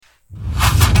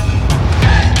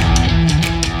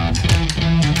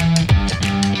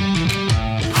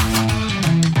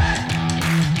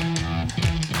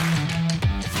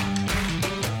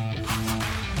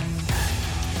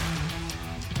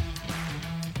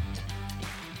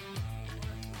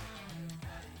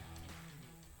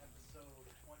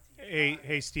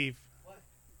Hey, Steve. What?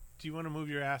 Do you want to move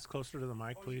your ass closer to the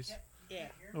mic, please? Yeah.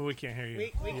 Oh, we can't hear you.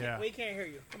 We yeah. we can't hear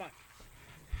you. Come on.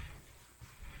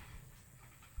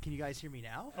 Can you guys hear me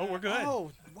now? Oh, we're good.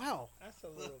 Oh, wow. That's a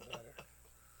little better.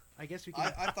 I guess we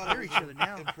can I thought hear it each was other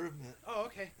now. improvement. Oh,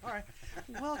 okay. All right.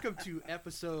 Welcome to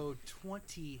episode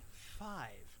 25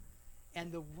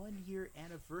 and the 1-year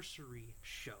anniversary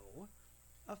show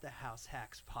of the House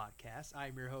Hacks podcast.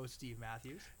 I'm your host, Steve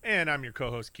Matthews. And I'm your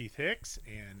co-host, Keith Hicks,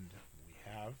 and we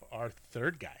have our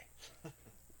third guy.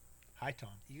 Hi, Tom.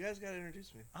 You guys got to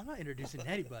introduce me. I'm not introducing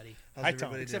anybody How's Hi, Tom.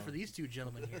 everybody except for doing? these two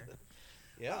gentlemen here.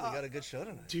 Yeah, we got a good show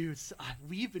tonight. Dudes,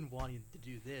 we've been wanting to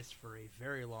do this for a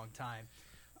very long time.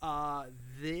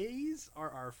 These are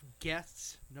our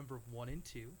guests, number 1 and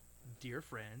 2, dear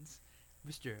friends,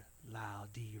 Mr. Lyle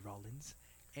D. Rollins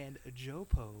and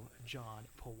Jopo John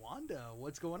Pawanda.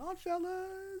 What's going on,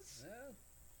 fellas? Yeah.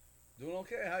 Doing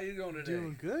okay. How you doing today?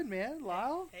 Doing good, man.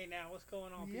 Lyle? Hey, now what's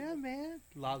going on? Yeah, people? man.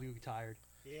 Lyle, you tired.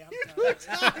 Yeah, You I'm look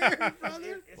tired. tired,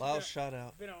 brother. It's Lyle been, shot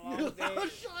out. been a long day.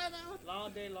 Shut up.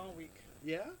 Long day, long week.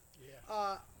 Yeah?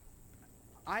 Yeah.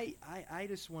 I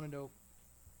just want to know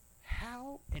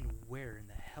how and where in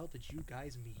the hell did you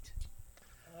guys meet?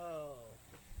 Oh.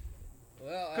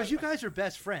 Well, Because you guys are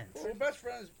best friends. we're best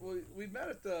friends. We met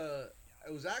at the.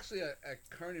 It was actually at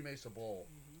Kearney Mesa Bowl.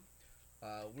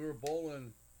 We were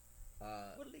bowling.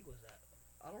 What league was that?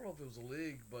 I don't know if it was a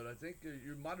league, but I think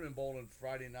you might have been bowling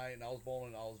Friday night, and I was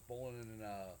bowling. I was bowling in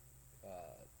the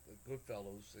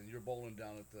Goodfellows, and you're bowling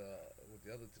down at with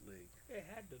the other league. It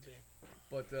had to be.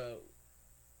 But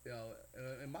you know,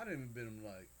 and it might have even been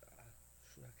like,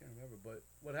 shoot, I can't remember. But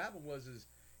what happened was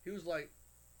he was like,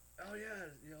 oh yeah,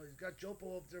 you know, he's got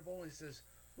Jopo up there bowling. He says,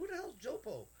 who the hell's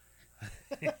Jopo?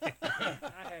 I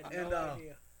had no And,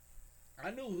 idea. I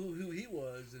knew who he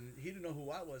was, and he didn't know who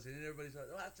I was, and then everybody said,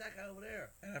 oh, that's that guy over there.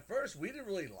 And at first, we didn't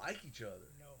really like each other.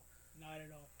 No, not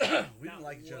at all. We didn't Not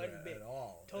like each other one bit. at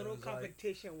all. Total It was like-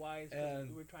 competition-wise, and-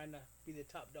 we were trying to be the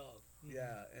top dog.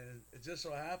 yeah, and it just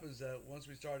so happens that once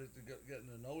we started to getting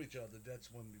to know each other,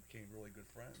 that's when we became really good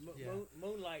friends. Yeah.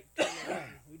 Moonlight.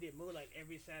 We did Moonlight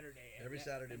every Saturday. and Every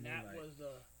Saturday and Moonlight. That was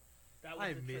the. That was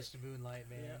I the missed trick. Moonlight,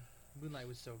 man. Yeah. Moonlight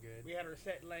was so good. We had our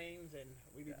set lanes, and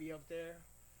we would be up there.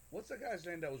 What's the guy's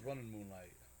name that was running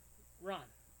Moonlight? Ron.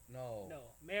 No. No,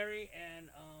 Mary and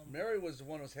Mary was the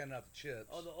one who was handing out the chips.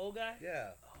 Oh, the old guy. Yeah.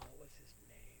 Oh, what's his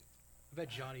name? I bet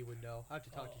Johnny would know. I have to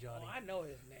talk to Johnny. Oh, I know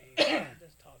his name. I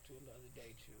just talked to him the other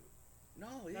day too. No,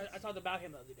 I talked about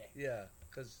him the other day. yeah,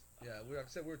 because like I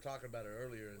said, we were talking about it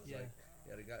earlier. It's Yeah.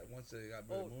 like, the guy once they got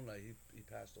rid of Oh. Moonlight, he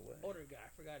passed away. Older guy. I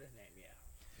forgot his name. Yeah.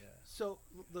 Yeah. So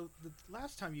the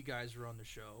last time you guys were on the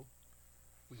show,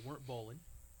 we weren't bowling.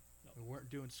 Nope. We weren't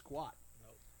doing squat.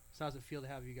 Nope. So how's it feel to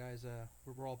have you guys?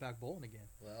 We're all back bowling again.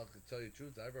 Well, to tell you the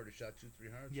truth, I've already shot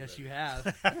 200-300. Yes, today. you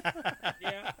have.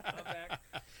 Yeah. I'm back.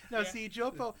 No, Yeah. see,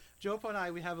 Jopo and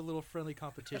I, we have a little friendly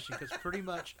competition because pretty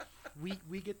much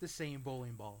we get the same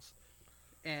bowling balls,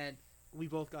 and we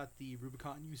both got the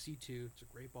Rubicon UC2. It's a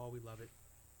great ball. We love it.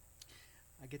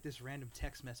 I get this random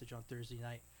text message on Thursday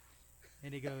night,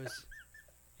 and he goes,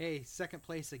 "Hey, second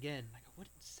place again." I go, "What?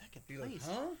 Second He place?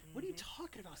 goes, huh? What are you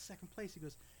talking about? Second place?" He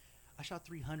goes, "I shot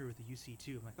 300 with the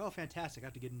UC2." I'm like, "Oh, fantastic! I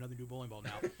have to get another new bowling ball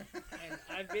now, And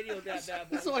I videoed that bad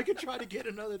boy. so I can try to get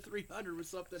another 300 with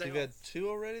something So else." you've had 2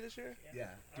 already this year? Yeah.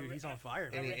 Dude, he's on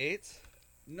fire, man. Any 8s?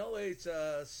 No, it's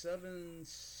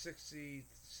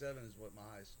 767 is what my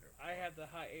highest. I have the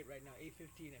high 8 right now,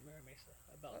 815 at Mira Mesa,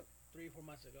 about 3 or 4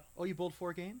 months ago. Oh, you bowled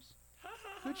 4 games?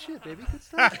 Good shit, baby. Good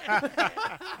stuff.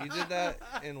 You did that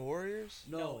in Warriors?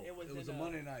 No, it was a in,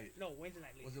 Monday night. No, Wednesday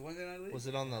night league. Was it Wednesday night league? Was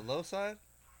it on the low side?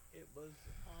 It was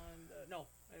on the, no,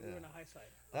 we were Yeah. on the high side.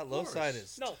 That low course. side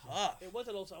is No, tough. it was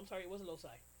a low side. I'm sorry, it was a low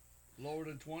side. Lower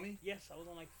than 20? Yes, I was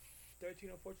on like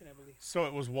 13 or 14, I believe. So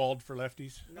it was walled for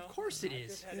lefties? No, Of course it I is.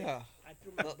 just had Yeah. I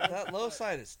threw my That low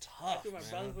side is I tough, threw my man.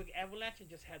 Brunswick Avalanche and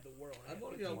just had the world. I I've had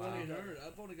only to got go one out. 800.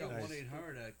 I've only got Nice.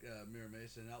 1-800 at Mira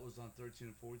Mesa, and that was on 13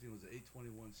 and 14. It was an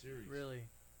 821 series. Really?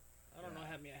 I don't know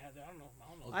how many I had there. I don't know.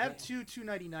 I have two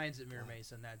 299s at Mira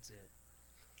Mesa, and that's it.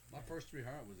 My first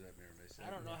 300 was at Mira Mesa. I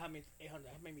don't know how many 800.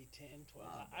 Maybe 10, 12.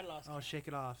 I lost. Oh, count. shake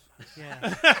it off.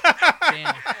 Yeah.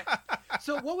 Damn.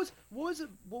 So what was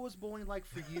bowling like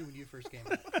for you when you first came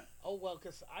up? Oh well,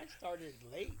 because I started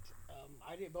late.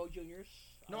 I did bow juniors.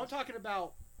 No, I'm talking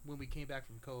about when we came back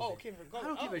from COVID. Oh, came from I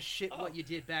don't give a shit what you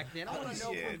did back then. I want to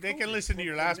know. Yeah, from they can COVID. listen to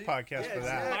your last podcast Yeah, for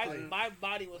that. exactly. My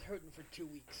body was hurting for 2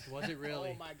 weeks. Was it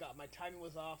really? Oh my god, my timing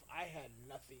was off. I had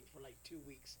nothing for like 2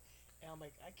 weeks, and I'm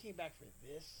like, I came back for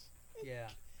this. Yeah.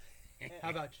 How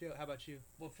about you?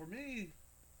 Well, for me,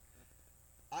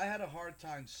 I had a hard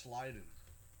time sliding.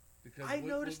 Because I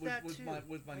noticed that with too.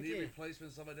 with my I knee did. replacement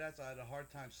and stuff like that, so I had a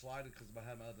hard time sliding because I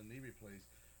had my other knee replaced.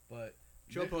 But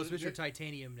Jopo's Mr. Nick-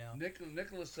 Titanium now.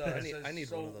 Nicholas says, I need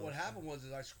so one of those. what happened was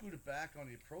is I scooted back on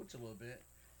the approach a little bit,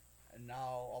 and now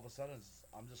all of a sudden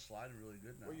I'm just sliding really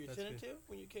good now. Were you That's tentative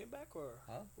when you came back, or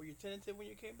Huh? were you tentative when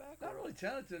you came back? Not or- really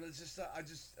tentative. It's just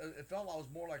it felt I was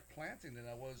more like planting than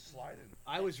I was sliding.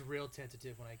 I was real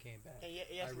tentative when I came back. And yes,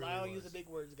 I really Lyle was. use the big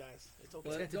words, guys. It's okay.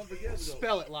 But don't forget, though,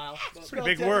 Spell it, Lyle. But- Spell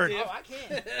Pretty big word. Oh, I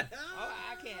can. Oh,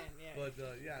 I can. Yeah. But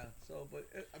yeah, so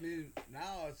I mean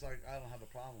now it's like I don't have a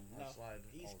problem. I No, slide.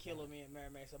 He's all the killing time. me at Mary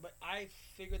Mesa. But I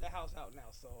figured the house out now,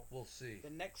 so We'll see. the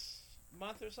next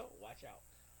month or so, watch out.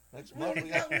 Next We only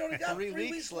month, got 3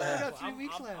 weeks left. got 3 I'm,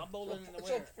 weeks I'm, left. I'm bowling in the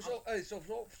So,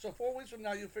 winter. so 4 weeks from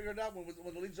now you figure it out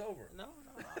when the league's over. No,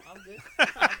 I'm good.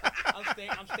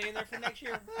 I'm staying there for next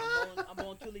year. I'm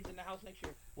bowling 2 leagues in the house next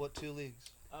year. what 2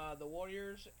 leagues? The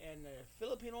Warriors and the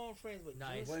Filipino and friends with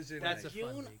Nice. June, Wednesday That's night. a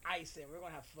fun June league. Icing. We're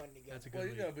gonna have fun together. That's a good Well,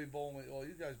 you league. gotta be bowling. Well,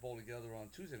 you guys bowl together on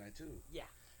Tuesday night too. Yeah.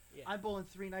 I'm bowling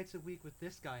 3 nights a week with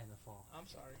this guy in the fall. I'm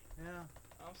sorry. Yeah.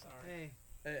 I'm sorry. Hey.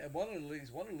 And one of the leagues,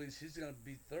 he's gonna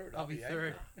be third. I'll be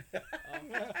third.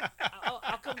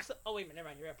 I'll come. Oh wait a minute. Never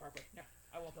mind. You're at Parkway. No,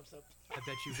 I won't come sub. I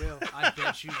bet you will. I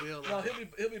bet you will. No,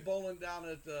 he'll be bowling down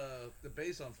at the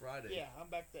base on Friday. Yeah, I'm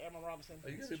back to Emma Robinson. Are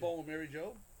you gonna be bowling with Mary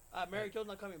Jo? Mary Jo's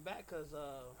not coming back because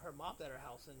her mom's at her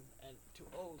house and too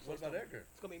old. So What it's about gonna- Edgar?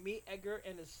 It's gonna be me, Edgar,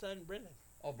 and his son Brendan.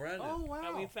 Oh, Brandon. Oh, wow.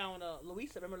 And we found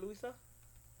Louisa. Remember Louisa?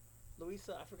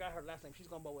 Louisa, I forgot her last name. She's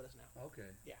gonna bowl with us now. Okay.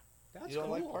 That's You don't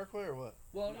cool. like Parkway or what?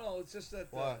 Well, No. no, it's just that.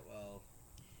 Why? Well,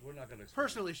 we're not gonna. explain.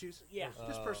 Personal issues. Yeah.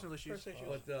 Just personal issues. First issue.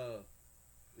 But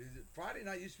Friday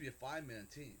night used to be a 5-man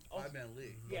team, Oh, 5-man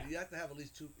league. yeah. But you have to have at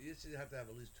least two. You used to have to have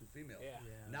at least 2 females. Yeah.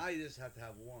 Yeah. Now you just have to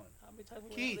have one. How many times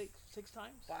we Keith. won that league? 6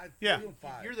 times. 5. Yeah. We're doing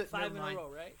 5. You're the 5 never in mind. a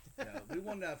row, right? Yeah, we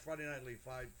won that Friday night league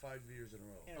 5 years in a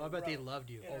row. In Oh, a I bet they row. loved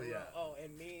you. In Oh, a yeah. row. Oh,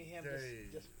 and me and him They-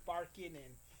 just barking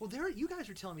and Well, you guys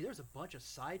were telling me there's a bunch of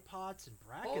side pots and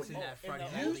brackets in Oh, that in Friday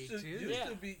the- night Used league to, too.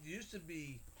 used to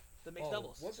be. the mixed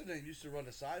doubles What's her name? Used to run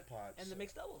the side pots. and the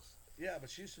mixed doubles. Yeah, but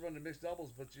she used to run the mixed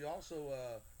doubles. But she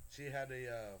also she had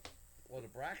the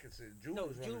brackets. June No,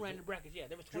 was June running. ran the brackets. Yeah,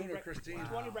 there was 20 June or brackets. Christine.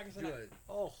 20 brackets a night. Good.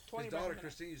 Oh, 20 His daughter brackets a night.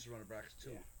 Christine used to run the brackets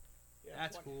too. Yeah. Yeah,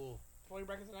 that's 20, cool. 20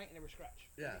 brackets a night, and they were scratch.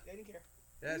 Yeah. They didn't care.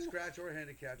 They had scratch or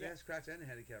handicap. They Yeah. had scratch and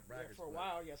handicap Yeah, brackets. for a but-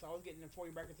 while, yes, I was getting them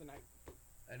 40 brackets a night.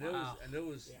 And Wow. there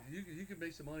was Yeah. you could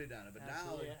make some money down it. But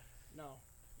Absolutely. Yeah, no. now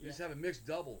you Yeah. just have a mixed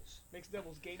doubles. Mixed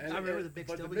doubles game. And- I remember the mixed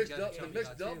but doubles the mixed, you guys the told me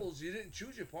mixed about, too. doubles, you didn't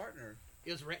choose your partner.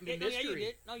 It was Yeah, no, yeah, you mystery.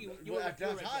 did. No, you Well, were at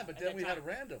that right time, but at then that we had a time.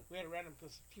 random. We had a random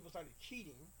because people started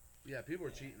cheating. Yeah, people were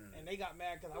cheating. in And it. they got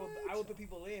mad because I would put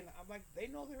people in. I'm like, they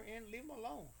know they're in. Leave them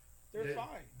alone. They're They-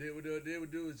 fine. They would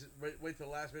do is wait till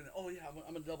the last minute. Oh yeah,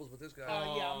 I'm in doubles with this guy.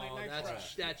 Oh, yeah, I'm like, nice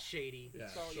that's try. that's shady. Yeah.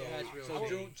 So, So, yeah, that's real so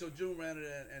shady. June ran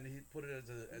it and he put it as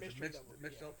a Mystery mixed double,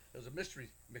 mixed yeah. double. It was a mystery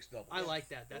mixed double. I like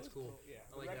that. It That's was cool. Yeah,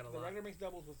 I like that a the lot. regular mixed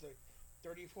doubles was the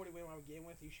 30 40 win I would game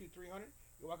with. You shoot 300,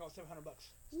 you walk out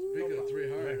 $700. Speaking of No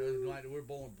 300, the other night we're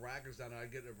bowling brackets down there. I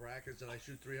get the brackets and I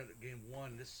shoot 300 game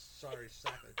 1. This sorry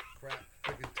sack of crap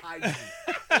freaking tied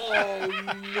me. Oh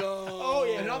no! Oh,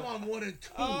 yeah. And I'm on 1 and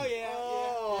 2. Oh yeah,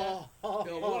 Oh.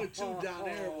 You know, 1 and 2 down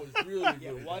there was really yeah. really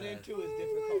Yeah, 1 bad. and 2 is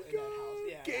difficult in that house.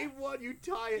 Yeah. Game one, you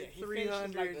tie Yeah, at he finishes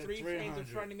 300. like 3 frames in 300.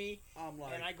 front of me, I'm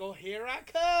like, and I go, "Here I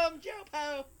come,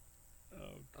 Jopo!" Oh,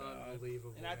 God.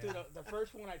 Unbelievable. And I threw man. the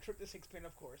first one. I tripped the 6-pin,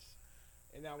 of course,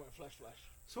 and then I went flush.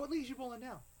 So what leagues you bowling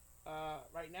now?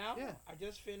 Right now, Yeah. I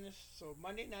just finished. So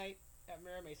Monday night at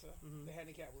Mira Mesa, Mhm. the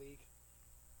handicap league.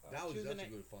 that's Tuesday a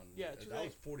night, good fun. Yeah, that Tuesday-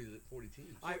 was 40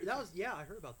 teams. I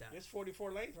heard about that. There's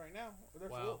 44 lanes right now. They're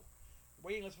Wow. full.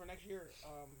 Waiting list for next year.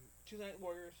 Tuesday night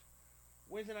Warriors.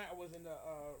 Wednesday night I was in the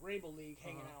Rainbow League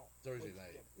hanging out. Thursday with-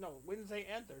 night. No, Wednesday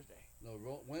and Thursday. No,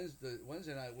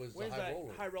 Wednesday night was the Wednesday high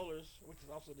roller. High Rollers, which is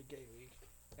also the gay league,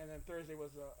 and then Thursday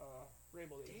was the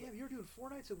Rainbow League. Damn, you're doing 4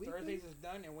 nights a week. Thursdays then? is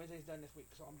done and Wednesday's done this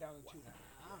week, so I'm down to 2 now.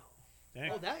 Wow.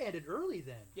 Dang. Oh, that ended early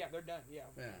then. Yeah, they're done. Yeah.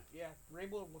 Yeah.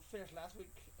 Rainbow will finish last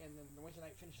week, and then the Wednesday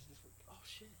night finishes this week. Oh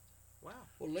shit. Wow.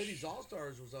 Well, Ladies All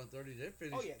Stars was on 30. They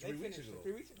finished Oh yeah, they 3 weeks finished ago.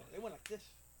 3 weeks ago. They went like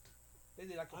this. They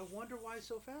did like I wonder why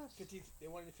so fast. 15. They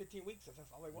wanted 15 weeks.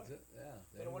 That's all they Was wanted. it? Yeah.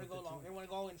 They don't want to go long. They want to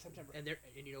go in September. And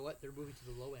you know what? They're moving to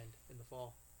the low end in the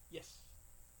fall. Yes.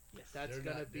 Yes. That's They're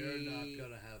gonna not, be They're not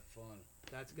gonna have fun.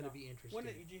 that's gonna No. be interesting. When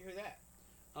did you hear that?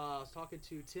 I was talking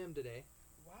to Tim today.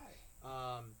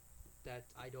 Why? That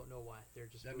I don't know why they're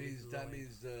just That moving means to the low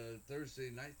end.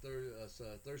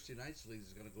 Thursday nights leagues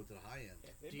is gonna go to the high end.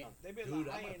 Yeah, Do you- they've been Dude,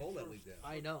 I lying might bowl that for league then.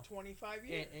 I know. 25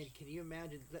 years. And can you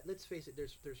imagine? Let's face it.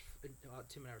 There's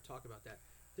Tim and I were talking about that.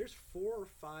 There's 4 or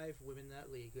 5 women in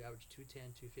that league who average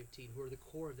 210, 215, who are the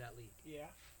core of that league. Yeah.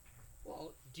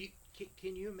 Well,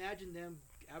 Can you imagine them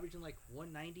averaging like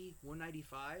 190,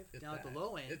 195 if down at that, the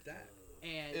low end? If that.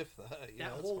 And If that, yeah,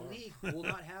 that that's whole hard. league will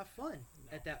not have fun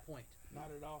No. at that point. Not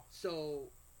at all.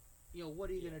 So, what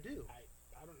are you going to do?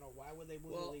 I don't know why would they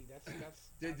move Well, the league.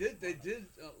 That's They did.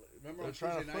 Remember They're on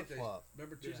trying Tuesday to night? flip-flop.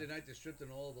 Remember Tuesday night they stripped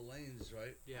in all the lanes,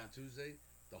 right? Yeah. On Tuesday,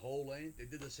 the whole lane. They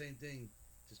did the same thing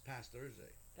this past Thursday.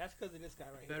 That's because of this guy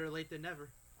right here. Better late than never.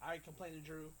 I complained to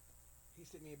Drew. He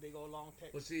sent me a big old long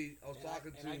text. But see, I was and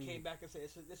talking and to. I came back and said,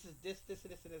 this is this, and this, and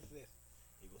this, and this.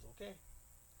 He goes, okay.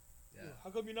 Yeah.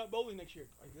 How come you're not bowling next year?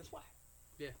 Like, that's why.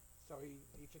 Yeah. So he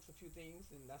fixed a few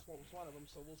things, and that's what was one of them.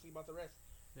 So we'll see about the rest.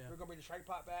 Yeah. We're gonna bring the strike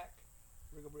pot back.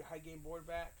 We're gonna bring the high game board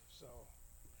back. So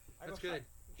That's good.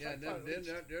 Yeah, Strike pot at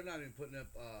least. they're not even putting up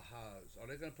highs. Are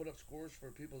they going to put up scores for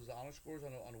people's honor scores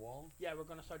on the wall? Yeah, we're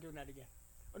gonna start doing that again.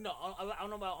 No, I don't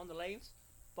know about on the lanes,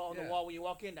 but on the Yeah. wall when you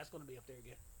walk in, that's gonna be up there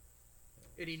again.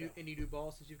 Any new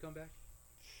balls since you've come back?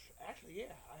 Actually,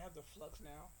 yeah, I have the Flux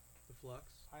now. The Flux.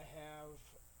 I have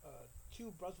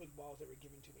 2 Brunswick balls that were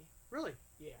given to me. Really?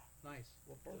 Yeah, Nice.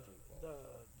 What Brunswick ball?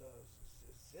 the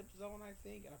Zip Zone, I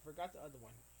think, and I forgot the other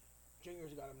one.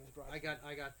 Junior's got them in his garage. I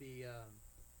got the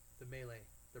melee,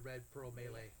 the red pearl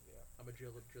melee. Yeah, I'm gonna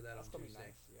drill that that's on gonna be Tuesday.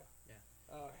 nice. Yeah.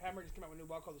 Yeah. Hammer just came out with a new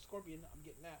ball called the Scorpion. I'm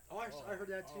getting that. Oh, I heard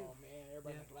that too. Oh man,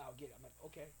 everybody's Yeah. like, "Loud, get it." I'm like,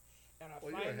 okay. And I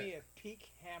Well, you're find a me a Peak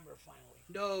Hammer finally.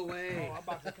 No way. Oh, I'm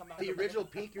about to come out. The original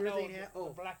Peak No, urethane the, Oh.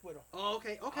 the Black Widow. Oh,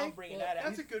 okay. I'm bringing Well, that out.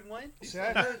 That's a good one. He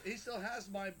still has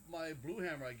my blue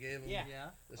hammer I gave him. Yeah. Yeah.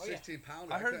 The Oh, yeah. 16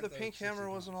 pounder. I heard kept the those pink 16 hammer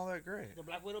pound. wasn't all that great. The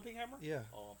Black Widow Pink Hammer. Yeah,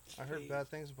 Oh, I heard please. bad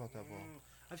things about that ball.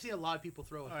 I've seen a lot of people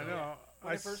throw it. I though. know.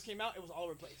 When it first came out, it was all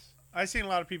over the place. I seen a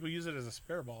lot of people use it as a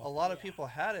spare A ball. lot of Yeah. people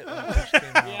had it when it first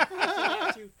came out, Yeah, I saw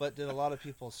that too. but did a lot of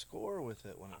people score with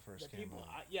it when it The first came people,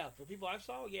 out? the people I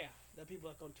saw, yeah, the people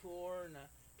like on tour and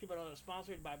people that are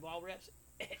sponsored by ball reps.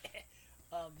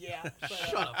 Yeah. But,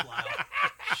 Shut up, Lyle.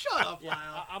 Shut up, Yeah,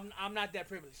 Lyle. I'm not that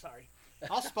privileged. Sorry.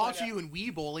 I'll sponsor you in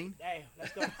Wii bowling. Hey,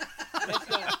 let's go. Let's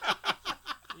go.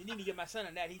 You need to get my son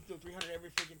on that. He threw 300 every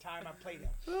freaking time I played him.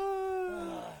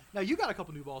 Now you got a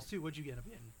couple new balls too. What'd you get them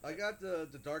in? I got the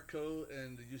dark coat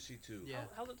and the UC2. Yeah.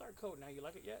 How's the dark coat now? You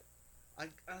like it yet?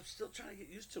 I'm still trying to get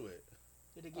used to it.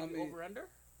 Did it give I you mean- over under?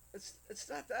 It's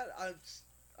not that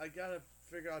I gotta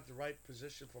figure out the right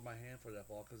position for my hand for that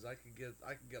ball because I can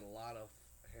get a lot of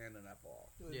hand in that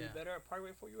ball. Would it Yeah. be better at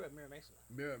Parkway for you or at Mira Mesa?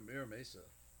 Mirror Mesa.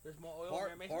 There's more oil at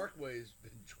Mira Mesa? Parkway's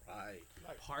been dry.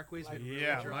 Like, Parkway's Like, been really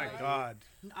Yeah, dry. my God.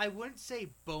 I wouldn't say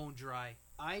bone dry.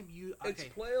 Okay. It's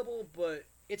playable, but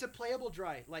It's a playable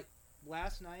dry. Like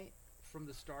last night from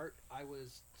the start, I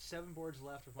was 7 boards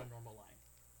left of my normal line.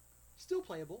 Still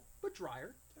playable, but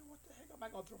drier. Dude, what the heck am I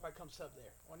going to throw if I come sub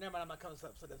there? Well, never mind, I'm not coming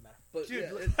sub, so it doesn't matter. Dude,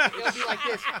 yeah, look, it's- it'll be like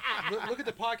this. Look at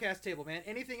the podcast table, man.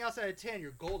 Anything outside of 10,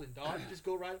 you're golden, dog. You just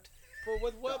go right up. For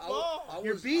with what I ball?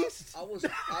 You're beast. I was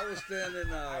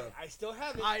standing. I still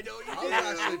have it. I know you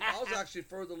I was actually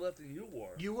further left than you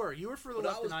were. You were further But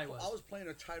left than I was. I was playing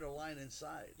a tighter line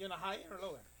inside. You're in the high end or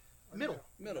low end? Or Middle.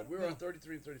 Middle. We were on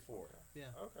 33 and 34.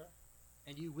 Okay.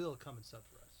 And you will come and sub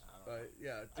for us. Right?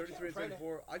 Yeah, I can't 33 and Friday.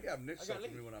 34. I got Nick I sub gotta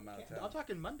for me leave. when I'm out of Can't. I'm town.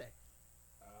 talking Monday.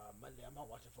 Monday, I'm not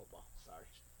watching football. Sorry.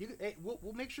 Hey,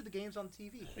 we'll make sure the game's on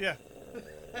TV. Yeah.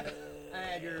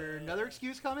 And your another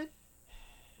excuse coming?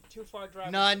 Too far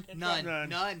driving. None. in None. traffic.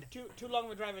 None. Too long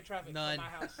of a drive in traffic None. from my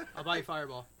house. I'll buy you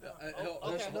Fireball. There's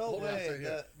okay. No hold on a way second here.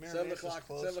 that Mira 7 Mesa's o'clock.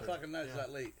 closer. 7 o'clock at night is Yeah.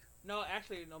 that late. No,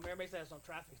 actually, no. Mira Mesa has no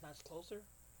traffic. It's not closer.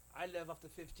 I live up to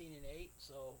 15 and 8,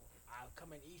 so I'll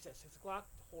come in east at 6 o'clock.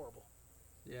 Horrible.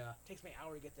 Yeah. Takes me an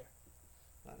hour to get there.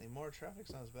 Not anymore.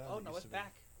 Traffic's not as bad. Oh as it no, used it's to be.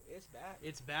 back. It's back.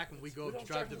 It's back when we go We don't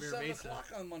drive start to till Mira 7 Mesa. o'clock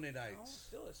on Monday No, nights.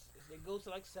 still, it goes to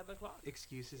like 7 o'clock.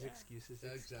 Excuses, Yeah. excuses,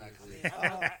 Exactly. excuses.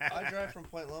 I drive from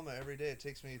Point Loma every day. It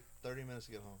takes me 30 minutes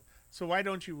to get home. So why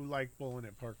don't you like bowling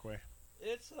at Parkway?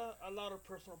 It's a lot of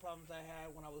personal problems I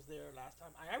had when I was there last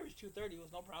time. I averaged 230. It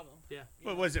was no problem. Yeah. You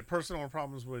But know, was it personal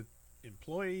problems with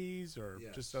employees or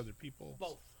Yes. just other people?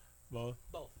 both? Both.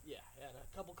 Both. Yeah. I had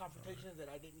a couple confrontations that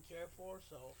I didn't care for.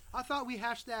 So I thought we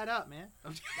hashed that up, man.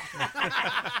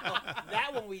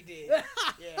 that one we did.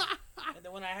 Yeah. And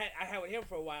then when I had with him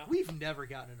for a while, We've never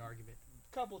gotten an argument.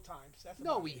 couple times. That's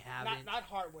No, about we it. haven't. Not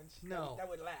hard ones. No. That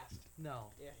would last.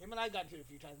 No. Yeah. Him and I got into it a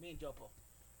few times. Me and Jopo.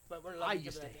 But we're I loving each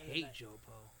used to other at the end of the hate night. Joe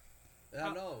Po. Yeah,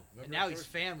 I know. And Remember now he's first,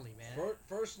 family, man.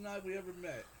 first night we ever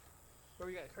met. Where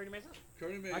we got Curdy Mesa?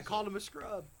 Curry Mesa. I called him a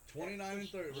scrub. 29 and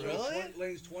 30. Really?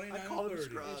 Lanes 29 I called him and a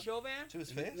 30. scrub. In Chauvin? To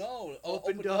his face? No,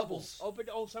 Open doubles. Open.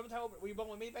 Summertime open. Were you born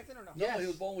with me back then or no? No, Yes. he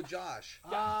was born with Josh.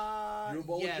 Uh, You were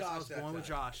born with yes, Josh I was that born with time.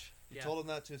 Josh. You Yeah. told him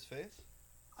that to his face?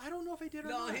 I don't know if I did or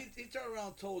No, not. he turned around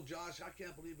and told Josh, I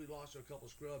can't believe we lost to a couple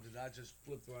scrubs, and I just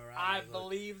flipped around. I was like-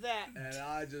 believe that. And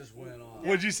I just went on.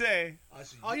 What'd you say? I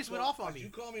said, Oh, he just went off on I said, me. You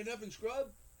call me an effing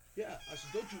scrub? Yeah. I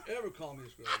said, don't you ever call me a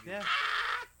scrub again. Yeah.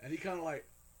 And he kind of like,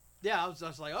 Yeah, I was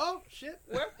like, oh, shit.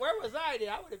 Where was I? Then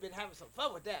I would have been having some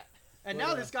fun with that. And Well,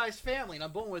 now this guy's family, and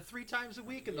I'm bowling with 3 times a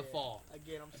week in the Yeah. fall.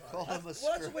 Again, I'm sorry. Call him a well, that's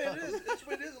the way it scrub. is. That's the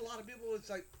way it is. A lot of people, it's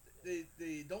like,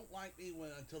 they don't like me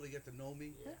until they get to know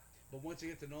me. Yeah. But once they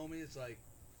get to know me, it's like,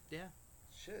 Yeah.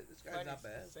 shit, this guy's But not it's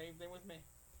bad. the same thing with me.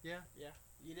 Yeah. Yeah.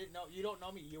 You don't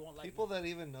know me. You won't like People me. that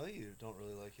even know you don't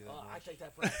really like you that I much. take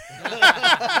that pride.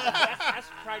 that's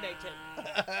pride I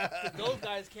take. 'Cause those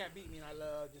guys can't beat me, and I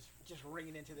love just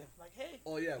ringing into them like, hey.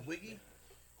 Oh, yeah, Wiggy.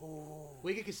 Oh.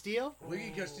 Wiggy Castillo?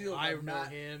 Wiggy Castillo. I got know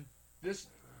not- him. This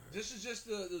is just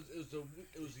it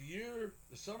was the year,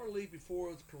 the summer league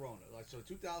before Corona, like so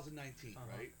 2019,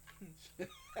 right?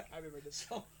 I remember this.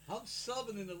 So I'm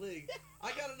subbing in the league.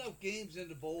 I got enough games in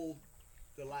the bowl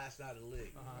the last night of the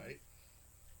league, Uh-huh. right?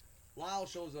 Lyle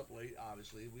shows up late.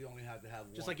 Obviously, we only had to have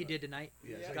one. Just like he did tonight.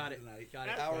 Yeah, Yeah. just Got like it. tonight. Got it.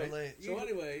 That's Hour Right? late. So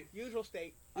anyway, Usual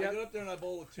state. I got up there and I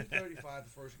bowled at 2:35 the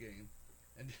first game,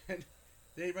 and then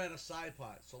they ran a side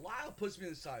pot. So Lyle puts me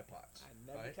in side pots. I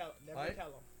never Right? never Right?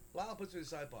 tell them. Lyle puts me in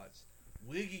side pots.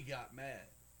 Wiggy got mad.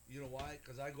 You know why?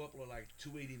 Because I go up to like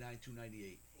 289,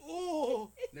 298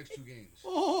 Oh! next 2 games.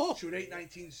 Oh! Shoot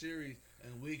 8-19 series,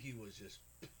 and Wiggy was just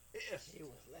pissed. He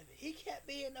was living. He can't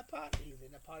be in the pot. He's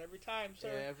in the pot every time, sir.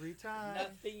 Every time.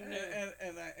 Nothing And, new.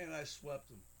 and I swept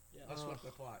him. Yeah. I swept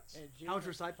the pots. And How much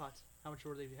were side pots? How much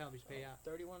were they? How much pay out?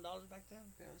 $31 back then.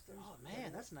 Oh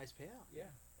man, that's a nice payout. Yeah.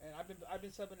 And I've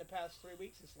been subbing the past 3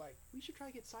 weeks. It's like We should try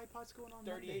to get side pots going on.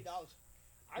 $38. Mondays.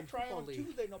 I In try football on league.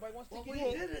 Tuesday. Nobody wants to Well, get we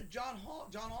in. did it. John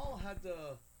Hall had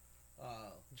the.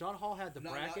 John Hall had the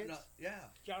brackets. Yeah.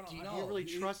 John, Do you, No, do you really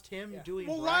he- trust him yeah. doing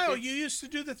Well, brackets? Lyle, you used to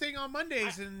do the thing on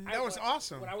Mondays, and that was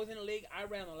awesome. When I was in the league, I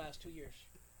ran the last 2 years.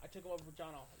 I took over for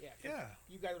John Hall. Yeah. 'cause Yeah.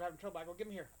 You guys were having trouble. I go, give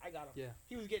him here. I got him. Yeah.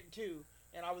 He was getting 2,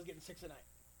 and I was getting 6 a night.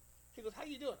 He goes, how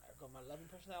you doing? I go, my loving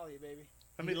personality, baby.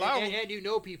 I mean, and, Lyle, and you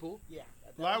know people. Yeah.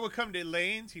 Lyle would come to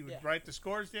lanes. He would Yeah. write the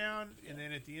scores down, Yeah. and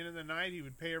then at the end of the night, he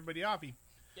would pay everybody off.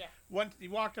 Yeah. He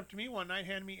walked up to me one night,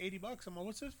 handed me $80. I'm like,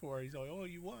 "What's this for?" He's like, "Oh,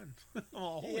 you won." I'm like, He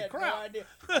holy had crap! no idea.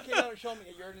 He came out and showed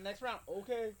me, you're in the next round.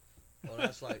 Okay. Well,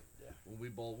 that's like Yeah. when we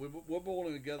bowl. We're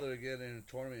bowling together again in a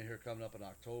tournament here coming up in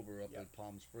October up Yep. in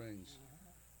Palm Springs,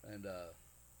 and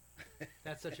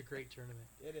That's such a great tournament.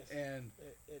 It is. and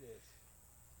It is.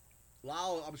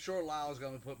 Lyle. I'm sure Lyle's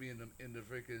gonna put me in the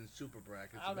freaking super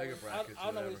brackets, I the don't know, mega brackets, I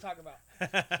don't know what whatever. he's talking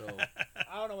about. So,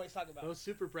 I don't know what he's talking about. Those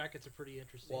super brackets are pretty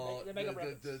interesting. well, the mega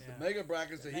brackets. the Yeah. mega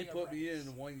brackets The that he mega put me brackets.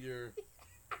 in 1 year,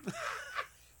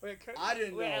 We're at Kearney? I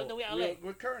didn't We're know. At, we're at LA.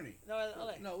 We're Kearney. No,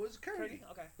 LA. No, it was Kearney. Kearney?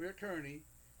 Okay. We were at Kearney,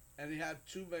 and he had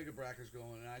 2 mega brackets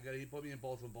going, and he put me in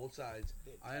both on both sides.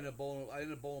 I ended up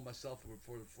bowling myself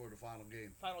for the final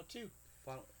game. Final 2.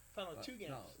 Final Final 2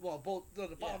 games. No, well, both the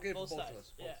final game both for both sides. of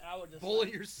us. Yeah, I would just Bowling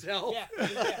yourself. Yeah,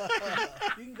 yeah.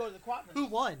 You can go to the Quatman. Who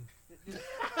won?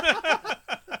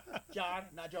 John,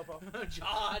 not Jopo.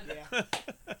 John. Yeah.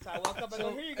 So I walk up and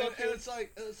go, here you go, and kid. it's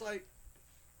like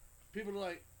people are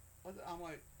like, what the, I'm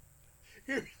like,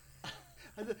 Here,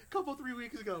 a couple 3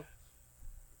 weeks ago,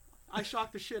 I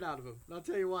shocked the shit out of him. And I'll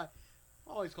tell you why.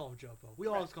 I always call him Jopo. We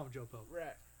always call him Jopo.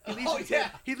 Right. He leaves, Oh, a 10, yeah.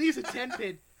 he leaves a 10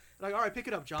 pin. Like, all right, pick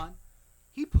it up, John.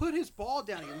 He put his ball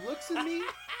down. He looks at me,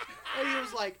 and he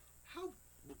was like, "How?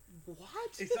 What?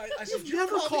 It's like- I said, You've "You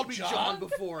never call me called me John?" John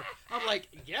before." I'm like,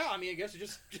 "Yeah, I mean, I guess it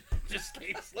just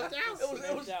slipped out."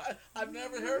 it was I've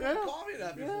never heard him Yeah. call me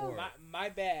that Yeah. before. My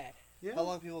bad. Yeah. How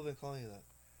long people have been calling you that?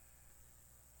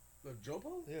 The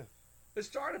Jopo? Yeah. It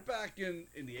started back in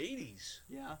the 80s.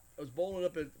 Yeah. I was bowling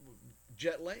up at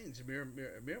Jet Lanes in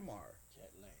Miramar,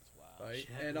 Jet lanes. Wow. right?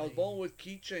 Jet And I was Lanes. bowling with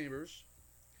Keith Chambers,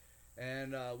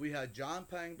 and we had John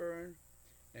Pangburn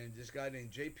and this guy named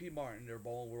J.P. Martin. They're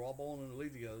bowling. We're all bowling in the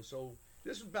league together. So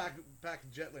this was back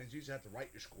in Jet Lanes. You used to have to write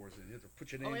your scores in. You have to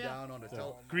put your name Oh, yeah. down on the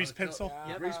Grease on the pencil?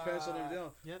 Yep. grease pencil and everything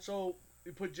else. Yep. So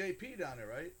you put JP down there,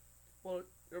 right? Well,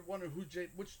 they're wondering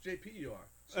which JP you are.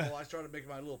 So I started making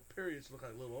my little periods look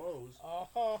like little O's.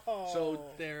 Oh. So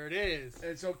There it is.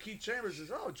 And so Keith Chambers says,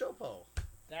 "Oh, Jopo."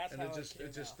 That's and how it just came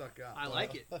out. stuck out. I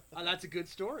like it. That's a good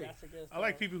story. That's a good I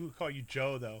like story. people who call you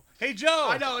Joe though. Hey Joe.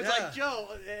 I know, it's Yeah. like Joe.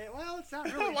 Well, it's not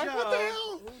really Like, Joe. what the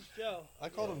hell? Who's Joe? I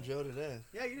called him Joe today.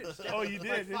 Yeah, you did. Oh, you Like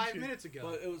did, didn't 5 you? minutes ago.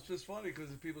 But it was just funny because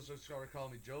people started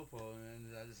calling me Jopo, and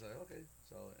I just like, okay.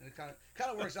 So and it kind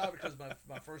of works out because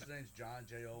my first name's John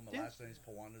J.O. My Yeah. last name's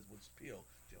Pawandas, which is P.O.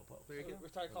 Jopo. there you go. We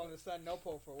started calling his son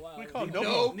Nopo for a while. We call him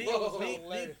Nopo.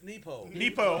 Nopo. Nepo.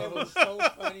 Nepo. It was so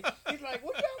funny. He's like,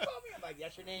 "What y'all call me?" I'm like,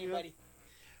 "That's your name, Yeah. buddy."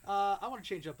 I want to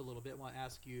change up a little bit. I want to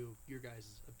ask you your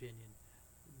guys' opinion.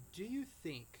 Do you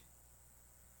think,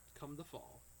 come the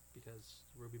fall, because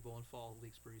Rugby Bowl and Fall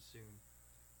leagues pretty soon,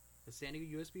 the San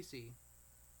Diego USBC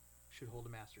should hold a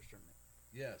Masters tournament?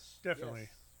 Yes. Definitely. Yes,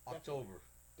 October.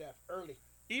 early.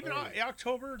 Even Early.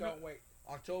 October, Don't wait.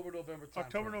 October, November time.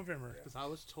 October, frame. November. Because I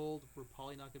was told we're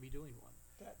probably not going to be doing one.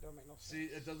 That don't make no sense. See,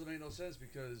 it doesn't make no sense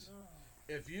because Oh.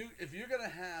 if you're gonna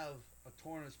have a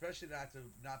tournament, especially after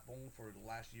not bowling for the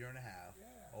last year and a half, Yeah.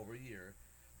 over a year,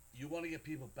 you want to get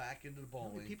people back into the How many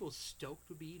bowling. people stoked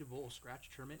to be to bowl a scratch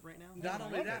tournament right now? Not I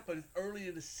only love that, but it's early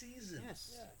in the season.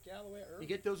 Yes. Yeah, get out of the way early. You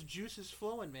get those juices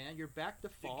flowing, man. You're back to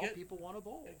fall. get- People want to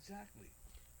bowl. Exactly.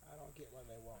 I don't get why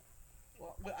they won't.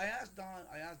 Well, I asked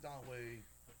Don Way,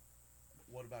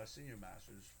 what about a senior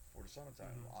masters for the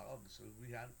summertime? Mhm. Obviously,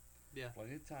 we had Yeah.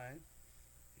 plenty of time.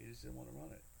 He just didn't want to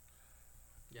run it.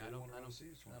 Yeah, They I don't wanna run a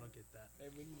senior I tournament. don't get that.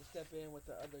 Maybe we need to step in with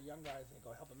the other young guys and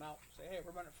go help them out. Say, hey,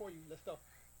 we're running for you. Let's go.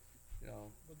 You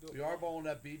know, We'll do it. we are tomorrow. bowling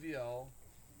at BVL.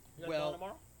 You guys Well- going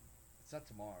tomorrow? It's not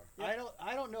tomorrow. Yeah.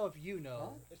 I don't know if you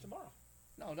know. It's tomorrow.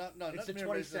 No, It's not the Mirror,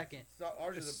 22nd.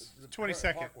 Ours It's is the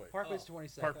 22nd. Parkway. Parkway's Oh.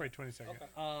 22nd. Parkway 22nd.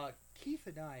 Okay. Keith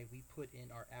and I, we put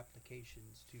in our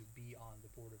applications to be on the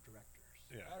board of directors.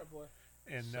 Yeah. Attaboy.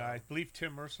 And So- I believe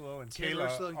Tim Merslow and Tim Kayla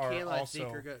Ursula and are Kayla, I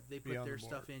also. think, they be put on their the board.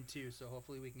 stuff in too. So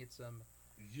hopefully we can get some.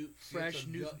 You, Fresh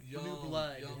some new- new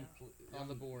blood on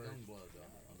the board. Young blood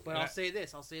on the But And I'll I- say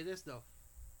this though.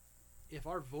 If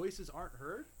our voices aren't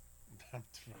heard,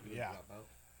 yeah. Drop out.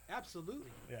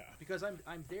 absolutely, Yeah. because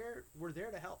I'm there. We're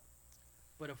there to help.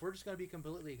 But if we're just going to be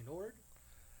completely ignored,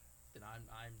 then I'm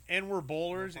And we're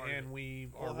bowlers, part of and it. we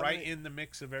Well, are how right many- in the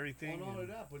mix of everything. Well, not only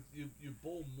and- that, but you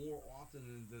bowl more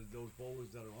often than those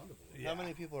bowlers that are on the board. Yeah. How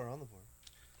many people are on the board?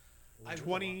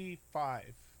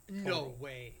 25. no total.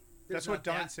 way. That's There's what not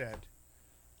Don that- said.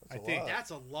 That's I a think lot. That's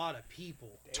a lot of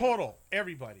people. Total,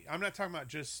 everybody. I'm not talking about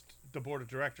just the board of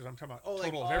directors. I'm talking about Oh, like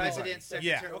total of everybody. president,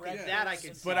 Yeah. secretary. Okay, Yeah. that I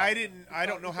can. see. But I didn't. I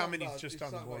don't know He's how talking many's about- just he's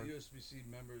on the talking about board. USBC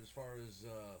members as far as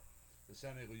the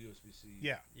San Diego USBC.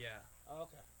 Yeah, Yeah. Oh,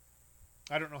 okay.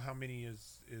 I don't know how many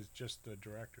is just the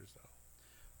directors though.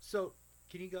 So,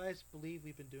 can you guys believe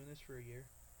we've been doing this for a year?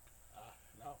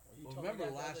 No. Well, you Well, told me remember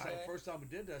that the last other time, day. first time we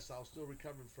did this, I was still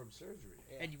recovering from surgery.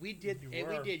 Yeah. And we did. You And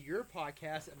we were. did your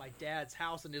podcast at my dad's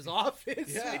house in his office.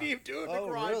 Yeah. We didn't even do it in the Oh,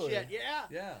 garage really? yet. Yeah.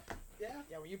 Yeah, Yeah.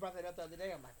 Yeah, when you brought that up the other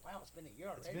day, I'm like, wow, it's been a year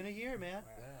already. It's been a year, man.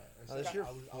 yeah. Oh, this year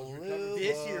I was flew recovering.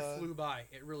 This by. year flew by.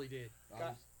 It really did.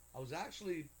 I was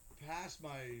actually past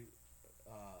my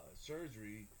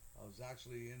surgery. I was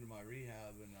actually into my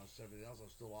rehab and I was everything else. I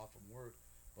was still off from work,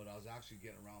 but I was actually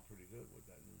getting around pretty good with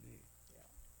that new knee.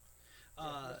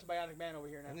 Mr. Bionic Man over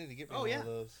here I now. need to get me Oh, one yeah. of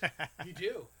those. You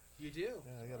do. You do.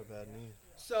 Yeah, I got a bad knee.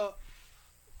 So,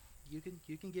 you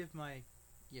can give my,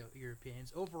 your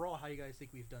opinions overall. How you guys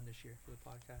think we've done this year for the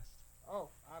podcast? Oh,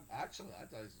 I'm Actually, I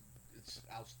thought it's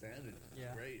outstanding. It's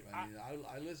Yeah. great. I mean,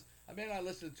 I listen. I may not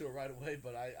listen to it right away,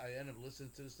 but I end up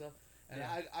listening to the stuff, and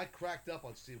Yeah. I cracked up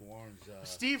on Steve Warren's.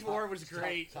 Steve Warren was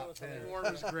great. Top Steve 10.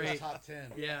 Warren was great. Top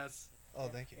 10. Yes. Oh,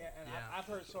 thank you. Yeah, and Yeah. I've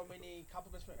heard so many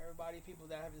compliments from everybody, people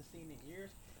that I haven't seen in years.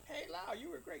 Hey, Lau, you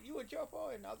were great. You and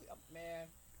Jopo, and I was, man,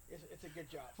 it's a good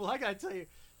job. Well, I gotta tell you,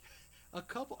 a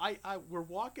couple. We're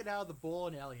walking out of the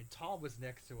bowling alley, and Tom was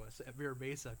next to us at Mira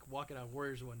Mesa, walking out of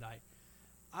Warriors one night.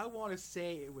 I want to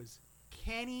say it was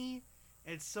Kenny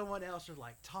and someone else were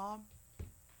like, Tom,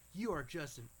 you are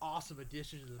just an awesome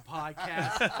addition to the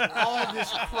podcast. All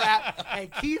this crap, and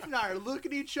Keith and I are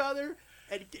looking at each other.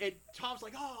 And Tom's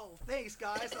like, oh, thanks,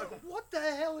 guys. I'm like, what the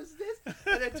hell is this?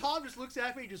 And then Tom just looks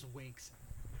at me and just winks.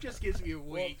 Just gives me a Well,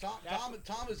 wink.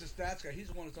 Tom is the stats guy. He's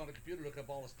the one that's on the computer looking up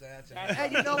all the stats. That's-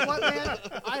 And you know what, man?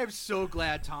 I am so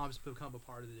glad Tom's become a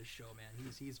part of this show,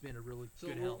 man. He's been a really So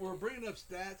good we're, help. we're bringing up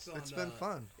stats on. It's been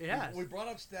fun. It has. We brought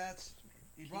up stats.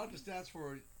 He brought up the stats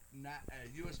for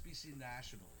USBC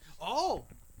Nationals. Oh,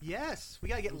 yes. We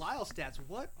got to get Lyle stats.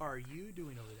 What are you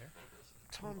doing over there?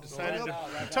 Tom So decided right to now-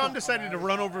 right now, Tom decided to I'm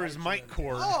run at- over his I'm mic at-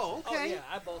 cord. Oh, Oh okay. yeah,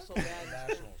 I bowled so bad.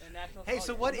 Nationals. in Nationals. Hey, Oh,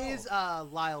 so yeah. what Oh, is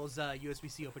Lyle's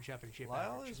USBC Open Championship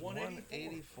Lyle average? is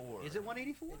 184. 184. Is it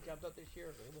 184? It jumped up this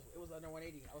year. It was under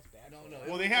 180. I was bad. No, for no. it.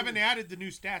 Well, they haven't added the new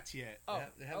stats yet. Oh,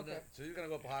 They haven't okay. done- so you're gonna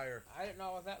go up higher. I didn't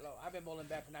know I was that low. I've been bowling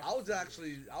back for I Nationals.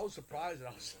 was surprised that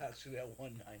I was actually at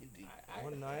 190.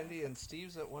 190, and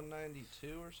Steve's at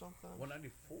 192 or something.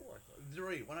 194.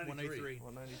 193.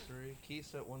 193.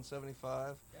 Keith's at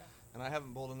 175. Yeah. And I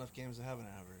haven't bowled enough games to have an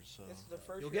average, so. This is the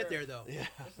first. You'll year, get there though. Yeah.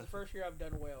 This is the first year I've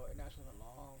done well at Nationals in a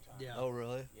long time. Yeah. Oh,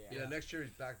 really? Yeah, next year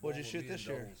he's back. What'd you bowling shoot me in this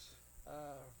year?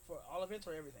 doubles. For all events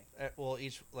or everything. Well,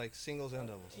 each like singles and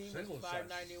doubles. Team Singles was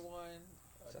 591.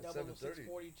 It's at Double was 730.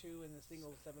 642, and the single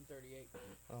was 738.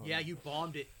 Oh, Yeah, you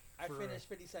bombed it. I For- finished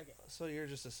 52nd. So you're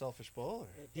just a selfish bowler.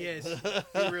 Yes,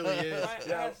 he really is. I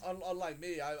Yeah, had- unlike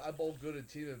me, I bowled good in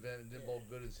team event and didn't bowl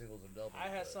good in singles and doubles. I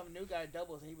had but- some new guy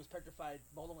doubles, and he was petrified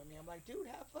bowling with me. I'm like, dude,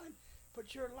 have fun.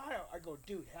 Put your line out. I go,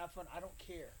 dude, have fun. I don't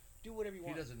care. Do whatever you He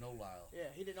want. doesn't know Lyle. Yeah,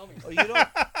 he didn't know me. Oh,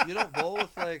 you don't bowl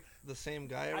with like the same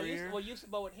guy I every used year. to, well, used to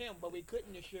bowl with him, but we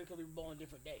couldn't this year because we were bowling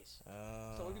different days.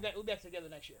 So we'll be back together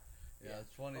next year. Yeah,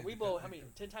 it's funny. But we because bowl, how many,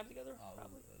 10 times together?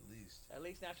 Probably. At least. At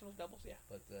least Nationals doubles, yeah.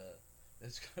 But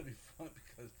it's gonna be fun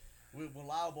because when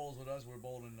Lyle bowls with us, we're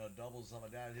bowling doubles and stuff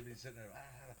like that. He'll be sitting there,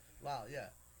 Lyle, yeah,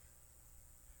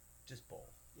 just bowl,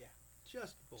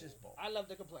 Just bowl. just bowl. I love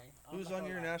to complain. I'm Who's not on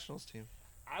gonna your lie. nationals team?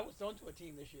 I was thrown to a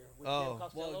team this year with Oh. Tim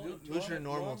Costello. Well, and- Who's your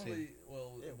normal normally, team?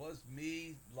 Well, Yeah. it was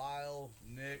me, Lyle,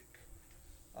 Nick.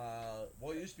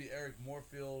 Well, it used to be Eric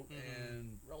Moorfield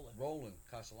and Roland.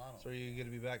 Castellano. So are you going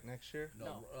to be back next year?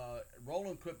 No,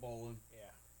 Roland quit bowling,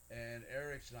 Yeah. and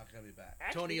Eric's not going to be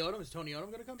back. Tony Odom, is Tony Odom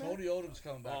going to come back? Tony Odom's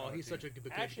coming back. Oh, on he's our such a team.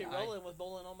 good Actually, guy. Roland was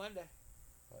bowling on Monday.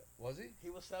 Was he? He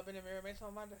was subbing in Mary Mason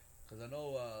on Monday. Because I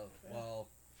know, well,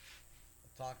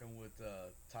 talking with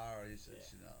Tyra, he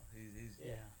says, Yeah. you know, he's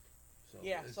Yeah. so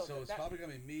Yeah, It's, so so it's that- probably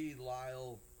gonna be me,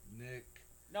 Lyle, Nick.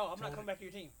 No, I'm not Tony- coming back to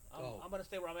your team. I'm going to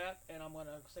stay where I'm at, and I'm going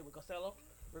to stay with Costello.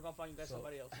 We're going to find you guys So-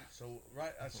 somebody else. So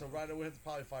right away we have to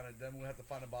probably find it. Then we have to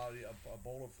find a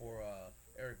bowler for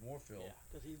Eric Moorfield. Yeah,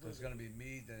 because he's So it's gonna be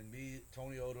me,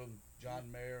 Tony Odom, John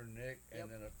Mayer, Nick, Yep.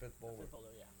 and then a fifth bowler.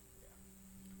 yeah.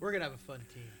 We're going to have a fun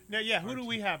team. Now, yeah, who do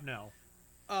we have now?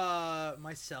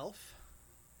 Myself,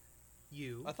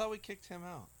 you. I thought we kicked him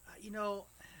out. You know,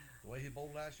 The way he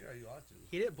bowled last year, you ought to.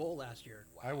 he didn't bowl last year.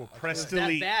 I will It press It was that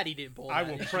delete. bad he didn't bowl I last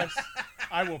will year. press.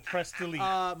 I will press delete.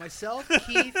 Myself,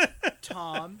 Keith,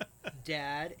 Tom,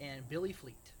 Dad, and Billy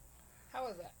Fleet. How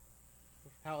was that?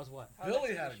 How was what? How was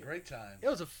Billy that had a this year? great time. It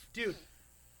was dude.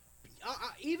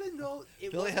 Even though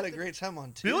it Billy wasn't had a the- great time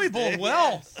on Tuesday. Billy bowled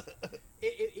well.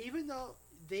 even though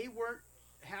they weren't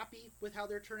happy with how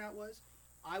their turnout was,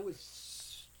 I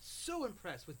was so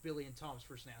impressed with Billy and Tom's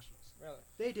first nationals. Really?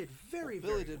 They did very,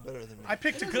 Billy very did well. better than me. I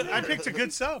picked a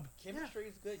good sub. Chemistry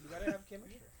is good. You got to have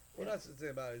chemistry. Well, that's the thing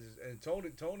about it. And Tony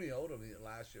Odom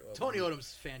last year. Tony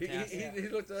Odom's He, fantastic. he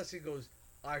looked at us. He goes,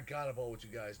 "I gotta bowl with you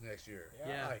guys next year.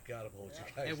 Yeah. I gotta bowl with you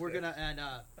Yeah. guys." And we're next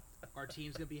gonna our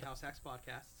team's gonna be House Hacks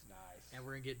Podcasts, Nice. and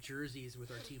we're gonna get jerseys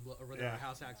with our team or with Yeah. our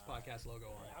House Hacks Podcast logo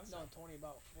on Yeah, it. I've known Tony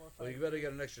about 4 or 5 Well, you better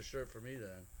get an extra shirt for me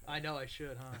then. I know I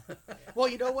should, huh? Well,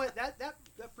 you know what? That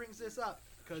brings this up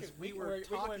because Shoot, we can were wear-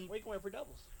 talking. We can wear for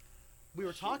doubles. We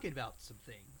were talking about some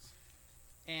things,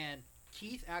 and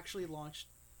Keith actually launched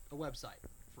a website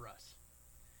for us,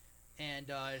 and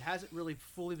it hasn't really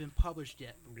fully been published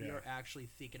yet. But we Yeah. are actually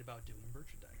thinking about doing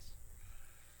merchandise.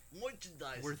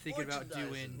 Merchandise. We're thinking about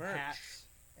doing merch. hats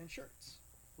and shirts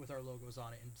with our logos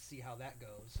on it, and see how that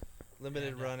goes.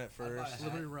 Limited And, run at I'd buy a first. hat.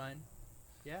 Limited run,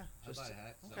 yeah, I Just- buy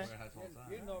hats. okay. I wear hats all the time.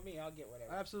 You know me. I'll get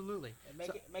whatever. absolutely. And make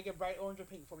So- it bright orange or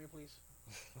pink for me, please.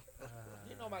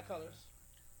 You know my colors.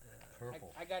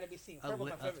 Purple. I got to be seen. A, Purple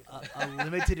li- my favorite. a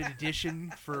limited edition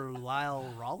for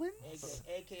Lyle Rollins.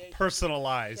 AKA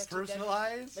Personalized.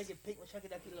 Personalized. Make it pink with Chucky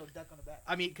Ducky little duck on the back.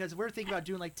 I mean, because we're thinking about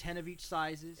doing like 10 of each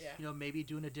sizes. Yeah. You know, maybe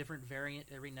doing a different variant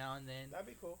every now and then. That'd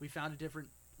be cool. We found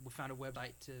a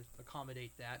website to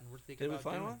accommodate that, and we're thinking Did we about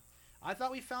find doing- one? I thought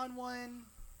we found one.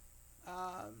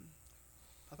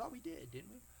 I thought we did,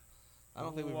 didn't we? I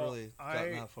don't think we've Well, really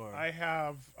gotten that far. I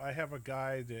have a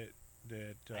guy that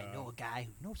I know a guy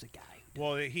who knows a guy. Who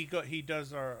well he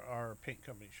does our paint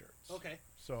company shirts. Okay.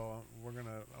 So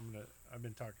I've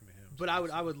been talking to him. But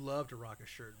I would love to rock a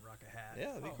shirt and rock a hat. Yeah,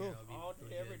 that'd be Oh, cool. You know, it'd be All really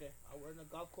day, every good. day. I wear in the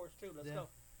golf course too. Let's Yeah. go.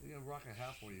 You're gonna rock a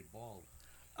hat for you bald.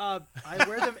 I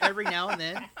wear them every now and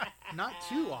then, not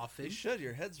too often. You should.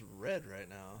 Your head's red right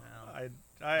now. Well,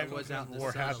 I was out in the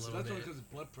wore sun a hats. little That's only bit. because his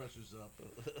blood pressure's up.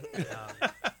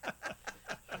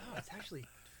 no, it's actually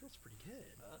feels That's pretty good.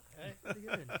 Hey. Pretty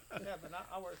good. Yeah, but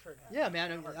I'll wear a shirt. and hat. Yeah,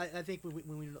 man. I'll wear- I think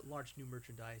when we launch new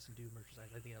merchandise and do merchandise,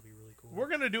 I think that'll be really cool. We're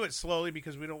gonna do it slowly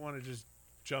because we don't want to just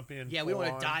jump in. Yeah, we full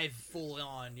want on, to dive full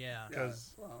on. Yeah. Yeah,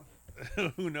 'Cause- well,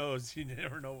 Who knows? You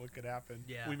never know what could happen.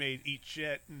 Yeah. We may eat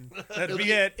shit, and that'd It'll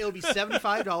be it. It'll be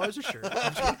 $75 a shirt.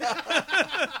 I'm just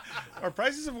kidding. Our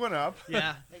prices have went up.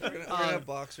 Yeah. We're gonna have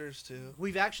boxers too.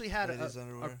 We've actually had Ladies'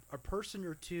 underwear. a person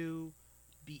or two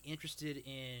be interested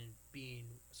in being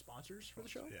sponsors for the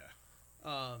show.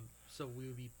 Yeah. So we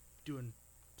would be doing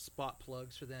spot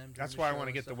plugs for them. during That's the why I show wanna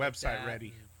and get the stuff like website that.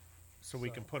 ready. So we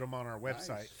can put them on our website.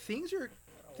 Nice.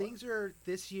 Things are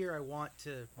this year. I want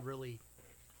to really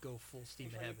go full steam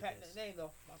Make sure ahead you with patent this. his name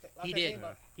though. Lock that He did. name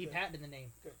up. He Good. patented the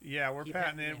name. Yeah, we're Keep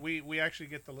patenting that it. in. We actually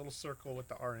get the little circle with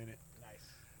the R in it, Nice.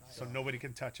 so nobody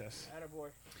can touch us. Attaboy.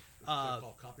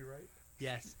 called copyright.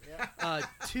 Yes. Yeah.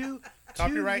 Two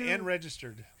Copyright new, and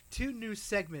registered. two new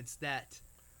segments that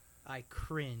I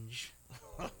cringe.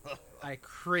 I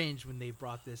cringe when they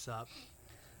brought this up.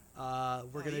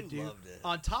 We're gonna you do loved it.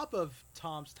 on top of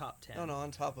Tom's top 10. No, on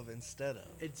top of instead of.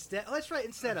 Instead, that's right.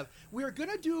 Instead of, we're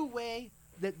gonna do away.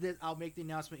 That I'll make the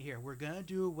announcement here. We're gonna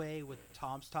do away with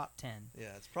Tom's top 10.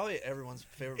 Yeah, it's probably everyone's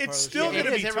favorite It's part of the still show. Yeah, gonna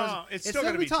it be is. Everyone's- Tom. It's still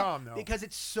gonna be Tom, though. because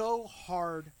it's so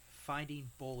hard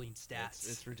finding bowling stats.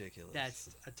 It's ridiculous. That's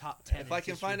a top 10. If I It's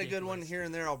can just find a good one ridiculous. here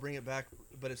and there, I'll bring it back,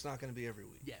 but it's not going to be every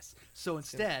week. Yes. So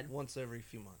It's gonna be instead, once every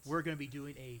few months. we're gonna be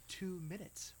doing a 2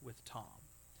 minutes with Tom.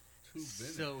 2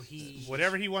 minutes. So he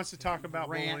Whatever he wants to talk about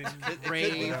rant, bowling. It could be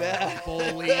rave, bad.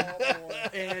 bowling, Oh, boy.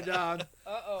 and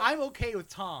Uh-oh. I'm okay with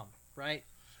Tom, right?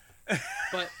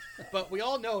 But we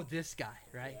all know this guy,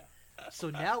 right? So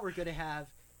now we're gonna have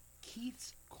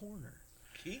Keith's Corner,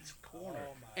 Keith's Corner.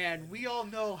 Oh, my and we all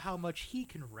know how much he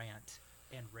can rant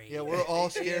and rave. Yeah, we're all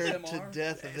scared to ASMR?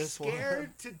 death of this one.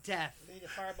 scared to death. They need a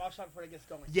fireball shot before it gets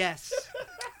going. Yes,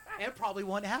 and probably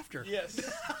one after. Yes.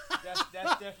 that's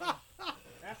definite.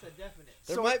 That's a definite.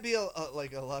 There So- might be a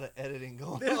lot of editing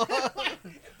going on.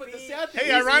 But the sad thing,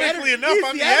 Hey, he's the ironically enough, he's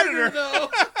I'm the editor. though.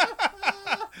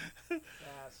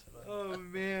 That's funny. Oh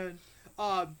man.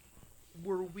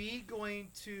 Were we going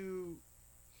to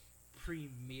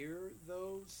premiere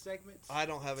those segments? I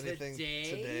don't have anything Today?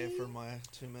 today for my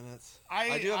 2 minutes.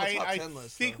 I do have a top I 10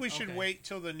 list, think though. we should Okay. wait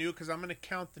till the new because I'm going to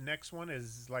count the next one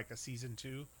as like a season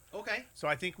 2. Okay. So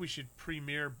I think we should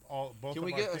premiere both Can of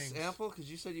we our get things. a sample?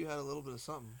 Because you said you had a little bit of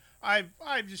something. I've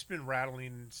just been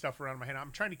rattling stuff around my head.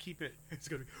 I'm trying to keep it. It's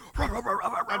gonna be.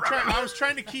 I was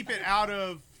trying to keep it out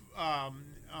of Yeah,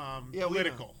 we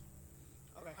political.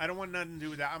 Okay. I don't want nothing to do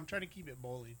with that. I'm trying to keep it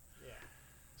bowling. Yeah.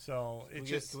 So Can it's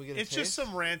we get- just can we get a it's just taste?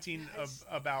 some ranting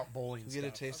about bowling We stuff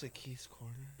get a taste of Keith's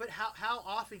Corner. But how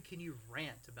often can you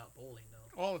rant about bowling though?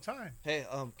 all the time. Hey,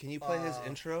 can you play his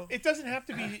intro? It doesn't have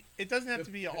to be. It doesn't have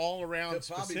to be all around He'll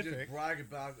probably specific. just brag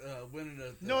about winning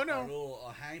a No.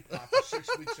 little hang pot for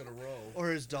 6 weeks in a row. Or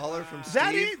his dollar from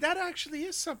That Steve? is, that actually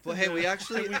is something. Well, hey, that- we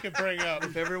actually- that we can bring up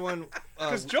If everyone,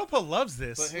 because Jopa loves but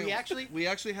this. hey, We actually- we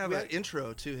actually have we an act-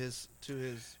 intro to his.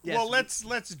 Yes, well,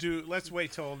 we- let's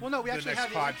wait till Well, no, we the actually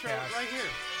next have the podcast. intro right here.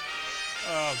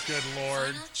 Oh, good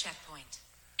lord! Final checkpoint.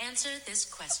 Answer this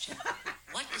question.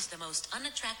 What is the most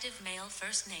unattractive male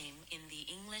first name in the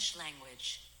English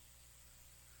language?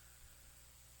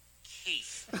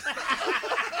 Keith.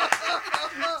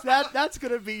 That's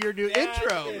gonna be your new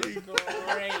intro. That is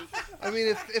great. I mean,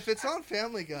 if it's on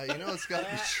Family Guy, you know it's got to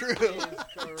be That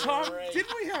true. is Tom, great.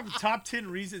 didn't we have top 10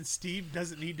 reasons Steve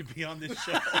doesn't need to be on this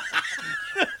show?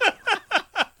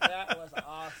 That was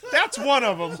awesome. That's one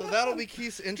of them. So that'll be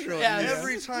Keith's intro Yes.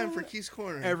 every time for Keith's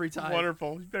Corner. Every time.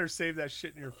 Wonderful. You better save that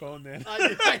shit in your phone then. I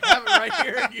have it right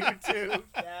here in YouTube.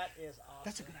 That is awesome.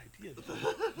 That's a good idea.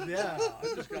 Though. Yeah.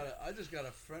 I just got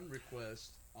a friend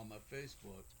request on my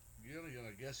Facebook. You're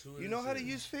gonna guess who it is? You know how to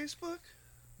use Facebook?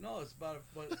 No, it's about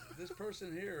but this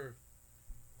person here,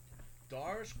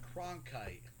 Doris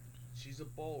Cronkite. She's a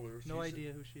bowler. No She's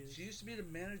idea who she is. She used to be the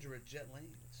manager at Jet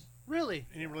Lanes. Really?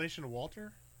 Any relation to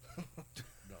Walter?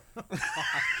 No.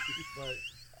 But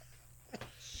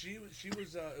she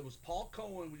was it was Paul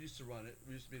Cohen who used to run it.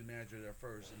 We used to be the manager there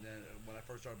first, and then when I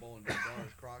first started bowling,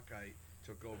 Doris Cronkite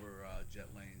took over Jet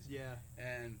Lanes. Yeah.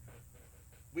 And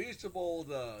we used to bowl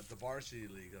the varsity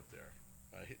league up there.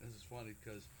 This is funny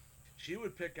because she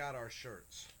would pick out our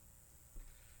shirts,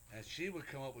 and she would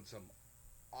come up with some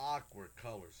awkward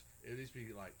colors. It used to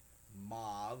be like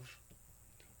mauve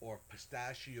or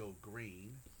pistachio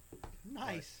green.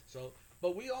 Nice. So,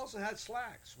 but we also had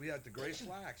slacks. We had the gray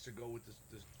slacks to go with the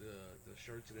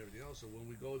shirts and everything else. So when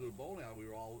we go to the bowling alley, we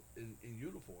were all in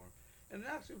uniform, and it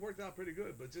actually worked out pretty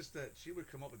good. But just that she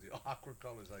would come up with the awkward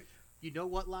colors, like You know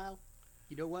what, Lyle?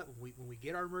 You know what? When we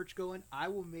get our merch going, I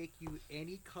will make you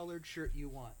any colored shirt you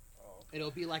want. Oh, It'll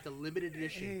be like a limited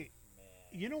edition. Hey,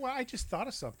 man. you know what? I just thought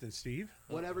of something, Steve.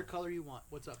 Whatever color you want.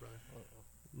 What's up, brother?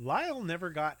 Lyle never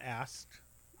got asked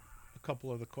a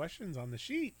couple of the questions on the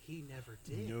sheet. He never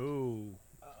did. No.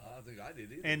 I don't think I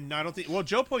did either. And I don't think. Well,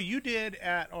 Jopo, you did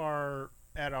at our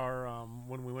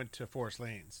when we went to Forest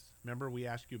Lanes. Remember, we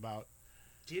asked you about.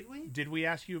 Did we? Did we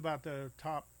ask you about the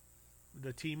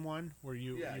team one where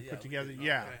you Yeah, you yeah, put we together? did.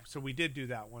 Yeah. Okay. So we did do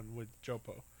that one with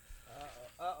Jopo.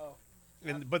 Uh-oh.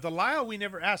 But the Lyle we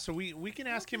never asked, so we can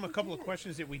ask him a couple of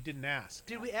questions that we didn't ask.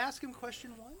 Did we ask him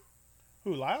question 1?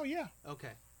 Who, Lyle? Yeah.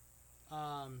 Okay.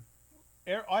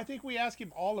 I think we asked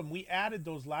him all of them. We added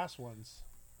those last ones.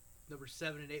 Number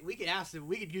 7 and 8. We could ask him.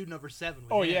 We could do number 7.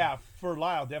 With Oh him. yeah, for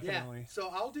Lyle Yeah. definitely. So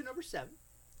I'll do number 7,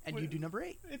 and you Wait. do number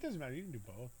 8. It doesn't matter. You can do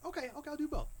both. Okay. I'll do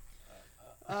both.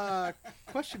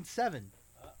 Question 7.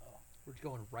 We're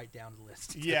going right down the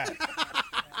list. Yeah.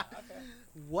 Okay.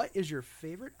 What is your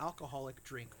favorite alcoholic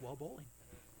drink while bowling?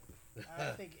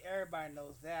 I think everybody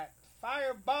knows that.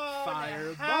 Fireball. in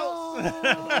the Fireball.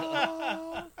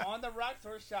 house. On the rocks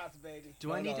or shots, baby.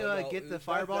 Do I No, need no, to no, get the that-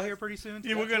 fireball that's- here pretty soon?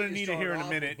 Yeah, we're That's gonna what you need it start here in a off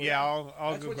minute. with, Yeah,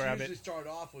 I'll That's go what grab you it. usually start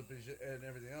off with and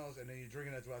everything else, and then you're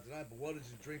drinking that throughout the night. But what is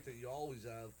the drink that you always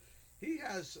have? He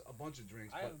has a bunch of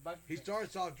drinks, I have a but bunch of he drinks.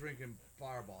 starts off drinking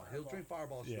Fireball. He'll Fireball. drink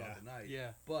Fireballs Yeah. throughout the night.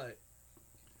 Yeah. But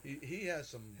he has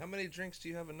some. How many drinks do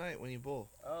you have a night when you bowl?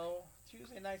 Oh,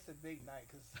 Tuesday night's a big night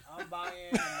because I'm buying,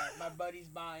 and my buddy's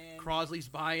buying, Crosley's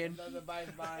buying. another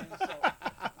buddy's buying. So,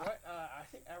 what? I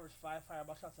think average 5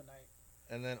 fireball shots a night.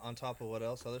 And then on top of what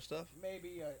else? Other stuff?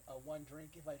 Maybe a one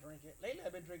drink if I drink it. Lately,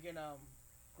 I've been drinking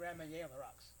Grand Marnier on the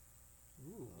rocks.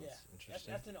 Ooh. Yeah, That's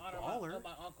interesting. that's in honor Baller. of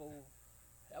my uncle.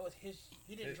 That was his.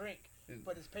 He didn't It- drink, it-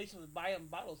 but his patient was buying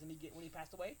bottles, and when he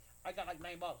passed away, I got like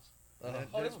 9 bottles. And then-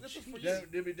 Oh, this is for you. Then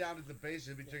they'll be down at the base.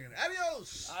 They'll be drinking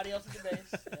Adios. Adios at the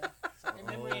base. Yeah. So in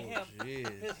memory of him,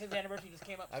 jeez. his anniversary just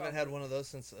came up. I haven't had one of those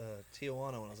since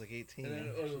Tijuana when I was like 18. And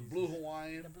then the Blue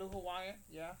Hawaiian. the Blue Hawaiian.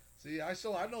 Yeah. See, I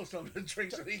know some of the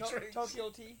drinks that he drinks. Tokyo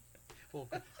tea. Well,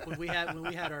 when we had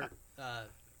our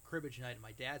cribbage night at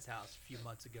my dad's house a few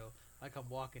months ago, I come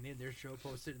walking in. There's Joe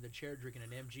Poe sitting in the chair drinking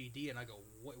an MGD, and I go,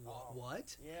 "What? Oh.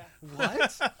 What? Yeah.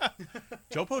 What?"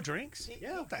 Jopo drinks?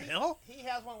 Yeah, What the hell? He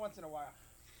has one once in a while.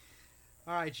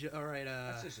 All right, all right.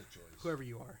 That's just a choice. Whoever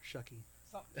you are, Shucky.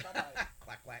 Somebody.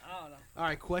 Quack quack. I don't know. All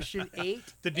right, question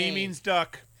 8. The D A. means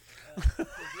duck. Yeah,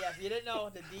 if you didn't know,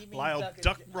 the D means Lyle duck.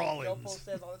 Duck Joe Rollins. Poe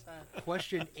says all the time.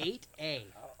 Question 8A.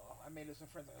 Uh-oh, I made some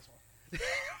friends on this one.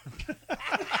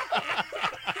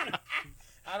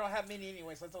 I don't have many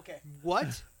anyway, so it's okay.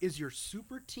 What is your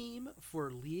super team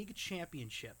for league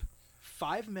championship?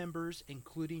 5 members,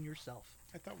 including yourself.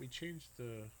 I thought we changed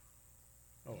the.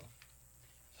 Oh, well.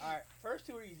 All right, first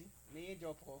 2 are easy. Me and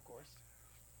Joe Poe, of course.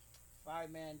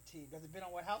 5-man team. Does it depend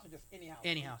on what house or just any house?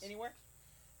 Any house. Anywhere?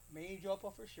 Me and Joe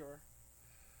Poe for sure.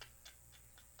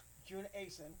 June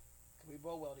Asen, because we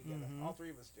bowl well together. Mhm. All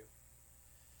 3 of us do.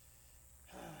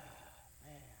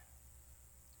 Man.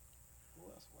 Who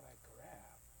else would I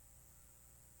grab?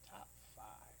 Top 5.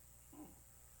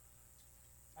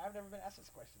 I've never been asked this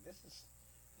question. This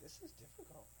is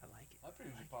difficult. I like it. I think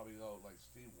you probably go like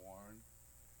Steve Warren,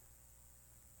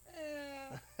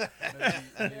 Eh,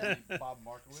 maybe Bob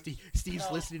Markowitz. Steve's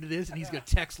No. listening to this, and he's Yeah. going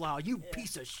to text Lyle, "You Yeah.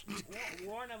 piece of shit."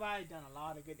 Warren and I done a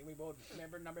lot of good. We both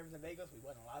remember numbers in Vegas. We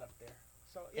won a lot up there.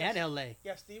 So And LA.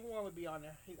 yeah, Steve Warren would be on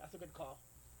there. That's a good call.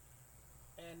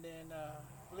 And then,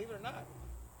 believe it or not,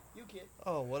 you kid.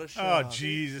 Oh, what a Oh, shock.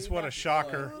 Jesus, See, what a Matthew.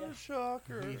 shocker. What Yeah. a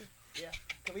shocker. Yeah,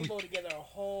 because we bowled together a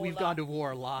whole. We've lot gone to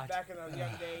war a lot. back in our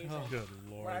young days. Oh. and Good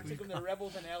when I Lord. took him to the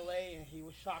Rebels in L.A. and he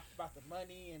was shocked about the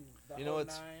money and the You know whole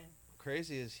what's- 9.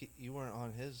 Crazy is you weren't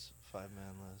on his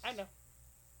 5-man list. I know.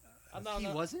 I'm not He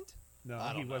on the- wasn't? No, I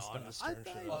he don't was know, on not. the Stern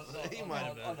I show. thought- He might have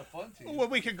on been. the fun team. Well,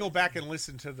 we could go back and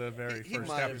listen to the very He first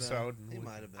might have episode. been. and He we-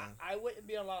 might have been. I wouldn't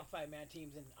be on a lot of 5-man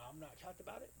teams, and I'm not shocked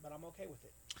about it, but I'm okay with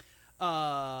it.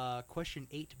 Question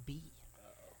 8B.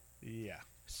 Yeah.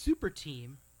 Super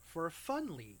team for a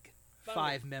fun league. Fun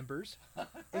 5 members,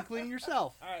 including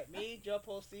yourself. All right, me, Joe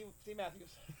Poe, Steve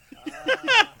Matthews.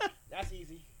 That's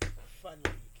easy. Fun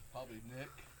league. Probably Nick.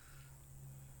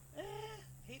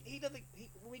 He doesn't.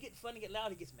 When we get fun and get loud,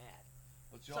 he gets mad.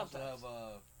 But you also Sometimes. have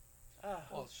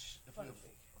well, if Fun we, league.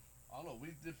 I don't know. We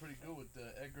did pretty good with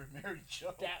the Edgar and Mary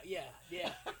show. Yeah.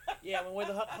 When we're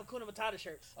the Hakuna Matata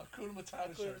shirts. Akuna Matata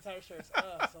Hakuna shirt. Matata shirts.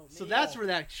 So that's where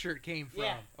that shirt came from.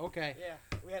 Yeah. Okay. Yeah,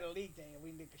 we had a league thing,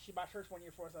 and she bought shirts one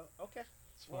year for us. Okay,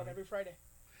 It's one fun. every Friday.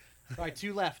 All right,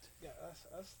 2 left. Yeah,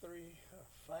 us 3,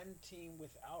 a fun team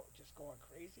without just going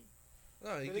crazy.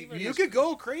 No, you, Believe can, it You or could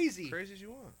go crazy. crazy as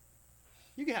you want.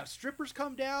 You can have strippers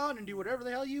come down and do whatever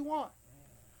the hell you want.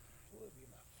 Who would be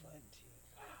my fun team?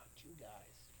 Wow, 2 guys.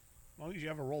 As long as you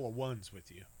have a roll of ones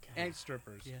with you. And-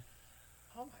 strippers. Yeah.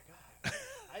 Oh my god.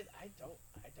 I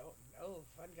don't know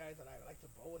fun guys that I like to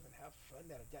bowl with and have fun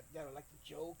that I like to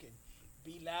joke and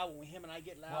be loud when him and I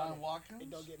get loud. Ryan and Watkins?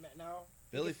 don't get mad. No.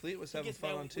 Billy Fleet was he having gets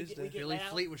fun mad on when we Tuesday, get Billy loud.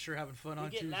 Fleet was sure having fun We on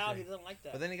get Tuesday. loud. He doesn't like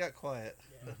that. but then he got quiet.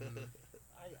 Yeah. Mhm.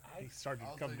 I He started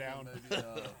I'll to come take down. one maybe, I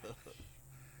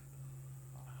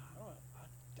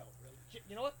don't really.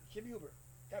 You know what? Jim Huber.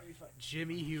 That'd be fun.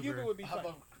 Jimmy Huber Huber. would be how fun.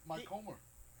 about Mike He- Comer?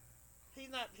 He's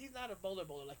not a bowler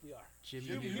like we are. Jimmy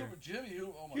Jimmy Huber.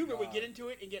 Huber. Oh my Huber God. would get into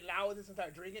it and get loud with us and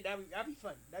start drinking. That'd be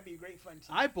fun. That'd be a great fun team.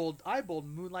 I bowled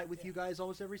Moonlight with Yeah. you guys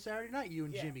almost every Saturday night. You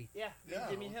and yeah, Jimmy. Yeah, Yeah,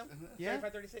 Jimmy and him. Yeah.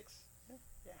 35-36.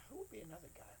 Yeah, who would be another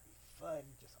guy? It'd be fun,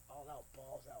 just all out,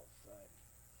 balls out, fun.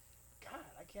 God,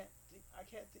 I can't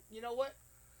think. You know what?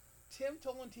 Tim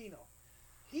Tolentino.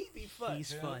 He'd be fun. He's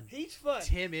Tim. fun. He's fun.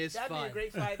 Tim is That'd fun. be a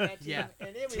great 5-man team. Yeah.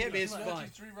 And it would Tim be is fun. fun.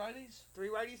 3 righties? 3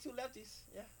 righties, 2 lefties.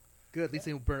 Yeah. Good. At least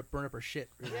they won't burn up our shit.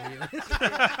 Yeah.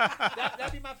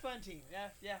 That'd be my fun team.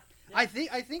 Yeah. I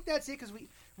think that's it because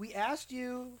we asked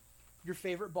you your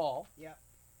favorite ball.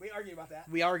 We argued about that.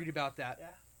 We argued about that. Yeah.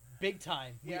 Big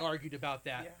time. We Yeah. argued about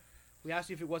that. Yeah. We asked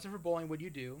you if it wasn't for bowling, what'd you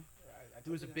do? I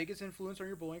Who was the told you biggest influence on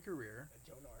your bowling career? that.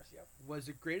 Joe Norris. Yep. Was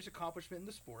the greatest accomplishment in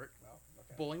the sport? Well,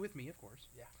 okay. Bowling with me, of course.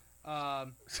 Yeah.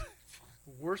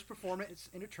 Worst performance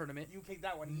in a tournament. You picked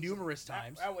that one easy. Numerous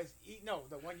times. That was no,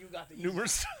 the one you got the easy.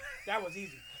 Numerous. That was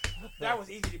easy. That was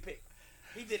easy to pick.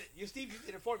 He did it. You did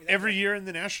it for me. That's Every it. year in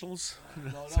the Nationals.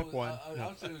 No, Except one. I No.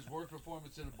 would say his worst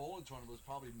performance in a bowling tournament was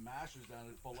probably Masters down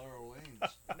at Bolero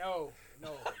Lanes. No.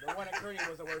 The one at Kearney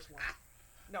was the worst one.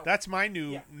 No. That's my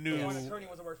new yeah. The one at Kearney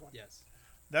was the worst one. Yes.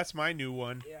 That's my new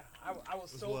one. Yeah. I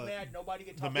was so what? mad nobody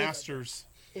could talk The over it. Masters.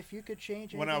 If you could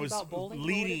change When I anything was about bowling, what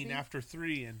would it leading be? after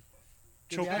 3 and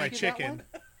Did we choked ask my you that chicken.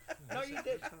 one? No, you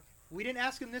did. We didn't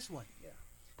ask him this one. Yeah.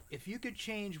 If you could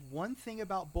change one thing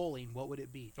about bowling, what would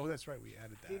it be? Oh, that's right. We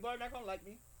added that. People are not gonna like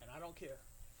me, and I don't care.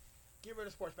 Get rid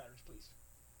of sports patterns, please.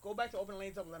 Go back to open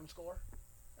lanes up and let them score.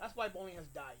 That's why bowling has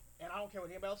died. And I don't care what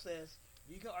anybody else says.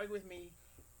 You can argue with me.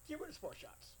 Get rid of sports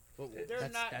shots. But They're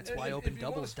That's- not. that's they're- why If- open if you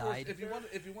want a doubles sports- died. If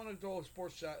you want to throw a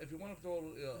sports shot, if you want to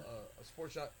throw a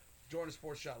sports shot, join a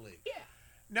sports shot league. Yeah.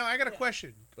 Now I got a Yeah.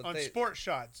 question But on they- sport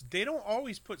shots. They don't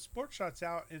always put sport shots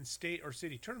out in state or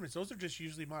city tournaments. Those are just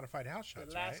usually modified house The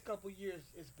shots, last right? couple years,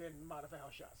 it's been modified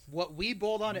house shots. What we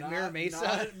bowled on at Mirror Not Mesa.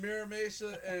 at Mirror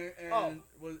Mesa and Oh,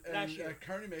 was last and year. at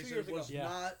Kearney 2 Mesa years ago. was Yeah.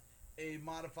 not a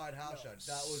modified house No. shot.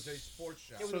 That was a sports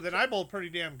shot It was So a then cha- I bowled pretty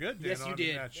damn good then Yes, you on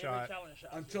did. that They were shot. challenge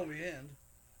shots. until the end.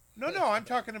 No, I'm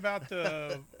talking about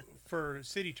the for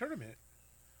city tournament.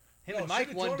 Him No, and Mike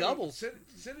City won Tournament- doubles.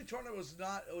 City tournament was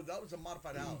not. Oh, that was a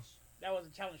modified house. That was a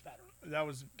challenge pattern. That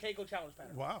was Keiko challenge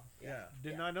pattern. wow. Yeah.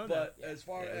 Did Yeah. not know that. But as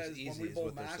far Yeah, it's as when easy we is bowl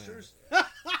what they're saying. Masters,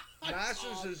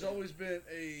 Masters has always been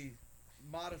a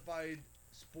modified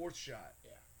sports shot.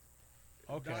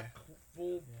 Okay. Not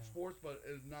full Yeah. sports, but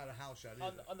it's not a house shot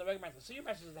either. On the regular masters. Senior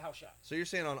masters is a house shot. So you're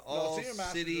saying on No, all Senior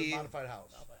Masters is city, a modified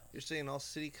house. you're saying all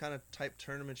city kind of type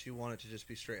tournaments, you want it to just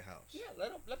be straight house. Yeah,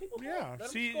 let people go. Yeah, Let them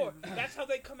see- score. That's how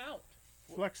they come out.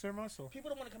 Flex their muscle. People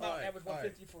don't want to come All out and right, average all right.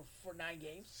 150 for 9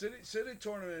 games. City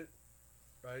tournament,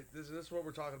 right? This is what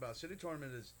we're talking about. City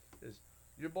tournament is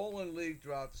you're bowling league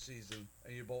throughout the season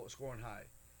and you're scoring high,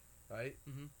 right?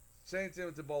 Mhm. Same thing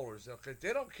with the bowlers. Okay,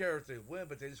 they don't care if they win,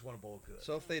 but they just want to bowl good.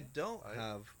 So if they don't Right.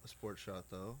 have a sports shot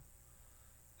though,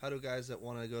 how do guys that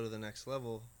want to go to the next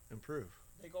level improve?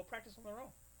 They go practice on their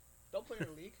own. Don't put it in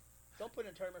a league. Don't put it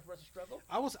in a tournament for us to struggle.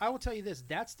 I will tell you this.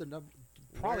 That's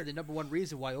probably the number one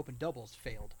reason why open doubles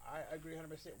failed. I agree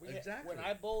 100%. Exactly. When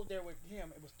I bowled there with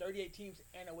him, it was 38 teams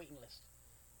and a waiting list.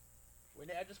 When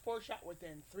they had the sport shot,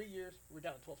 within 3 years, we were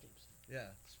down to 12 teams. Yeah,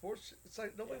 sports. It's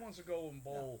like nobody Yeah. wants to go and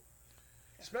bowl,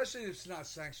 especially if it's not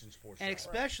sanctioned sports. And shot.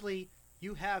 especially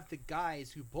you have the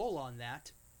guys who bowl on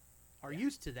that are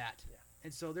used to that, Yeah.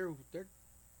 and so they're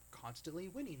constantly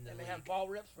winning the And they league. have ball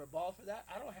reps for a ball for that.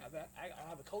 I don't have that. I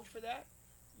have a coach for that.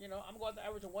 You know, I'm going to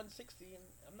average of 160, and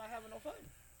I'm not having no fun.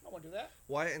 I don't want to do that.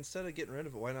 Why instead of getting rid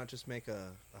of it, why not just make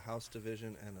a house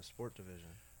division and a sport division?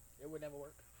 It would never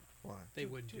work. Why? They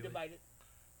wouldn't Too do it. divided.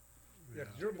 Yeah,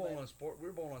 'cause you're bowling on sport.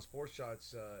 We're bowling on sports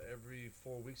shots every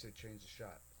 4 weeks. They change the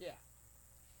shot. Yeah.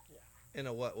 In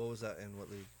a what? What was that in what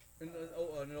league? In the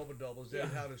open doubles, they Yeah.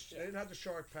 they'd have the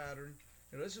shark pattern.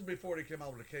 You know, this is before they came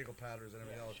out with the Kegel patterns and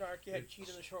everything Yeah. else. Shark, you had It's-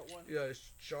 cheetah, the short one. Yeah,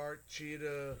 it's shark,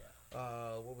 cheetah.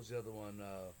 What was the other one?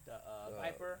 The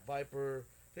Viper. Viper.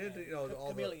 They had and all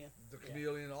chameleon. the Yeah.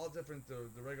 chameleon, all different, the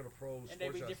regular pros, And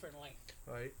they'd be sports shots, different length.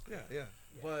 right? Yeah, yeah.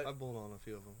 But I've bowled on a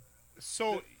few of them.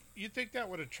 So you think that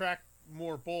would attract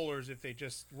more bowlers if they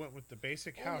just went with the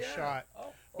basic house yeah. shot?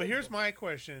 Oh, But here's my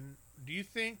question: do you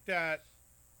think that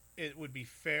it would be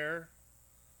fair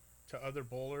to other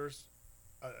bowlers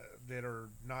that are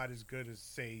not as good as,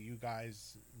 say, you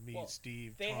guys, me, Well,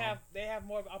 Steve, they Tom? have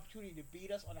more of an opportunity to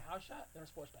beat us on a house shot than a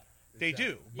sports batter. They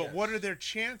do, but Yes. what are their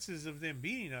chances of them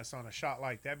beating us on a shot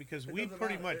like that? Because It we doesn't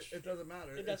pretty matter. much It doesn't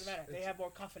matter. It doesn't matter. They have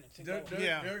more confidence in They're, going. they're,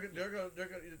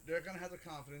 Yeah. they're gonna have the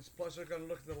confidence. Plus, they're gonna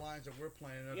look at the lines that we're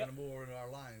playing. They're Yep. gonna move over to our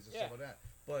lines and Yeah. stuff like that.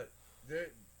 But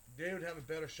they would have a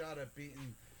better shot at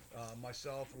beating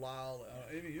myself, Lyle,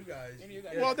 even you guys. Any of you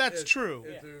guys. Well, that's true.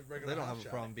 If Yeah. they're regular They don't house have a shot.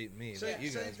 problem beating me, Same, but you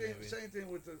same guys thing. maybe. Same thing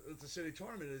with the city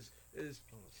tournament is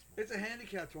it's a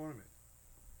handicap tournament.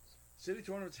 City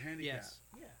tournament's handicap. Yes.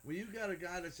 Yeah. When you got a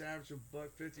guy that's averaging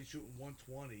 $150 shooting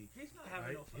 120, He's not having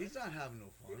right? no fun. He's not having no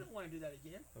He fun. doesn't want to do that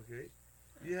again. Okay.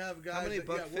 You have guys. How many that,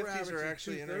 buck we're 50s are averaging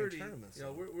actually entering 230. tournaments, You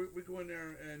know, though? we go in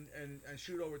there and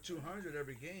shoot over 200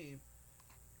 every game.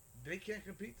 They can't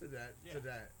compete to that. Yeah. To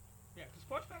that. Yeah, because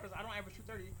sports batters, I don't average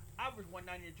 230. I average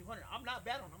 190 to 200. I'm not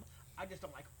bad on them. I just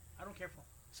don't like them. I don't care for them.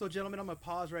 So, gentlemen, I'm gonna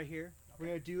pause right here. We're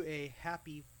gonna do a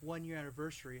happy 1-year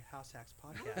anniversary House Hacks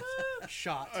podcast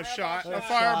shot. a shot, shot, a a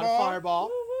fireball,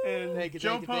 fireball. and Thank you, Joe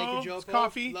thank you, thank you, Poe, Joe Poe.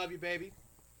 coffee. Love you, baby.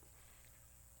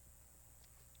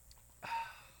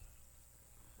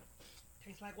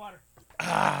 Tastes like water.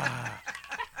 That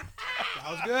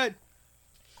was good.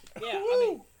 Yeah,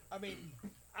 I mean,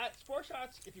 sports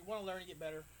shots. If you want to learn and get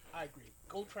better, I agree.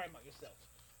 Go try them out yourself,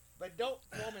 but don't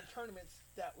throw them in tournaments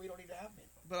that we don't need to have them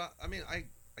in. But I mean, I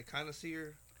kind of see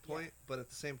your point, but at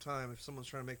the same time, if someone's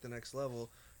trying to make the next level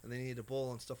and they need to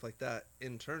bowl and stuff like that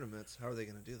in tournaments, how are they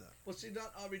going to do that? Well, see,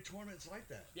 not every tournament's like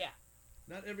that. Yeah.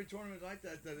 Not every tournament like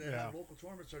that. That Yeah. have local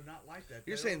tournaments are not like that.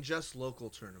 You're They saying don't- just local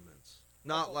tournaments,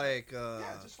 not like yeah,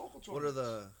 just local tournaments. what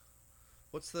are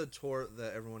what's the tour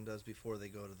that everyone does before they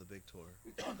go to the big tour?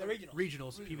 The regionals.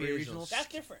 Regionals, PBA regionals. That's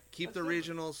different. Keep That's the different.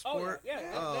 regional sport. Oh, yeah,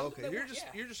 yeah. Oh, That's- okay. that's-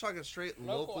 You're just talking straight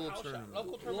Local local house shot. tournaments.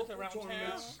 Local tournaments around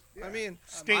tournaments. town. I mean,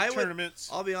 State I would- tournaments.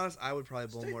 I'll be honest. I would probably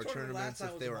bowl State more tournament last tournaments time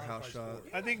if was they a were house modified shot.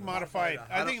 sport. I think Modified modified.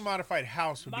 house. I think modified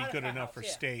house would be good Modified enough house, for yeah.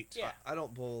 state. Yeah. I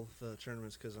don't bowl the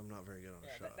tournaments because I'm not very good on a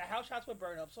Yeah, shot. the house shots would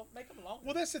burn up, so make them longer.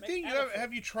 Well, that's the Make- thing. You add a foot.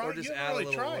 have you tried? Or just You add a haven't really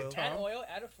little tried, oil. Add Tom. oil,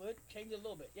 add a foot, change it a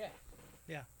little bit. Yeah.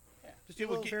 Just It a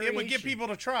would, little it would get variation. people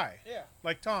to try. Yeah.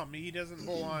 Like Tom, he doesn't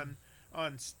bowl on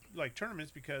like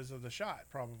tournaments because of the shot,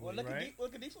 probably, Well, look right?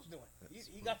 at Diesel's doing.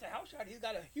 He got the house shot. He's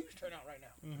got a huge turnout right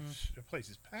now. The place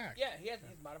is packed. Yeah, he has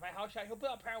his modified house shot. He'll put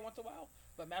out power once in a while,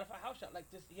 but modified house shot like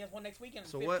this. He has one next weekend,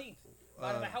 So the what, 15th.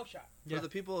 Modified house shot. Yeah. For the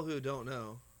people who don't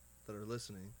know, that are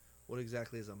listening, what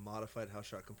exactly is a modified house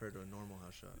shot compared to a normal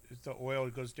house shot? It's the oil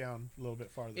goes down a little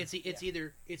bit farther. It's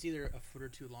either a foot or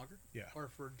two longer, Yeah. or a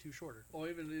foot or two shorter, Or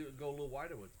even go a little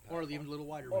wider with. the or paddle. even a little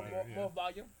wider. More, with more, it. yeah. more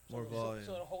volume. More so, volume.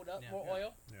 So it'll hold up. Yeah. More Yeah.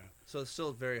 oil. So it's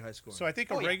still very high scoring. So I think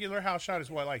a Oh, yeah. regular house shot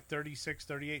is what, like 36,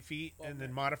 38 feet, Well, and then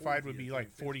 40 modified would feet, be I like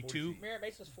think. It's 40 42, feet. Mirror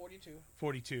base is 42,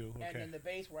 42. and Okay, then the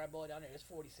base where I blow it down there is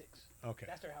 46. okay.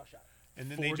 That's their house shot. And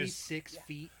then they just 46 Yeah.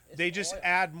 feet. It's they just oil.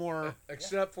 add more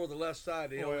Except for the left side,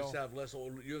 they Oil. always have less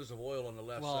units of oil on the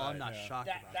left Well, side. I'm not yeah. shocked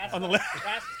That, about that's, that. On the gonna, left.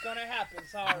 that's gonna happen. I'm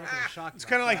Sorry. not shocked. It's about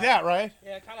kind of like that, right?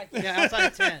 Yeah, kind of like that. Yeah, outside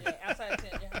of 10. Yeah, outside of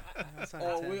 10. Yeah, Outside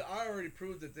Oh, of 10. I already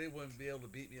proved that they wouldn't be able to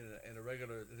beat me in a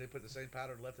regular. They put the same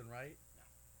pattern left and right.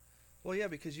 Well, yeah,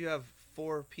 because you have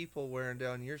 4 people wearing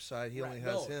down your side. He Right. only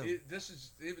has No, him. this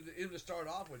is even to start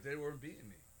off with, they weren't beating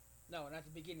me. no, not at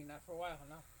the beginning, not for a while.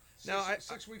 No. Now,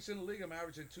 Six weeks in the league, I'm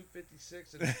averaging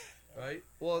 256, and, right?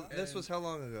 Well, this And- was how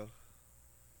long ago?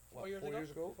 Four years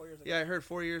ago. 4 years ago. Yeah, I heard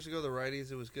 4 years ago the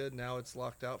righties it was good. Now it's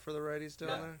locked out for the righties down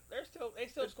No, there. they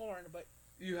still scoring, but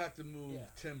You have to move Yeah.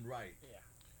 Tim right. yeah.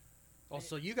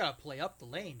 Also, you got to play up the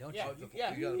lane, don't Yeah, you?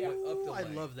 yeah, you gotta yeah. put up the I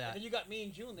lane. love And that. then you got me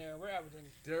and June there. We're averaging.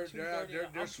 They're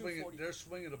 230, I'm swinging 240. they're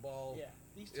swinging the ball, Yeah,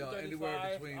 he's you know, 235.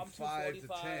 anywhere between I'm 5 to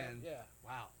 245. 10. Yeah,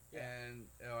 Wow. Yeah. and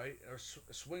all right, or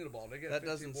swinging the ball. They get That 15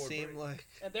 doesn't board seem break. like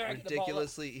and there I get the ball up.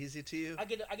 ridiculously easy to you. I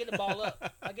get the ball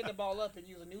up. I get the ball up and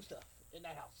use the new stuff in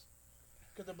that house.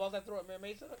 Because the balls I throw at Mary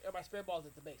Mesa are my spare balls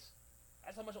at the base.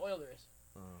 That's how much oil there is.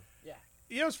 Yeah.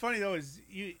 You know what's funny though is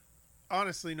you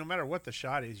honestly, no matter what the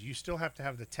shot is, you still have to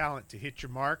have the talent to hit your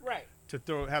mark, Right. to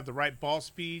have the right ball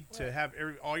speed, to Right. have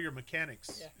all your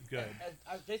mechanics Yeah. good.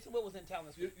 And Jason Wood was in town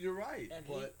this week. You're right, And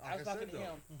but I was like talking said, to though,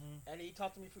 him, and he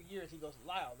talked to me for years. He goes,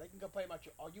 Lyle, they can complain about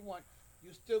you all you want.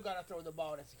 You still got to throw the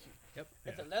ball and execute. Yep.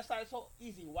 If Yeah. the left side is so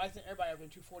easy, why isn't everybody having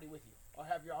 240 with you? Or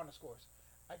have your honor scores?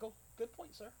 I go, good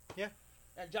point, sir. Yeah.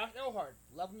 And Josh Elhard,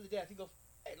 love him to death. He goes,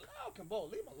 Hey, Lau can bowl.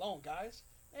 Leave him alone, guys.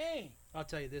 Hey. I'll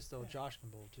tell you this though, Josh can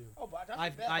bowl too. Oh, but that's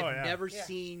I've the best. I've Oh, yeah. never Yeah.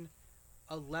 seen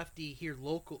a lefty here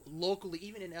locally,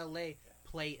 even in LA,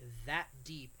 play that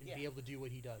deep and Yeah. be able to do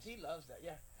what he does. He loves that.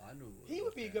 Yeah. I knew He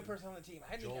would be a good person on the team.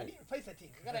 I Joel. need to replace that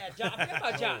team. I gotta add Josh. Forget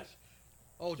about Josh.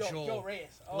 Oh, Joel. Joe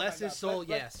Reyes. Oh, Bless my his God. soul,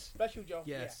 Bless- yes. Bless you, Joe.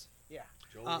 Yes. Yeah.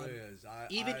 Joe Um, Reyes.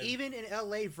 Even in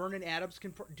LA, Vernon Adams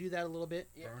can do that a little bit.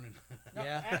 Yeah. Burning. No,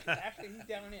 Yeah. actually, he's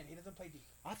down and in. He doesn't play deep.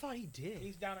 I thought he did.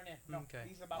 He's down and in. No, Okay.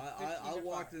 he's about 15 I or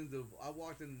walked 5.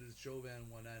 into the show van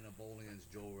one night and bowling against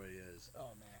Joe Reyes,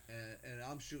 Oh man, and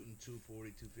I'm shooting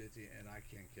 240, 250, and I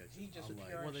can't catch him. he's just I'm a like,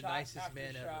 pure One of the shot nicest after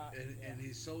men ever. shot.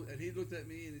 and he looked at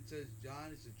me and he says,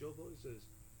 John, he said, Joe Bo, he says,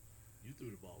 you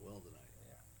threw the ball well tonight.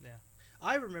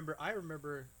 I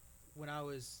remember when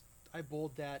I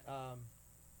bowled that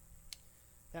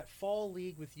that fall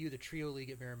league with you, the trio league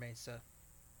at Mira Mesa.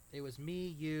 It was me,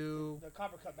 you, The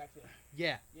Copper Cup back then.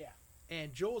 yeah. Yeah.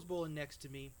 And Joel's bowling next to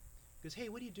me. He goes, hey,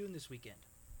 what are you doing this weekend?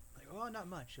 I'm like, oh, not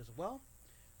much. He goes, well,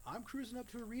 I'm cruising up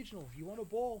to a regional. If you want to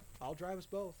bowl, I'll drive us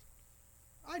both.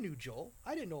 I knew Joel.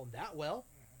 I didn't know him that well.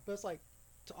 But it's like,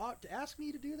 to ask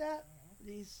me to do that,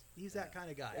 he's that kind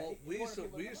of guy. Well, he wanted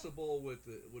people we to used to bowl with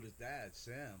his dad,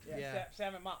 Sam. Yeah. Yeah.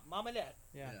 Sam and Mom and Dad.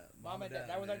 Yeah. Mom and Dad.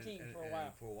 That was our team for a while.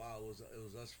 And for a while, it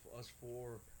was us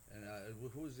four, and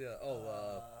who was the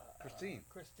Christine.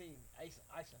 Christine.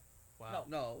 Ison. Wow.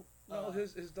 No, Uh,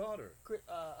 his daughter.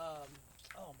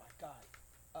 Oh my God.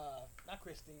 Not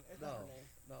Christine. It's not No, her name.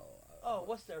 no. Oh,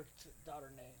 what's their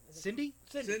daughter name? Is it Cindy?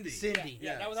 Cindy. Cindy.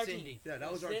 Yeah, that was our Cindy. team. Yeah,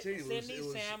 that was our team. Cindy, It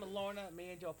was, Sam, Lorna,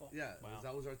 me, and Jopo. Yeah, Wow.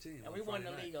 that was our team. And on we won the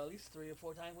Friday league night. at least 3 or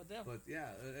 4 times with them. But yeah,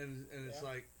 and it's Yeah.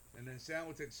 like, and then Sam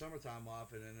would take summertime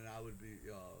off, and then I would be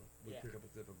would Yeah. pick up a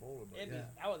different bowler. But And yeah,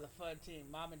 that was a fun team.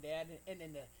 Mom and Dad, and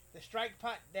then the strike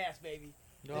pot dash, baby.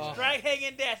 The Oh, strike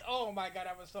hanging dash. Oh my God,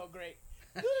 that was so great.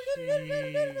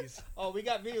 jeez. Oh, we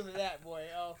got videos of that, boy.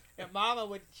 Oh, and Mama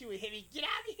would hit me, get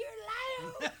out of here,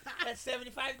 Lyle. That's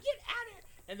 75. Get out of here.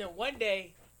 And then one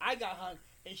day I got hung,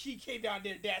 and she came down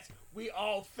there. Dash. We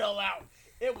all fell out.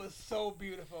 It was so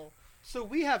beautiful. So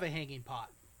we have a hanging pot,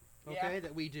 okay, Yeah.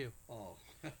 that we do. oh,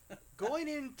 Going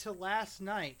into last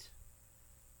night,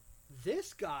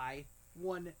 this guy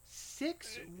won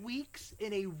 6 weeks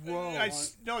in a row.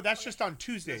 No, that's just on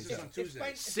Tuesdays. That's just on Tuesday.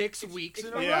 Explain- 6 weeks in a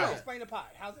explain, Yeah. row. Explain the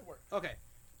pot. How's it work? Okay,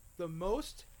 the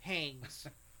most hangs.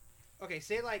 Okay,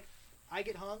 say like I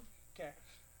get hung, Okay.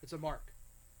 it's a mark.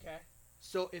 Okay.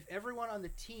 So if everyone on the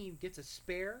team gets a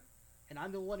spare, and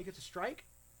I'm the one who gets a strike,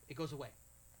 it goes away.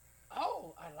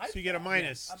 Oh, I like So you get a that.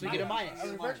 minus. So you get a minus.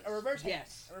 A reverse hang.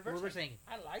 Yes, A reverse, reverse hang. hanging.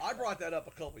 I like I that. brought that up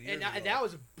a couple years And ago. that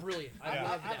was brilliant. I Yeah.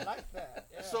 love I that. like that.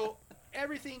 Yeah. So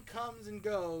everything comes and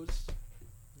goes.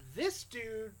 This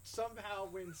dude somehow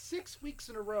wins 6 weeks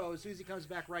in a row as soon as he comes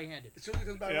back right-handed. As soon as he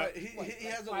comes back, Yeah. right, he What,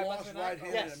 has a $5 lost a night?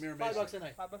 right-handed Yes, at Mira $5 Mesa. a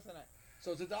night. $5 a night.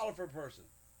 So it's $1 per person,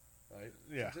 right?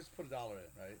 Yeah. So just put $1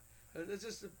 in, right? And it's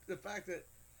just the fact that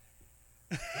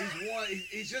he's won.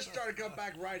 He's just started coming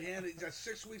back right-handed. He's got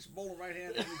 6 weeks bowling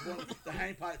right-handed, and he's won the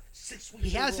hang pot 6 weeks.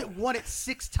 He in a hasn't row. won it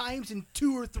 6 times in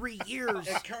 2 or 3 years.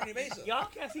 At Kearney Mesa. Y'all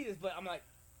can't see this, but I'm like,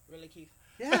 really, Keith?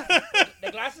 Yeah. The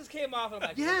glasses came off, and I'm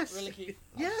like, Yes. really, Keith?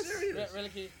 Yes. Serious. Really,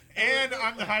 Keith? And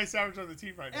I'm the highest average on the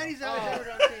team right now. And he's Oh. out of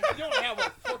here. You don't have,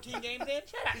 what, 14 games in?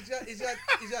 Shut up. He's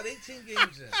got 18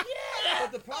 games in. Yeah.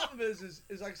 But the problem is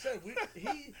like I said,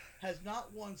 he has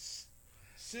not won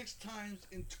 6 times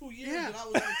in 2 years Yeah. that I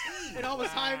was on the team. And all the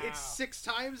time, it's Wow. 6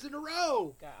 times in a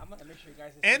row. God, I'm going to make sure you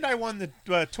guys... And I won the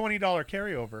 $20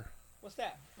 carryover. What's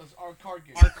that? That's our card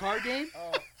game. Our card game,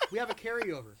 Oh, we have a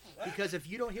carryover. Because if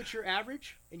you don't hit your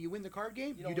average and you win the card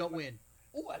game, you don't win.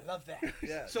 ooh, I love that.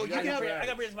 Yeah. So you I can got have-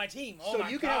 to bring this to my team. Oh, So my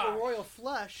you can God. have a royal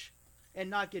flush and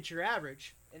not get your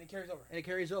average, And it carries over. and it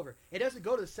carries over. It doesn't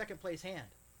go to the second place hand.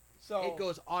 So It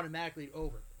goes automatically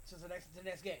over. to the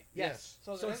next game. Yes.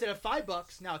 So So the- instead of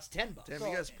 $5, now it's $10. Damn, So,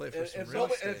 you guys play for If, some if, real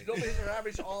nobody, estate. if nobody hits their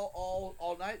average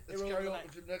all night, let's They roll carry over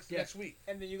overnight. to Yeah. next week.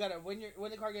 And then you got to win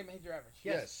the card game and hit your average.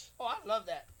 Yes. Oh, I love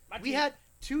that. My We team, had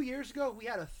 2 years ago. We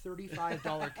had a $35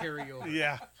 carryover.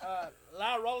 Yeah.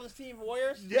 Lyle Rollins team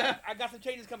Warriors. Yeah. I got some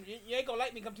changes coming. You ain't gonna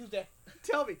like me come Tuesday.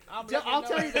 Tell me. I'm I'll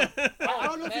letting tell you that. I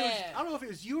don't know if it was. man. I don't know if it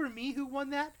was you or me who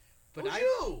won that, but Who's I.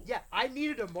 you? Yeah, I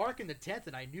needed a mark in the 10th,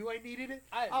 and I knew I needed it.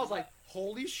 I- I was like,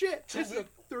 "Holy shit! This is a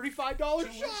 $35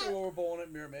 2 weeks shot." ago, we're bowling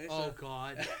at Mira Mesa, Oh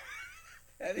God!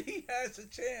 and he has a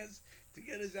chance to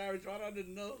get his average right under the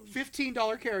nose. $15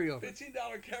 carryover.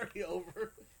 $15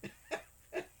 carryover.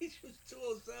 He shoots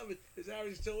 207. His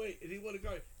average is 208, and he won a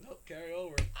card. No, carry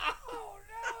over. Oh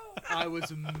no. I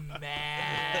was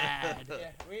mad.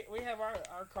 Yeah, we have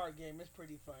our card game. It's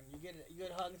pretty fun. You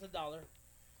get hung. It's $1.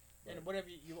 and whatever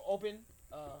you open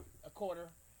a quarter,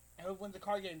 and whoever wins the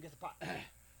card game gets a pot.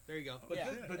 There you go. But,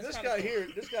 Yeah, but that's this kinda guy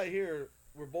cool. here,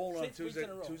 we're bowling on 6 weeks Tuesday, in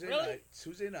a row. Tuesday Really? night.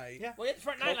 Tuesday night. Yeah. Well, it's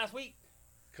front nine last week.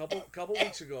 Couple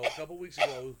weeks ago,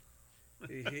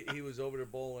 he was over there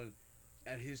bowling,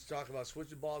 and he's talking about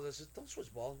switching balls. I said, "Don't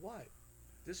switch balls. Why?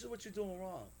 This is what you're doing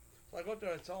wrong." So I go up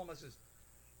there, I tell him, I says,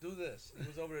 "Do this." He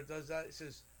goes over there, does that. He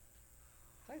says,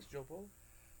 "Thanks, Jopo."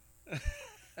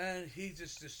 And he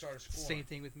just started scoring. Same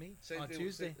thing with me Same on thing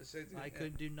Tuesday. same thing, I yeah.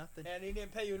 couldn't do nothing. And he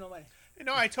didn't pay you no money. You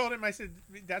know, I told him. I said,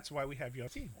 "That's why we have you on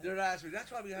the team." They're asking me.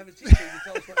 That's why we have a team. So you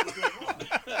tell us what we're doing wrong.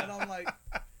 And I'm like,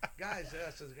 guys,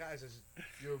 I says,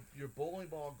 your bowling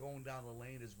ball going down the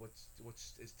lane is what's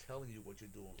is telling you what you're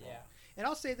doing wrong. Yeah. And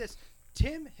I'll say this: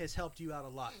 Tim has helped you out a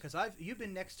lot because you've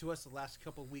been next to us the last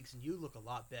couple of weeks, and you look a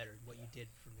lot better than what you did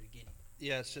from the beginning.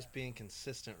 Yeah, it's just being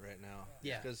consistent right now.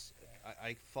 Yeah. Because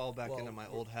I fall back Well, into my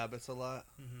old habits a lot,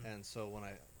 Mhm. and so when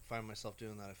I find myself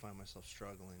doing that, I find myself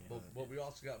struggling. But we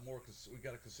also got we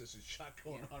got a consistent shot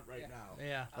going on right Yeah. now.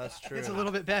 Yeah, That's true. it's a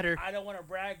little bit better. I don't want to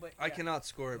brag, but I yeah. cannot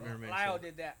score at Mirror Man Lyle Show.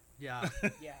 did that. Yeah,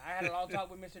 Yeah, I had a long talk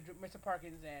with Mr.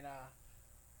 Parkins, and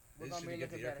we're They gonna should be get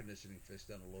looking the air better. conditioning fixed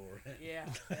down the lower end.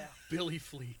 Yeah, yeah. Billy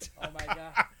Fleet. Oh my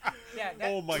god. Yeah.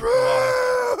 That, Oh my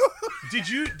god!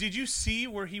 Did you see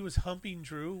where he was humping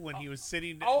Drew when he was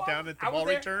sitting down at the I was ball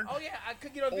there. return? Oh yeah, I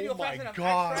couldn't get on video Oh my fast enough.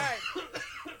 God. I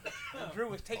tried. Drew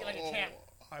was taking like a champ.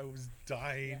 I was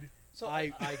dying. So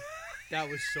I that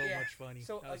was so Yeah. much funny.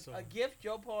 So That was a gift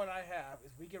Joe Paul and I have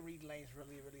is we can read lanes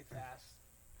really, really fast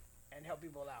and help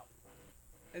people out.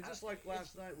 And just like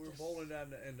last night, we were bowling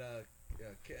down and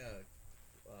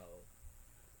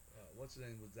what's his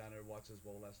name was down there watching us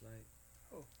bowl last night.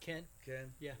 Ken.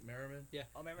 Ken. Yeah. Merriman. Yeah.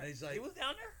 Oh, remember? And he's like- he was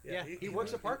down there? Yeah, he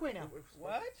works at Parkway now.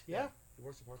 What? Yeah. He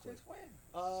works at Parkway. Since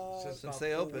when? Since about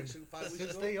they 4 opened. weeks, 5 weeks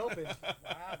Since ago. they opened.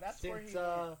 Wow, that's where he.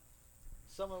 Since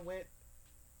someone went.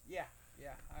 Yeah,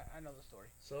 I know the story.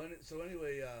 So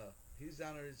anyway, he's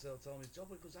down there. He's telling me, Joe,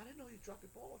 because I didn't know you drop your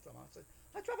ball all the time. I said,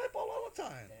 I drop my ball all the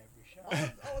time, Every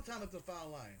shot. all the time at the foul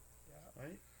line, Yeah.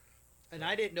 right? And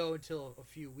I didn't know until a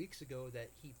few weeks ago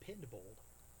that he pinned bowled.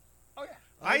 Oh yeah.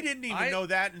 I didn't even know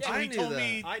that until I he knew told that.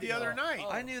 me I the didn't other know. night. Oh.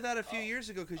 I knew that a few years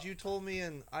ago because you told me,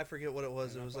 and I forget what it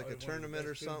was. It was like a tournament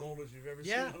or something. You've ever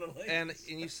Yeah. seen on the lake. And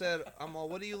you said, "I'm all,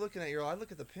 what are you looking at?" You're all, "I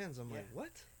look at the pins." I'm like,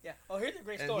 "What?" Yeah. Oh, here's a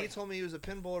great And story. he told me he was a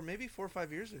pin bowler maybe 4 or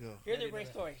 5 years ago. Here's I a didn't great know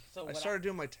that. story. So I when started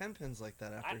doing my 10 pins like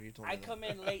that after he told me I that. come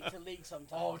in late to league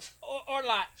sometimes. or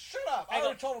lot. Shut up! I I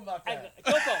already go- told him about I that.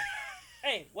 go, Coco,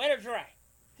 hey, wet or dry?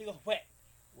 He goes, wet.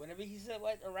 Whenever he said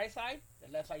wet, the right side, the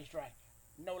left side is dry.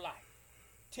 No lie.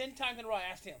 10 times in a row, I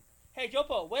asked him, hey,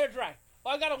 Jopo, wet or dry? Oh,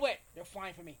 I got them wet. They're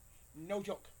fine for me. No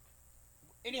joke.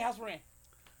 Any house we're in.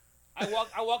 I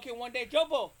walk in one day,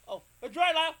 Jopo, oh, they're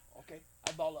dry, Lyle. Okay,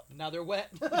 I ball up. Now they're wet.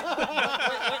 Wet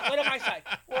on my side.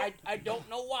 I don't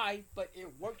know why, but it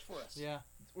worked for us. Yeah.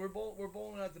 We're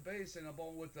bowling at the base, and I'm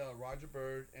bowling with Roger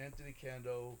Bird, Anthony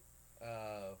Kendo,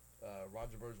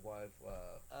 Roger Bird's wife,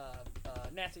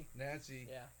 Nancy. Nancy,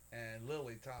 Yeah. and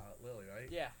Lily, right?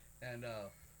 Yeah. And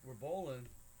we're bowling,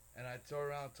 and I turned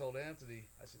around and told Anthony,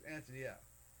 I said, Anthony, yeah,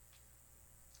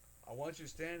 I want you to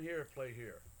stand here and play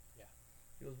here. Yeah.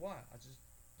 He goes, why? I just,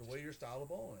 the way your style of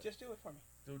bowling is. Just do it for me.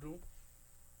 Do.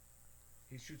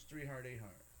 He shoots 300, 800.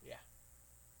 Yeah.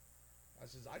 I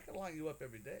says, I can line you up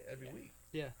every day, every Yeah. week.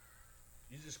 Yeah.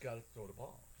 You just got to throw the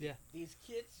ball. These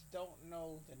kids don't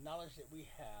know the knowledge that we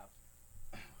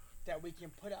have that we can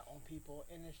put out on people,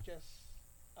 and it's just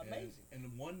amazing. And in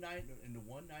the one night in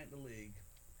the league,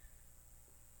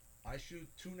 I shoot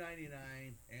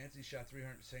 299. Anthony shot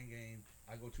 300 the same game.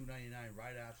 I go 299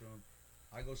 right after him.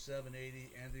 I go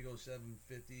 780. Anthony goes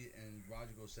 750, and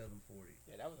Roger goes 740.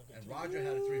 Yeah, that was a good And team. Roger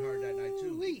had a 300 that night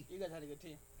too. Ooh-wee. You guys had a good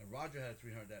team. And Roger had a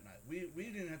 300 that night. We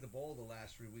didn't have to bowl the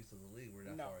last 3 weeks of the league. We're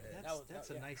that No. far ahead. That's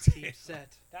a yeah. nice team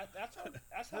set. That's how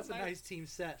That's a nice. nice team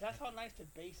set. That's how nice the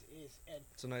base is, and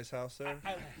It's a nice house there.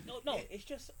 no, it's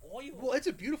just oil. Well, it's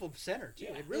a beautiful center too.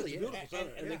 Yeah. It really It's is. beautiful.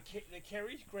 and Yeah. the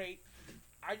carry's great.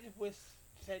 I just wish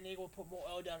San Diego would put more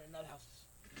oil down in other houses.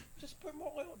 Just put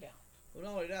more oil down. Well,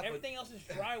 not only that, Everything else is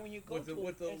dry when you go but to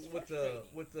with it. It's the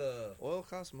frustrating. Oil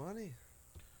costs money.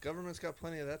 Government's got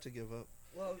plenty of that to give up.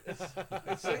 well, it's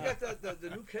they got the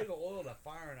new keg of oil, the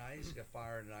fire and ice. You got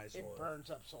fire and ice It oil. burns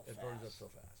up so It fast. burns up so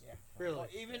fast. Yeah. Really? Well,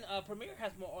 even Premier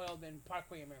has more oil than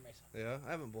Parkway and Mira Mesa. Yeah,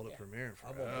 I haven't bowled Yeah. at Premier in I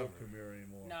forever. won't go Premier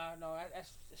anymore. No,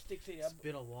 that's Stick City. It's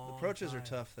been a long. The approaches are time.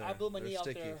 tough there. I blew my knee They're out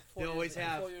sticky. there. They always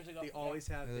have. 4 years ago. They always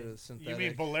have. They're been. synthetic. You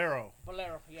mean Bolero?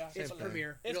 Valero, yeah. It's Same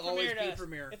Premier. It's It'll always Premier be does.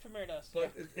 Premier. It's Premier does.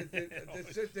 But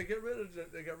Yeah. they get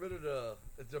rid of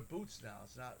the boots now.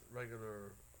 It's not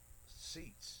regular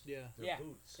seats. Yeah. They're Yeah.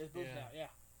 boots. It's boots Yeah. now. Yeah,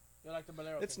 they're like the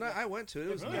Bolero. It's thing, not. yeah. I went to it.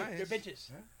 It was They're, nice. They're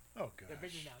benches. Oh They're gosh.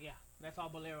 benches now. Yeah, that's all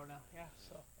Bolero now. Yeah.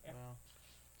 So yeah. Wow.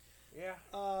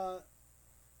 Yeah.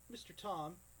 Mr.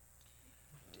 Tom,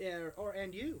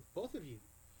 and you, both of you.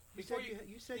 You Before said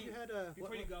you said you had a.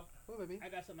 Before you go, What baby? I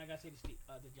got something I gotta say to Steve,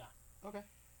 to John. Okay.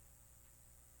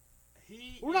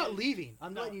 We're We're not leaving.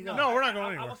 I'm letting you know. No, we're not going I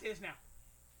anywhere. will say this now.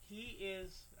 He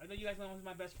is. I know you guys know he's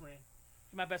my best friend.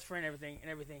 He's my best friend, everything.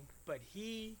 But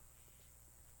he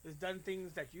has done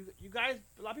things that you guys.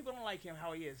 A lot of people don't like him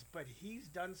how he is, but he's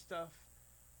done stuff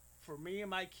for me and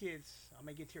my kids. I'm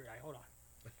gonna get teary eyed. Hold on.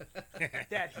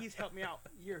 That he's helped me out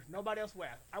years. Nobody else would.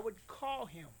 I would call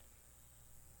him,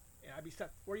 and I'd be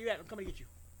stuck. Where you at? I'm coming to get you.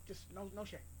 Just no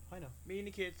shit. I know. Me and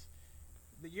the kids.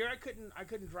 The year I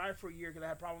couldn't drive for a year because I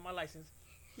had a problem with my license.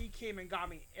 He came and got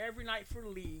me every night for the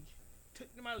league, took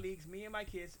me to my leagues, me and my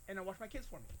kids, and then watched my kids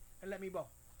for me and let me bowl.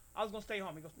 I was gonna stay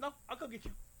home. He goes, "No, I'll go get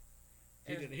you."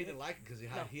 He didn't like it because he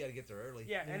had to get there early.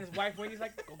 Yeah, and his wife Wendy's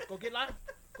like, "Go get live,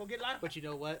 go get live." But you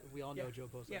know what? We all know Yeah. Joe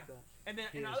Post Yeah. like that. And then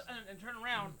He and, is. and turn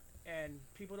around and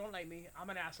people don't like me.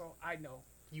 I'm an asshole. I know.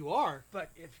 You are.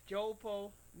 But if Joe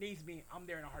Poe needs me, I'm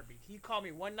there in a heartbeat. He called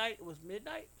me one night. It was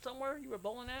midnight somewhere. You were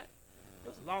bowling at. It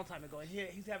was a long time ago, and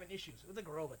he's having issues. It was a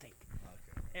Grove, I think.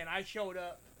 Okay. And I showed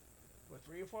up with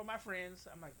 3 or 4 of my friends.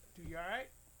 I'm like, "Dude, you all right?"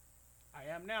 I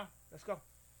am now. Let's go.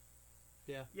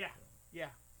 Yeah. Yeah.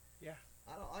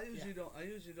 I usually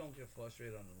don't get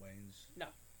frustrated on the lanes. No.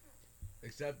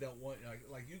 Except that one,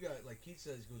 like you guys, like Keith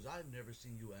says, he goes, "I've never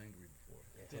seen you angry before."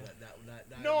 So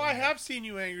that No, I have seen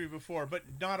you angry before, but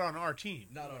not on our team.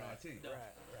 not on our team. Right.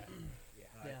 Right.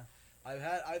 Yeah. I've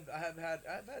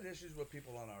had issues with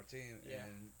people on our team, Yeah.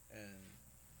 and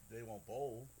they won't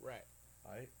bowl, Right.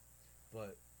 right?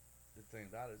 But the thing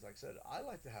about it is, like I said, I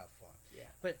like to have fun.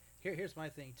 But here's my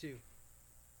thing too.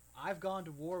 I've gone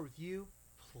to war with you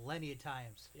plenty of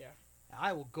times. Yeah.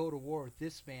 I will go to war with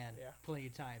this man Yeah. plenty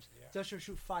of times. Yeah. Just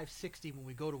shoot 560 when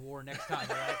we go to war next time,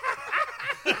 all right?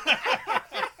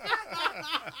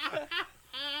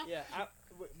 Yeah.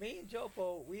 Me and Joe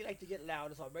Poe, we like to get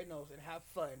loud, as everybody knows, and have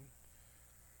fun.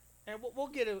 And we'll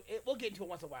get into it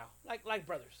once in a while, like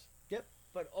brothers. Yep.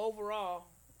 But overall,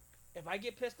 if I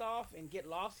get pissed off and get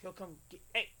lost, he'll come.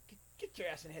 Get your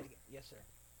ass in the head again. Yes, sir.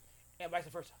 And vice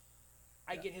versa.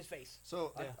 I get his face.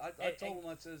 So I told him,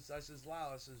 I says,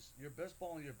 Lau, your best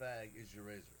ball in your bag is your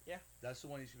razor. Yeah. That's the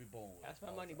one you should be bowling with. That's my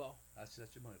all money the ball. time.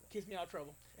 That's your money ball. Keeps me out of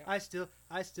trouble. Yeah.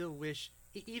 I still wish,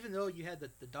 even though you had the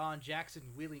Don Jackson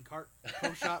wheeling cart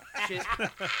pro shop shit,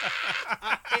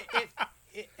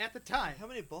 at the time, how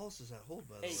many balls does that hold,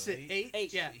 by the way?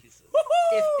 eight. Yeah. Jesus.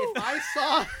 If I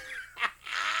saw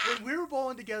when we were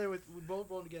bowling together with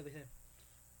him,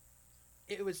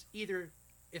 it was either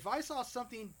if I saw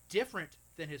something different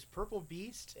than his purple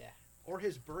beast Yeah. or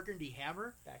his burgundy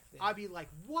hammer, Back then. I'd be like,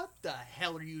 "What the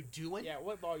hell are you doing?" Yeah.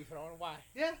 What ball you put on? Why?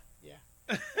 Yeah. Yeah.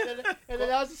 and then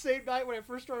that was the same night when I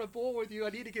first started bowling with you. I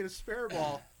need to get a spare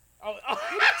ball. Oh.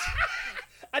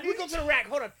 I need to go to the rack.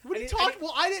 Hold on. What are you talking?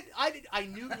 Well, I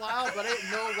knew Lyle, but I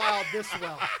didn't know Lyle this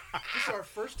well. This is our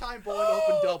first time bowling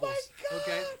open doubles. my God.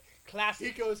 Okay. Classic.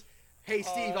 He goes, "Hey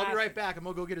Steve, I'll be classic. right back. I'm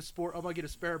gonna get a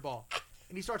spare ball."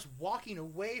 And he starts walking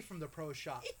away from the pro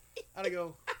shop. And I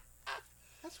go,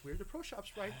 "That's weird. The pro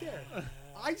shop's right there."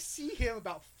 I see him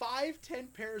about 5-10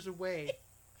 pairs away.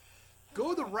 Go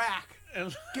to the rack.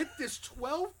 And Get this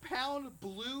 12-pound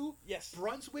blue Yes.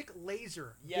 Brunswick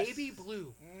laser, Yes. baby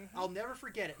blue. Mhm. I'll never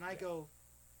forget it. And I go,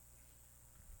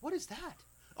 "What is that?"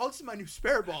 "Oh, this is my new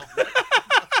spare ball."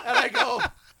 And I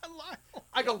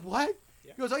go, "What?"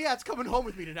 Yeah. He goes, "Oh yeah, it's coming home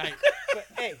with me tonight." But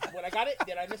hey, when I got it,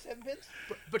 did I miss 7 pins?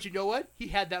 But you know what? He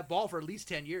had that ball for at least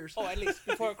 10 years. Oh, at least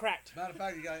before it cracked. Matter of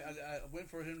fact, I went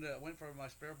for my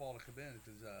spare ball to come in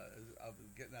because I was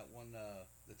getting that one,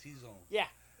 the T zone.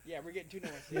 Yeah, we're getting 2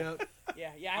 new ones. Yep.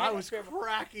 Yeah. I had was spare ball.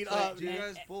 cracking So, up. do you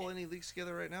and- guys bowl any leagues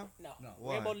together right now? No, No. we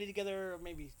Why? have both lived together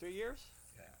maybe 3 years.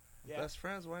 Yeah. Best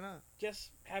friends? Why not?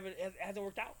 Just it hasn't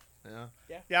worked out. Yeah.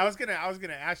 yeah, I was gonna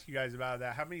ask you guys about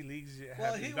that. How many leagues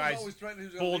Well, have he you was guys? always threatening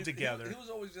he was bowled gonna lead, together? He was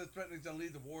always just threatening to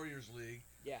lead the Warriors League,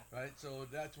 Yeah. right? So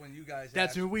that's when you guys.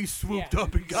 That's asked, when we swooped Yeah.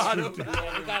 up and got him.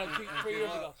 Yeah, we got him 3 years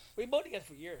ago. We bowled together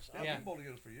for years. Yeah, Yeah. we bowled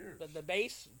together for years. The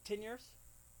base 10 years,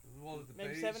 We bowled at the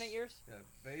maybe base, 7-8 years. Yeah,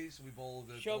 base. We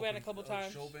bowled at Chauvin a couple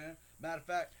times. Chauvin. Matter of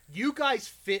fact, You guys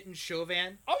fit in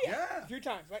Chauvin. Oh yeah, Yeah. a few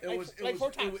times. Like, it like, was like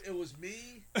 4 times. It was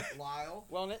me, Lyle,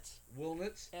 Wellnitz.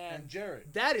 Wilnitz, and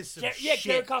Jared. That is some Yeah, shit.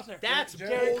 Jared Costner. That's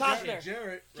Jared bullshit. Costner.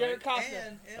 Jared Jared right? Costner.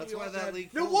 And That's we why also that had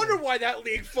league. No folded. wonder why that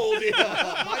league folded.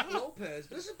 Mike Lopez.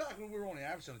 This is back when we were only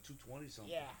averaging a 220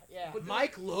 something. Yeah.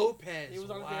 Mike Lopez. He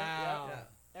was on the wow. field, Yeah.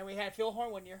 And we had Phil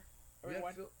Horn one year. We had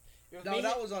Everyone. Phil- It was No, me,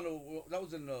 that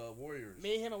was in the Warriors.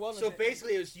 me, him, and Wellness. So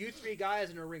basically, it was you three guys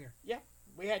and a ringer.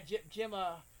 we had Jim.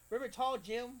 Remember tall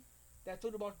Jim that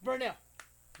threw the ball? Burnell.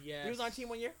 Yes. He was on our team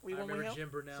one year. We I won with remember him. Jim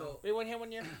Burnell. So- We won him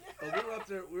one year. But we were up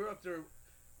there.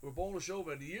 We were bowling the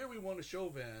Chauvin. The year we won the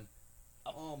Chauvin,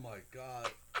 oh my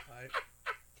God! Right?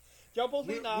 Joe Poe's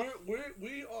leading off.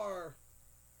 We are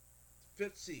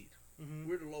fifth seed. Mhm.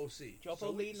 We're the low seed. Joe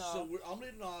Poe leading off. I'm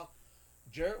leading off.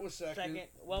 Jarrett was second.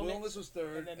 Wellness, Wellness was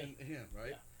third, and then and him,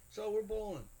 right? Yeah. So we're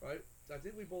bowling, right? I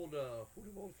think we bowled. Who did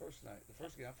we bowl the first night? The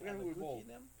first game. I forget who we Goofy bowled.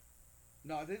 them?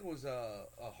 No, I think it was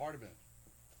Hardiman.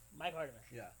 Mike Hardiman.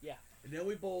 Yeah. Yeah. And then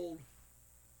we bowled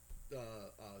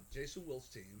Jason Will's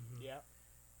team, Yeah.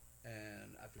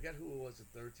 and I forget who it was the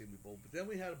third team we bowled. But then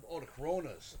we had the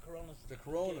Coronas. The Coronas. The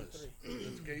Coronas. Game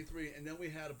That's game three, and then we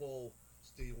had a bowl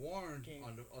Steve Warren Game.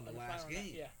 on the On the last final night,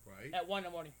 game, yeah. right? At 1 in the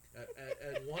morning.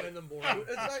 At 1 in the morning.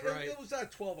 It's like, That's right. it was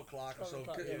at 12 o'clock or 12 so.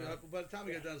 o'clock, You know, yeah. by the time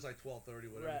we get done, it's like 12:30,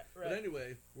 whatever. Right, But right.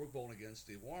 anyway, we're bowling against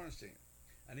Steve Warren's team,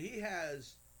 and he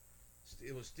has.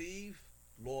 It was Steve,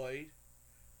 Lloyd,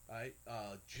 right,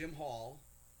 Jim Hall,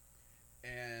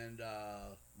 and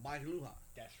Mike Lujan.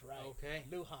 That's right. Okay.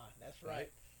 Lujan. That's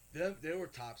right. Right. They were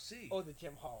top seed. Oh, the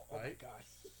Jim Hall. Oh, Right. my gosh.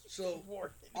 So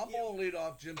Warren. I'm bowling lead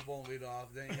off. Jim's bowling lead off.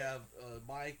 Then you have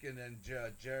Mike, and then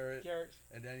Jarrett, Jarrett.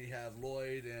 and then you have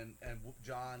Lloyd and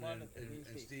John One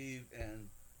and Steve and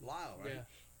Lyle, right? Yeah.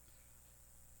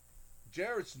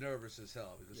 Jarrett's nervous as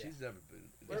hell because Yeah. he's never been.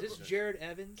 Is this Jared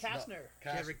Evans? Kastner.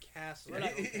 Jared Kastner.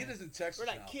 Yeah, he doesn't text We're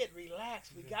us like, now, kid,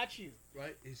 relax. We got you.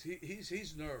 right?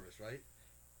 He's nervous, right?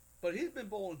 But he's been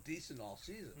bowling decent all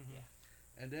season. Mhm. Yeah.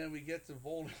 And then we get to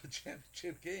bowling the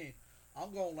championship game.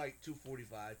 I'm going like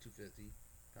 245, 250,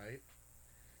 right?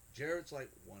 Jarrett's like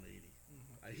 180.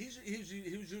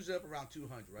 He was usually up around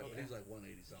 200, right? But Yeah. he's like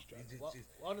 180 something.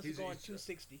 Wellness he's- is going he's-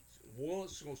 260.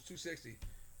 Wallace goes 260,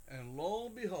 and lo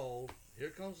and behold, here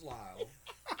comes Lyle,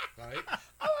 right? Oh,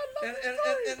 I love this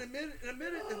story. And in a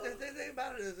minute, the thing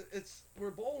about it is, it's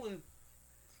we're bowling,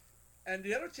 and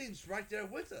the other team's right there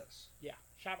with us, Yeah.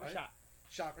 Shot for Right. shot.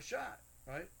 shot for shot,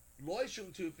 right? Lloyd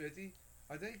shooting 250.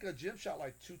 I think Jim shot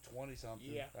like 220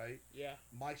 something, Yeah. right? Yeah.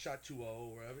 Mike shot 2-0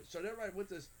 or whatever. So they're right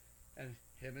with us, and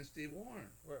him and Steve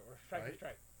Warren, We're strike Right. for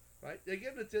strike. right? They're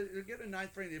getting a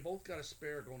ninth frame. They both got a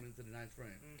spare going into the ninth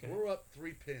frame. Okay. We're up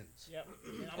 3 pins. Yep.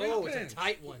 And I'm Oh, like, it's a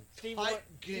tight one. Steve, tight Warren,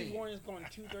 game. Steve Warren is going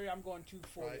 230. I'm going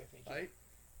 240, Right, I think. right?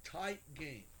 Tight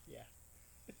game. Yeah.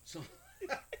 So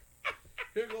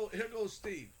here goes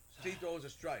Steve. Steve throws a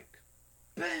strike.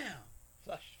 Bam!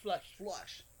 Flush.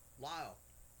 Flush. Lyle.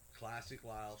 Classic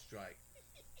Lyle strike.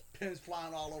 Pins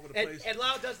flying all over the And, place. and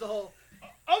Lau does the whole.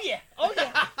 Oh, yeah. Oh,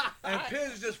 yeah. And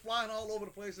pins just flying all over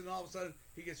the place, and all of a sudden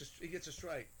he gets a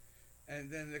strike. And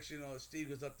then next thing you know, Steve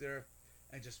goes up there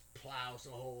and just plows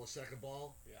the whole second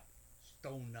ball. Yeah.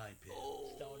 Stone 9 pins.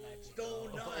 Stone Knight.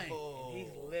 Stone 9. Oh. He's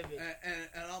livid. And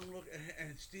I'm looking,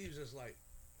 and Steve's just like,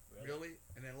 really?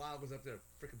 And then Lyle goes up there,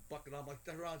 freaking bucket. I'm like,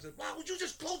 turn around and says, "Wow, would you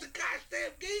just close the gosh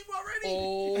damn game already?"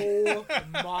 Oh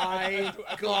my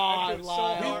I God, threw it so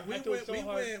Lyle. hard. I threw it so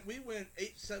hard. We went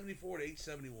 874 to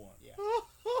 871. Yeah.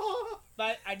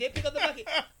 But I did pick up the bucket.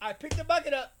 I picked the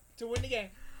bucket up to win the game.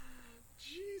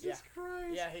 Jesus Yeah.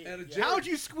 Christ. Yeah, And a yeah. Jared- How'd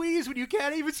you squeeze when you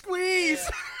can't even squeeze?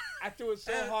 Yeah. I threw it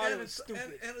so hard it was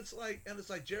stupid. And it's like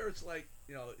Jarrett's like,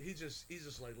 you know, he's just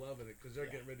like loving it because they're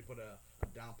Yeah. getting ready to put a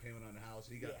down payment on the house.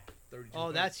 He got Yeah. 32.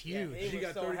 Oh, that's Yeah, huge. he He was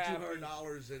got so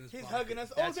 $3,200 in his He's pocket. hugging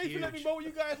us. Oh, That's thanks for letting me huge. bowl with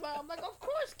you guys, Lyle. I'm like, of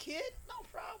course, kid. No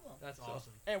problem. That's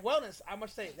awesome. And Wellness, I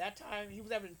must say, that time he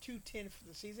was averaging 210 for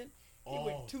the season. He Oh.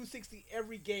 went 260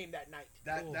 every game that night.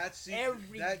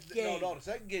 Every game. No, the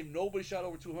second game nobody shot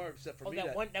over 200 except for Oh, me.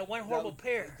 that one horrible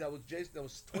pair. That was Jason. That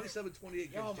was 27-28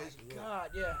 against Oh my Jason Will.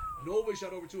 God, yeah. Nobody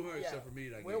shot over 200 Yeah. except for me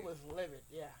that Will game. was livid,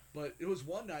 yeah. But it was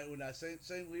one night when that same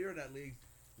year in that league,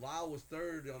 Lyle was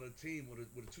third on the team with a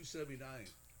 279.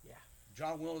 Yeah.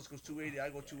 John Willis goes 280. I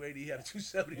go 280. He had a It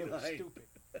was 279. stupid.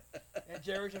 And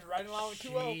Jared just riding along with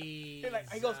 2-0. He goes,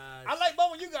 I Jesus. like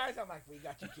bowling you guys. I'm like, we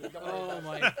got you, kid. Don't worry Oh about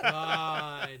my it.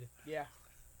 God. Yeah.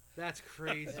 That's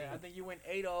crazy. Yeah, I think you went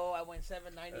 8-0. I went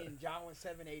 790, and John went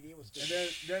 780. It was And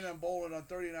stupid. then I'm bowling on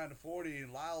 39-40,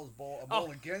 and Lyle's Oh.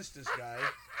 bowling against this guy.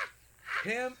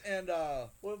 Him and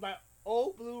With my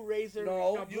old blue Razor.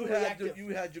 no, Blue you had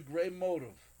Reactive. your gray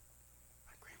motive.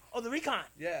 Oh, the Recon.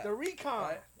 Yeah. The Recon.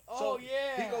 Right. Oh, So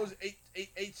yeah. He goes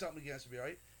eight something against me,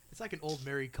 right? It's like an old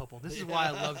married couple. This is why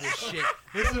I love this shit.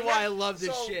 This is why I love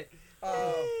this So- shit.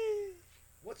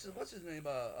 What's his name?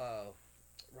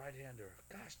 Right-hander.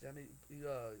 Gosh, damn it. He's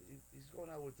going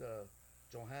out with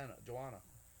Joanna.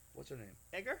 What's her name?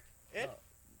 Edgar? Ed?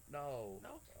 No.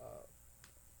 No?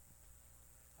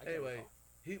 Anyway,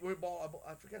 We're ball.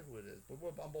 I forget who it is, but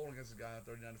I'm bowling against a guy on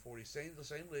 39 to 40, the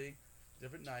same league,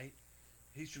 different night.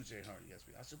 He shoots 800 against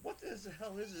me. I said, what the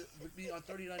hell is it with me on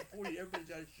 39 to 40? Everybody's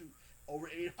got to shoot over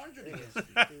 800 against me,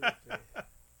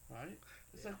 right?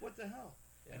 It's like, what the hell?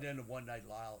 Yeah. And then the one night,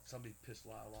 somebody pissed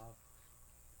Lyle off,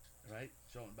 right?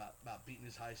 Showing about beating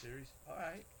his high series. All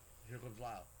right, here comes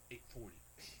Lyle, 840.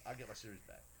 I'll get my series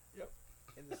back.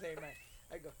 In the same night.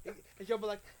 I go, and Joe be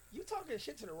like, "You talking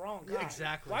shit to the wrong guy.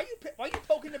 Exactly. Why you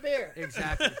poking the bear?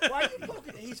 Exactly. Why you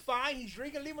poking? He's fine. He's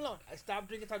drinking. Leave him alone." I stopped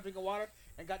drinking, started drinking water,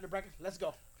 and got in the bracket. Let's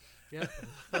go. Yeah.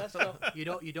 Let's go. You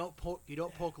don't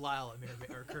poke Lyle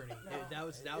or Kearney. That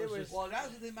was just Well, that's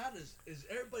the thing matters is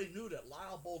everybody knew that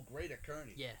Lyle bowled great at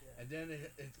Kearney. yeah. And then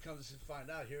it comes to find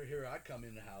out here I come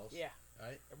in the house. Yeah.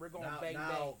 Right. And we're going now, bang now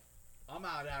bang. I'm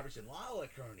out averaging Lyle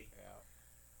at Kearney.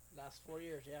 Yeah. Last 4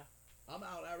 years. Yeah. I'm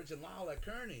out averaging Lyle at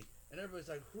Kearney, and everybody's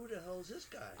like, "Who the hell is this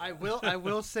guy?" I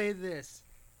will say this.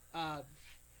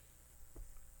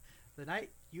 The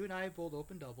night you and I bowled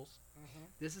open doubles. Mhm.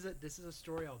 This is a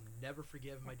story I'll never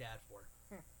forgive my dad for.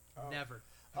 Oh. Never.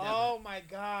 Oh my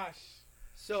gosh.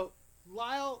 So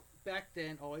Lyle back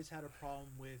then always had a problem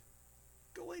with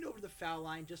going over the foul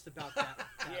line just about that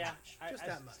Yeah. much. Just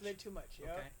that much. Slid too much. Yep.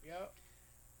 Okay. Yep.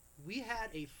 We had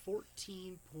a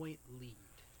 14-point lead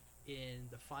in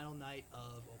the final night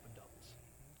of open doubles.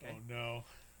 Okay. Oh no.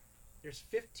 There's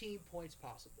 15 points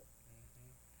possible.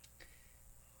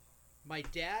 My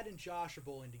dad and Josh are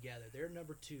bowling together. They're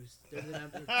number two. They're the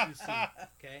number 2 seed.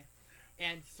 Okay,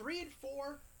 and 3 and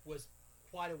 4 was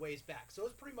quite a ways back. So it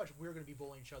was pretty much we were going to be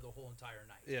bowling each other the whole entire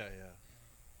night. Yeah.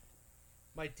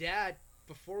 My dad,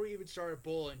 before we even started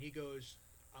bowling, he goes,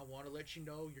 "I want to let you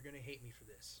know you're going to hate me for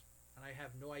this." And I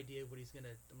have no idea what he's going to...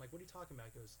 I'm like, "What are you talking about?"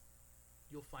 He goes,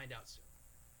 "You'll find out soon."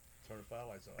 Turn the foul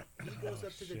lights on. He goes Oh,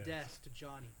 up to the shit. desk to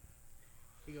Johnny.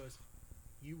 He goes,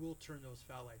 "You will turn those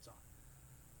foul lights on."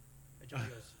 And Johnny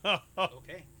goes,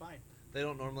 "Okay, fine." They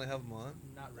don't normally have them on.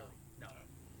 Not really. No.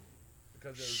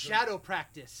 Because Shadow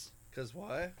practice. Cause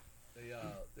why?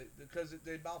 because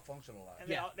they malfunction a lot. And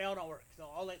Yeah. they all don't work. So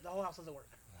the whole house doesn't work.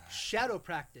 Shadow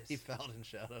practice. He fouled in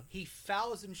shadow. He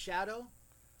fouls in shadow.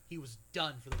 He was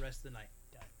done for the rest of the night.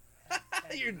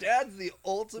 Your dad's the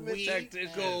ultimate We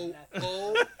tactician. go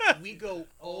That's- we go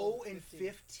 0 and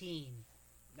 15. 15,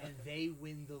 and they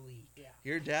win the league. Yeah.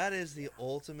 Your dad is the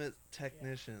ultimate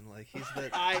technician. Like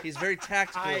I- he's very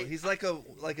tactical. I- he's like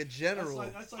a general.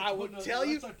 I would tell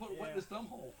you- That's like putting wet in his thumb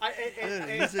hole. Dude,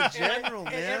 he's a general,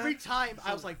 and man. every time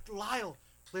I was like, "Lyle,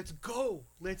 let's go,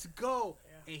 let's go,"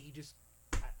 Yeah. and he just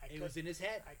I it could. was in his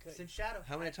head. I could. It's in shadow.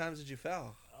 How many times did you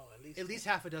foul? Oh, At least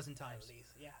half a dozen times. At least,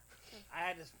 yeah. I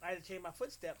had to change my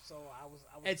footsteps, so I was.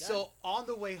 And done. so on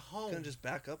the way home, Couldn't just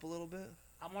back up a little bit.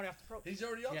 I'm already off the approach. He's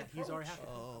already on yeah, the he's already approach.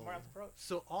 half. I'm Oh. already off the approach.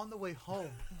 So on the way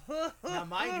home, now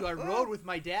mind you, I rode with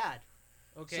my dad.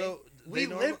 Okay, So we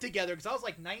they lived together because I was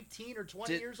like 19 or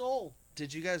 20 Did- years old.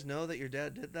 Did you guys know that your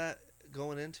dad did that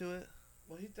going into it?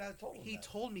 Well, dad told him He that.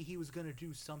 told me he was going to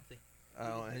do something.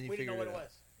 Oh, and you We didn't know figured what it it out.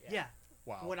 was. Yeah.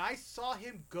 Wow. When I saw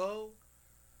him go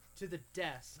to the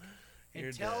desk and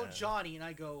Your tell dad. Johnny, and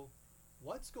I go,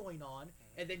 "What's going on?"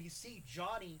 And then you see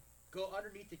Johnny go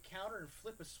underneath the counter and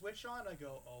flip a switch on. I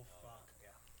go, "Oh fuck!" Yeah.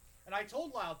 And I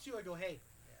told Lyle too. I go, "Hey,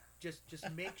 Yeah. just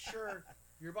make sure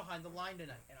you're behind the line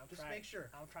tonight. And I'm just trying, make sure."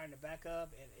 I'm trying to back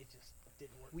up, and it just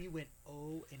didn't work. We went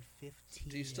 0 and 15.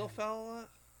 Do you still foul a lot?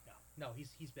 No,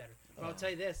 he's better. But I'll tell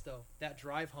you this though, that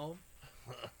drive home,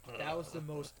 that was the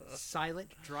most silent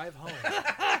drive home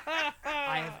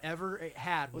I have ever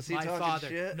had Was with he my talking father.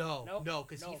 shit? No, Nope. no,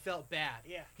 because he No. felt bad.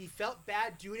 Yeah. He felt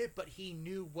bad doing it, but he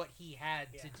knew what he had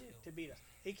Yeah, to do. to beat us.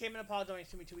 He came and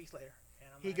apologized to me 2 weeks later. And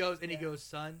I'm He like, goes and yeah, he goes,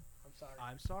 "Son, I'm sorry.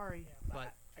 I'm sorry, Yeah,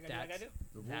 but I gotta do what I gotta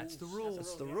do. that's the rules. rules.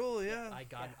 That's the yeah. rule, yeah. I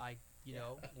got, Yeah. you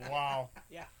know, Wow.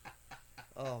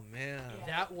 Oh man, Yeah.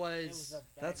 that It was was a bad-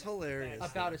 that's hilarious.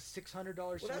 bad- about a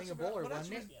 $600 swing a bowler,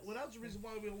 wasn't it? Yes. Well, that's the reason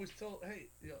why we always tell, hey,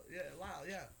 Lyle,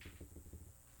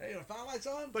 hey, the foul lights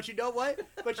on? But you know what?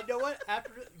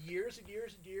 After years and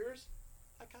years and years,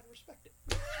 I kind of respect it.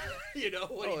 You know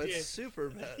what Oh, he it's did. super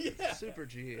bad. Yeah. Super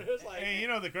G. It was like, And you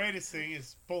know the greatest thing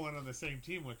is bowling on the same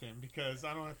team with him because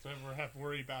I don't have to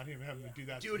worry about him having to do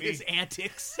that. dude, to me. his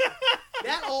antics.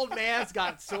 That old man's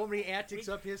got so many antics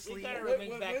up his we sleeve. gotta Wait,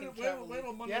 revenge back in travel wait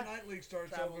till Monday Yeah. Night League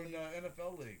starts Travel over in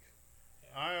NFL League.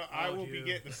 I Oh, will be dude.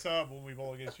 getting the sub when we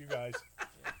bowl against you guys.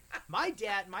 My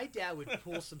dad would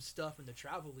pull some stuff in the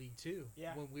travel league too.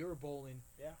 Yeah. When we were bowling.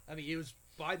 Yeah. I mean, it was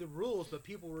by the rules, but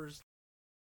people were just...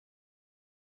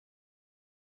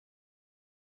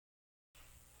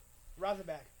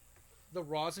 Rosenbach. The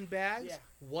rosin bags. Yeah.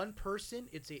 One person.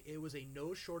 It was a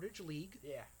no shortage league.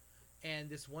 Yeah. and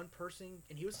this one person,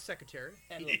 and he was a secretary,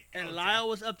 And Lyle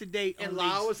was up to date. and on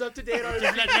Lyle leagues. was up to date on his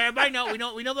Just letting everybody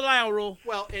know. We know the Lyle rule.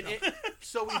 Well,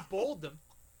 so we bowled them.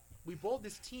 We bowled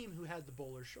this team who had the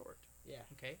bowler short. Yeah.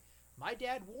 Okay. My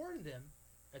dad warned them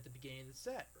at the beginning of the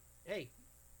set. Hey,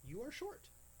 you are short.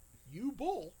 You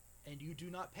bowl and you do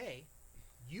not pay.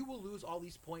 You will lose all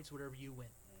these points whatever you win.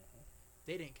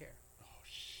 They didn't care. Oh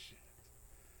shit!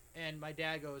 And my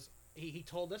dad goes. He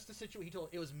told us the situation.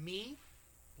 It was me,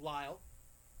 Lyle,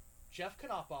 Jeff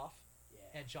Knopoff,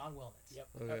 Yeah. and John Wellnitz. Yep.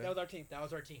 Okay. That was our team. That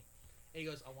was our team. And he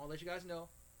goes, I want to let you guys know,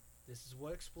 this is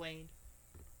what explained.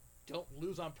 Don't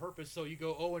lose on purpose so you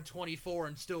go 0-24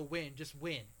 and still win. Just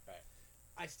win. Right.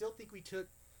 I still think we took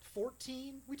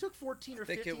 14. We took 14 or I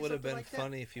think 15. it would have something been like that.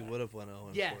 funny if you would have went 0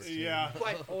 and Yes. 14. Yeah.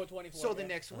 But Oh, 24. so the yeah.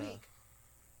 next Uh-huh.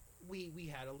 week, we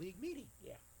had a league meeting.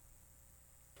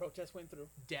 protest went through.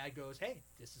 Dad goes, hey,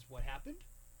 this is what happened.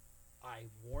 I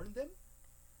warned them.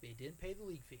 They didn't pay the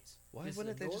league fees. Why This is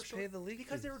wouldn't a they North just Shore- pay the league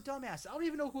Because they fees? were dumbasses. I don't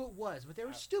even know who it was, but they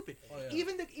were stupid. Oh, yeah.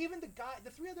 Even the guy, the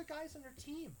three other guys on their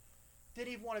team,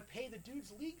 didn't even want to pay the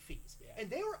dude's league fees, Yeah. and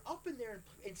they were up in there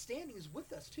in standings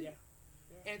with us too. Yeah.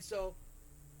 Yeah. And so,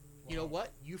 you know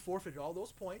what? You forfeited all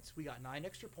those points. We got 9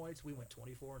 extra points. We went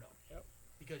 24-0. Yep.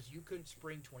 Because you couldn't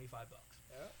spring $25.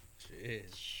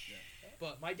 Jeez.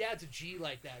 But my dad's a G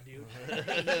like that, dude.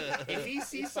 If he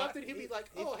sees He's something, fi- he'll be he- like,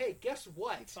 he's- "Oh, hey, guess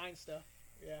what?" He signed stuff.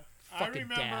 Yeah. Fucking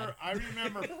dad.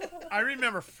 I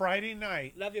remember Friday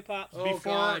night Love you, pops. Oh before-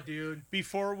 God, dude.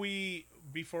 before we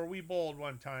bowled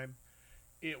one time.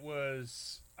 It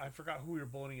was, I forgot who we were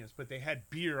bowling against, but they had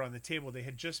beer on the table. They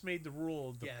had just made the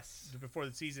rule Yes. before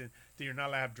the season that you're not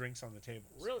allowed to have drinks on the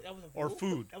tables. Really? That was a Or rule?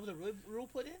 food. That was a rule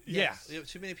put in. Yeah. Yeah,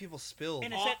 too many people spilled.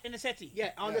 In the settee.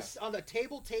 Yeah, on Yeah. the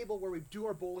table where we do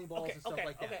our bowling balls Okay. and stuff Okay.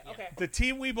 like that. Okay. Yeah. Okay. The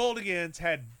team we bowled against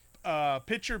had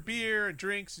pitcher beer and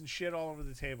drinks and shit all over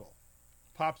the table.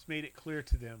 Pops made it clear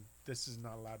to them this is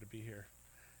not allowed to be here.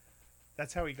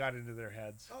 That's how he got into their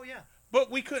heads. Oh yeah. But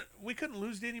we couldn't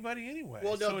lose to anybody anyway.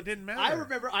 Well, no, so it didn't matter. I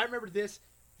remember this.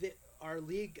 That our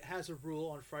league has a rule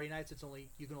on Friday nights.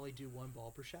 You can only do 1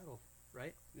 ball per shadow,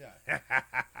 right? Yeah.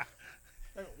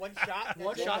 One shot.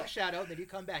 One that's shot it. shadow, then you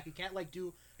come back. You can't like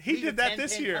do. He leave did a that 10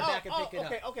 this pin, year. Come back and Oh, pick it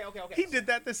okay. up. Okay. He did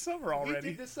that this summer He already.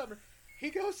 did this summer. He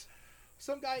goes.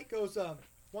 Some guy goes.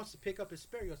 Wants to pick up his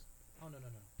spare. He goes. Oh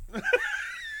no.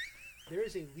 There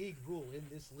is a league rule in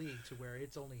this league to where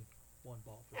it's only 1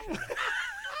 ball per shadow.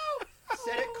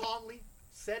 Said it calmly.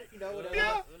 Said it. Whatever.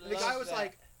 Yeah. And the guy was Love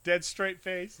like, Dead straight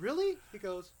face. "Really?" He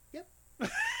goes, "Yep."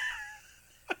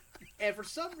 And for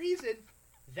some reason,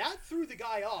 that threw the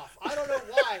guy off. I don't know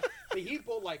why, but he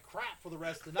bowled like crap for the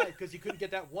rest of the night because he couldn't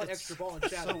get that one extra ball in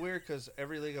It's shadow. so weird because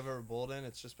every league I've ever bowled in,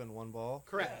 it's just been 1 ball.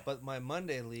 Correct. But my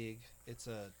Monday league, it's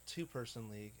a 2-person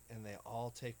league, and they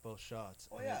all take both shots.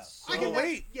 Oh, and yeah. it's I so- can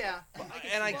wait. Yeah.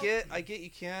 and I get you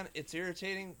can. It's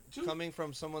irritating coming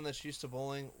from someone that's used to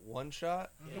bowling 1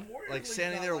 shot. The Warriors Like League's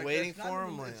standing not there like waiting that. It's for not in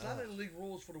him, the- like, It's not ugh. in the league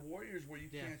rules for the Warriors where you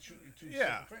Yeah. can't shoot your 2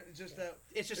 Yeah. separate friends. It's just that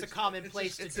It's just a common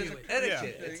place to it's do just it. a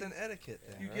Etiquette. thing. It's an etiquette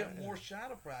thing. You right? get more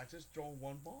shadow practice throwing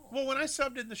 1 ball. Well, when I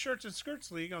subbed in the Shirts and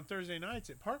Skirts League on Thursday nights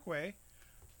at Parkway,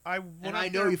 I went And up I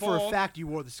there know and you for a bowled. fact you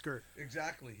wore the skirt.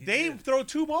 Exactly. He They did. throw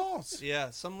 2 balls. Yeah,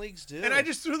 some leagues do. And I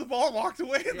just threw the ball and walked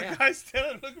away, and Yeah. the guy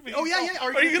standing looking at me. Oh, yeah, he's yeah. all,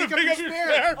 Are you going to gonna pick up your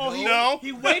spare? Oh, no.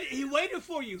 He waited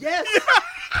for you. Yes.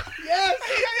 Yes.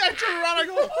 I turn around, I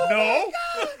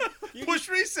go, no. Push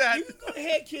reset. You go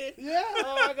ahead, kid. Yeah.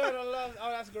 Oh my God, I love. Oh,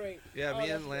 that's great. Yeah, Oh, me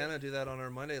that's and Lana do that on our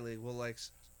Monday league. We'll like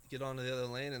get onto the other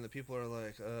lane, and the people are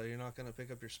like, "You're not going to pick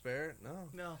up your spare?" No.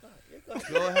 No. Great.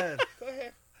 Go ahead. Go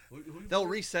ahead. Who you They'll vote-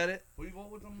 reset it. Who you vote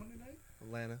with on Monday night?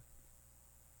 Lana.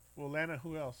 Well, Lana,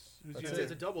 who else? Who's That's the It's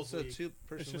other- a doubles It's a league.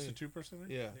 2-person It's just a league. 2-person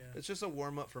league? Yeah. Yeah. It's just a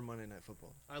warm up for Monday Night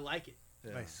Football. I like it.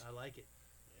 Yeah. Nice. I like it.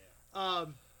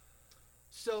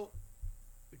 So,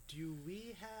 do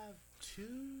we have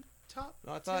 2 top?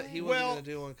 No, I thought he 10? wasn't Well, going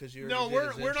to do one because you No, already we're did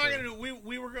his not intro. going to do.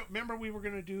 We were remember we were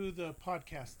going to do the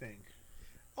podcast thing.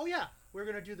 Oh yeah, we're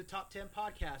gonna do the top 10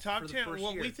 podcasts. Top for the 10. First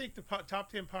What year. we think the top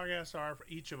 10 podcasts are for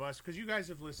each of us, because you guys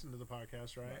have listened to the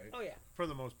podcast, right? Right. Oh yeah. For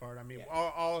the most part. I mean,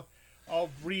 Yeah. I'll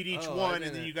read each Oh, I one, and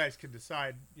then didn't- you guys can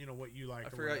decide, what you like. I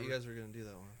or forgot you whatever. guys were going to do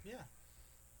that one. Yeah.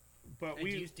 But And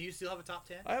we. do you still have a top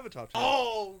 10? I have a top 10.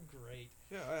 Oh, great.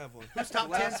 Yeah, I have one. Who's top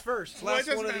Last- 10s first? It's Well, it last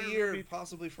doesn't one of the matter year, if we-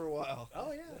 possibly for a while.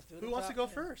 Oh yeah. Let's do Who the wants to top go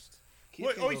 10. first? Keith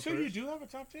Wait, can oh, go so you first. do have a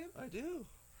top 10? I do.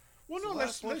 Well, It's no, the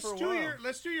let's last one for a do while.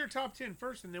 let's do your top 10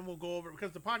 first, and then we'll go over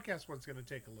because the podcast one's going to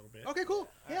take a little bit. Okay, cool.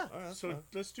 Yeah. All right, that's So fine.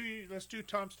 let's do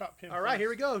Tom's top 10. All right, here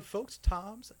we go, folks.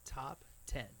 Tom's top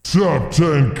 10. Top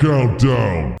 10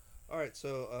 Countdown. All right,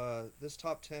 so this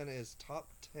top 10 is top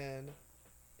 10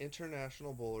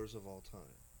 international bowlers of all time,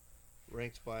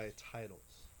 ranked by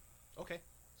titles. Okay.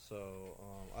 So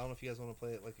I don't know if you guys want to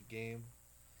play it like a game.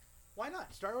 Why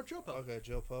not? Start with Jopo. Okay,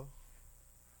 Jopo.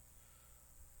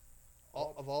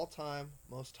 Of all time,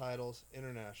 most titles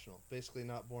international. Basically,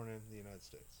 not born in the United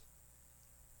States.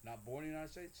 Not born in the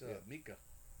United States? Yeah. Mika.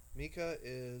 Mika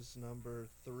is number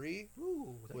 3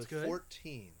 Ooh, that's with good.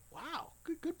 14. Wow.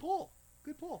 Good pull.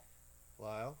 Good pull.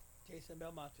 Lyle, Jason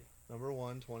Belmonte. number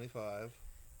 1, 25.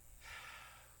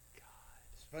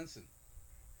 Svensson.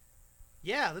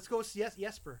 Yeah, let's go with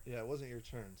Jesper. Yeah, it wasn't your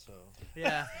turn, so.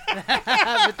 Yeah.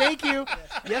 But thank you.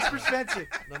 Jesper Svensson.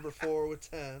 Number 4 with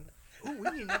 10. Ooh, we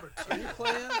need number Are 2. you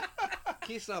playing?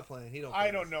 Keith's not playing. He don't. Play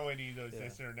I don't this. know any of those Yeah.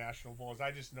 international bowls.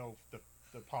 I just know the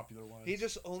popular ones. He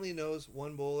just only knows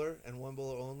one bowler and one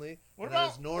bowler only. What and that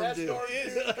about- is Norm That's Duke?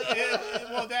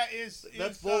 Norm well, that is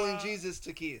That's is, bowling Jesus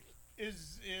to Keith.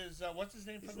 Is what's his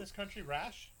name from this country?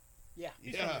 Rash. Yeah.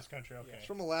 He's Yeah. from this country. Okay. He's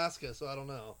from Alaska, so I don't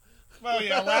know. Well,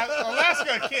 yeah,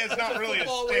 Alaska kid's not really a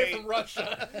All the way state. from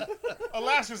Russia.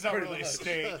 Alaska's not Pretty really a much.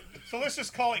 state. So let's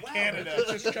just call it Canada. It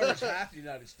just covers half the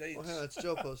United States. Well, yeah, it's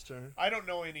Jopo's turn. I don't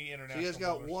know any So international. you guys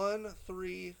got bowlers. 1,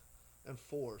 3, and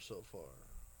 4 so far.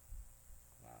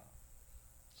 Wow.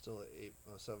 Still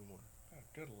at 7 more. Oh,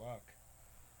 good luck.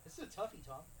 This is a toughie,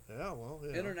 Tom. Yeah, well,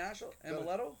 yeah. International? Got it.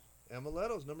 Amaletto?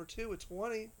 Amaletto's number 2 with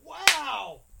 20.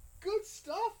 Wow. Good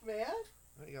stuff, man. All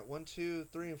right, you got 1, 2,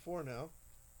 3, and 4 now.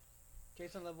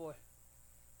 Jason Lavoie.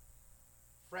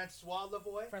 Francois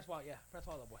Lavoie. Francois, yeah.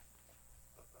 Francois Lavoie.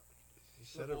 You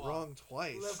said Lavoie. it wrong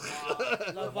twice.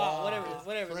 Lavoie. Lavoie, whatever it is.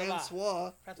 Whatever it is.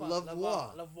 Francois Francois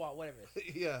Lavoie. Lavoie, whatever it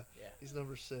is. Yeah, Yeah. he's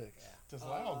number 6. Yeah. Does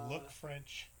Lyle look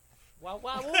French? Wow,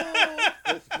 wow,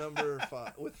 woo. With number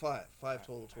 5. With 5. 5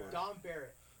 total tours. Don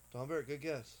Barrett. Don Barrett, good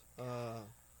guess. 1,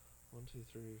 2,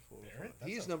 3, 4, Barrett? 5.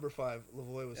 That's He's a- number 5.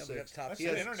 Lavoie was Yeah, we got 6. top That's He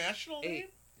an has international 8. name.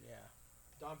 Yeah.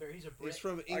 Don Barrett. He's a Brit. He's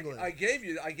from England. I gave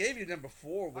you number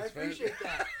 4 with I appreciate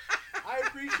that. I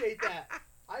appreciate that.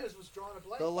 I just was drawing a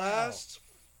blank. the last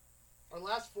Our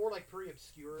last 4 like pretty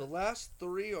obscure. The last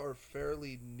 3 are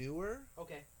fairly newer,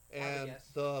 Okay. and guess.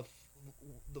 the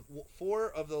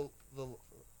 4 of the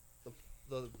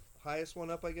highest one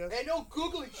up, I guess. Hey, no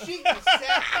googling sheet, you said.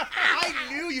 I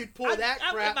knew you'd pull that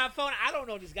I'm crap. with my phone. I don't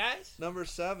know these guys. Number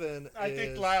 7 I is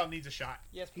think Lyle needs a shot.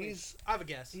 Yes, please. I have a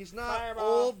guess. he's not Fireball.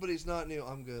 old, but he's not new.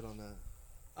 I'm good on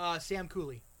that. Sam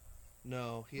Cooley.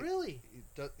 No, Really?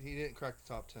 he didn't crack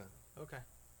the top 10. Okay.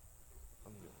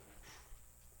 I'm good.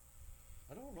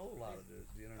 I don't know a lot of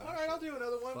the international. All right, I'll do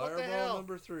another one. What the Fireball hell?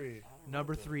 number 3. I don't know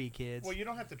Number the- 3, kids. Well, you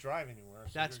don't have to drive anywhere.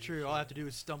 so That's you're true. just- All I have to do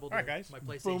is stumble to All right, guys. my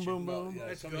PlayStation. Boom, boom, Well, boom. yeah,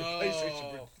 Let's somebody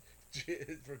go.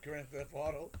 PlayStation for Grand Theft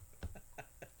Auto.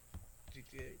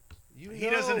 GTA. He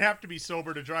doesn't have to be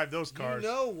sober to drive those cars. You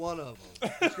know one of them.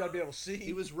 He's got to be able to see.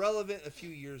 He was relevant a few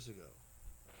years ago.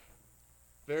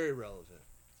 Very relevant.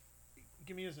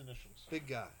 Give me his initials. Big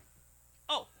guy.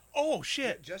 Oh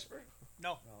shit! Jesper?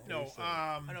 No. No.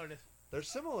 I know it is. They're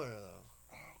similar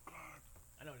though. Oh god.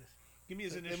 I know it is. Give me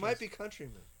his initials. They might be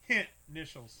countrymen. hint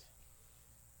initials.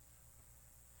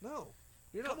 No,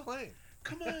 you're not playing.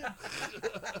 Come on.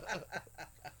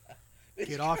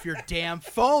 Get off your damn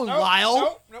phone, Nope,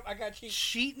 Lyle. Nope, I got cheat.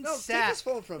 Cheat and No, take sat. his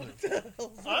phone from him.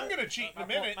 I'm gonna cheat in a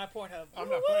minute. My Pornhub. I'm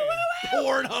not playing.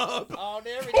 Pornhub. Oh,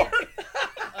 there we go.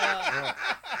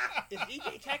 Is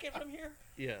EJ Tackett from here?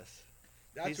 Yes.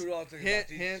 That's He's- what I'll think Hint,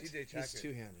 about. hint. CJ He's Tackett.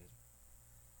 two-handed.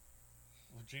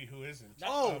 Well, gee, who isn't?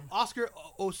 Oh, Um, Oscar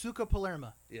Osuka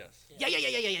Palermo. Yes. Yeah.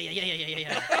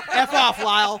 F off,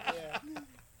 Lyle. Yeah.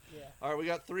 Yeah. All right, we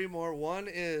got 3 more. One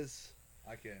is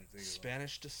I can't think of it.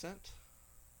 Spanish descent.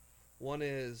 One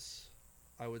is,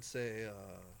 I would say,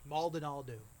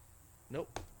 Maldonado.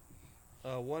 nope.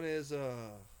 One is, I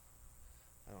don't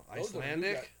know, Those are new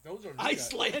Icelandic. guys. Those are new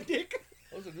Icelandic. Guys.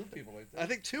 Those are new people right there. I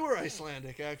think 2 are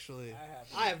Icelandic, actually.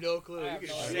 I have no clue. I You have can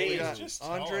no All right, idea. we say got it. Just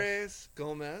tell us. Andres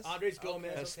Gomez. Andres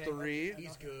Gomez. Has okay. 3.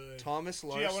 He's good. Thomas Gee,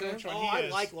 I wonder Larson. which one Oh, he I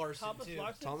is. like Larson Thomas too.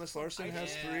 Larson. Thomas Larson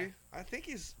has Yeah. 3. I think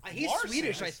he's. He's Larson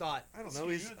Swedish, I is- thought. I don't know.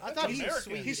 He's. I thought he was American.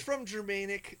 Swedish. He's from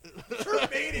Germanic.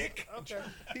 Germanic. Okay.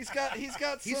 He's got He's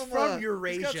some. from He's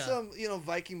Eurasia. got some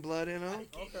Viking blood in him.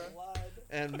 Okay.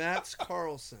 And Mats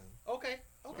Carlson. Okay.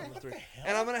 Okay. Number 3. the hell?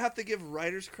 And I'm gonna have to give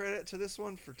writer's credit to this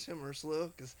one for Tim Ursula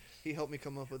because he helped me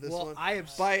come up with this Well, one. I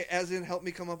have. By as in helped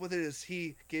me come up with it is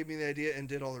he gave me the idea and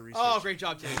did all the research. Oh, great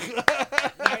job, Tim.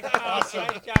 Awesome.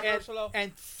 Nice job, And, Ursula.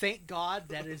 and thank God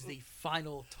that is the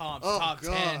final Tom's Oh, top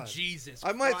 10. God. Jesus.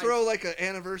 I might Christ. throw like an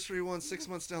anniversary one 6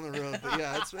 months down the road, but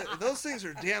yeah, those things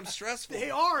are damn stressful.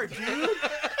 They are, dude.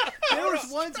 There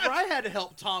was ones where I had to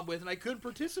help Tom with, and I couldn't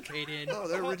participate in. Oh,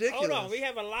 they're Hold ridiculous. on. We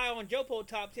have a Lyle and Jopo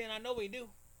top 10. I know we do.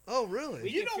 Oh, really? We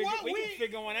You can know what? We We- can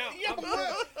figure one out.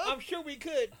 Yeah, I'm sure we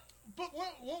could. But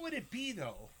what would it be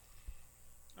though?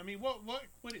 I mean, what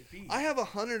would it be? I have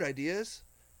 100 ideas.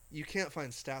 You can't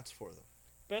find stats for them.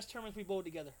 Best tournaments we bowled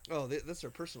together. Oh, that's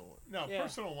their personal one. no Yeah.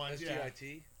 personal ones. Yeah.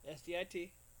 SDIT.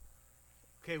 SDIT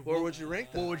Okay, Where would you rank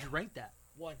what that? would you rank that?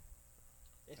 1.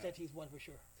 SDIT's 1 for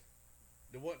sure.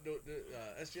 The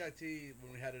SDIT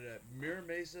when we had it at Mirror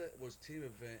Mesa was team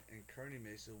event and Kearney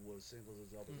Mesa was singles and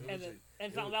doubles. It And was then a-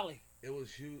 and it Fountain was- Valley. It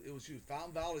was huge. It was huge.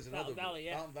 Fountain Valley's another. Fountain Valley,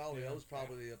 yeah. Fountain Valley. Yeah. That was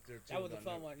probably up there too. That was a down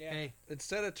fun there. one. Yeah. Hey,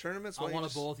 Instead of tournaments, I why don't want you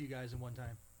to just- bowl with you guys in one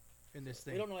time in this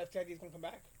We thing. don't know if SDIT's gonna come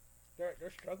back.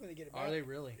 They're struggling to get it back. Are they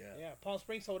really? Yeah. Yeah. Palm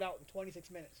Springs sold out in 26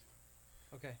 minutes.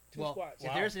 Okay. 2 well, squats. if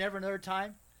Wow. there's ever another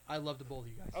time, I'd love to bowl with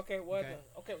you guys. Okay. Well. Okay.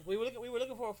 Okay. We were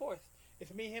looking for a 4th.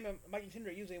 It's me, him, and Mikey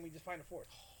Tinder usually, and we just find a 4th.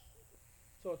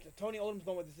 So Tony Odom's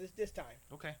going with us this time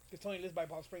Okay. because Tony lives by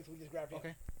Palm Springs, so we just grabbed him.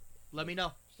 Okay. Let me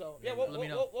know. So Yeah, yeah, let me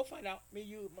know. we'll find out. Me,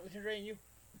 you, Mikey Tinder, and you.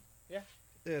 Yeah,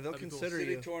 they'll That'd be cool. consider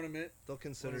City you. tournament. They'll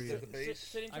consider What is you. it? The base?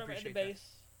 Sitting I tournament at the appreciate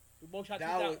base. We both shot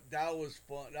That 2,000. was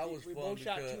fun. That was we fun both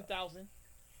shot because 2,000.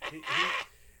 he,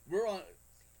 we're on,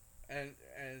 and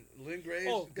Lynn Graves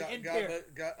Oh, the end pair.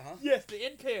 got Yes, the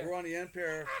end pair. We're on the end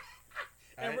pair.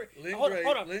 And Right? we're-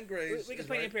 hold on. Lynn Graves. We can is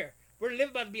play right. end pair. We're living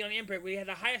about to be on the end pair. We had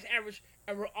the highest average,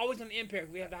 and we're always on the end pair.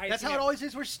 We have the highest. That's how it average. always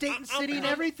is. We're state and city and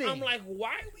everything. I'm like,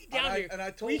 why are we down And I- here? and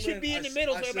I told we should Lynn, be in I the s-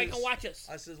 middle I so everybody says- can watch us.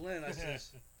 I says, Lynn, I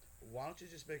says, why don't you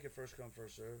just make it first come,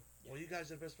 first serve? Well, you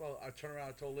guys are the best ball. I turned around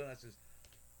and told Lynn, I says,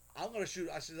 I'm going to shoot.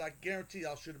 I says, I guarantee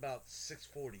I'll shoot about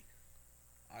 640.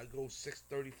 I go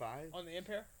 635 On the end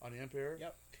pair, on the end pair.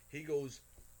 Yep. He goes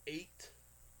 8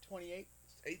 28.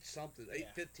 something, Yeah.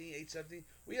 815, 817.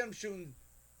 We had him shooting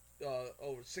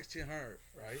over 1600,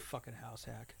 right? Fucking house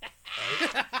hack.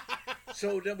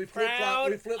 So then we flip flop.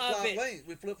 Proud We flip flop of it. lanes.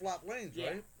 We flip flop lanes, Yeah.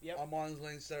 right? Yep. I'm on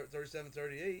lane 37,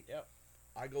 38. Yep.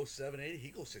 I go 780.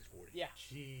 He goes 640. Yeah.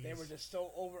 Jeez. They were just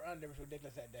so over under. It was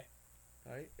ridiculous that day.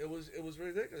 Right? It was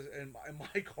ridiculous. And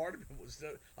Mike Hardiman was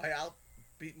I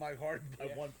outbeat Mike Hardiman by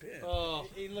Yeah. 1 pin. Oh.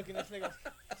 He looking at this nigga.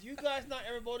 Do you guys not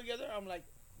ever bowl together? I'm like,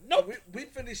 nope. We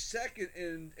finished second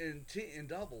in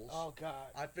doubles. Oh God.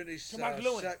 I finished To Mark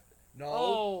Lewin. No,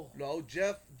 Oh. no,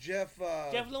 Jeff. Jeff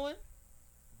Lewin.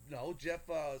 No, Jeff.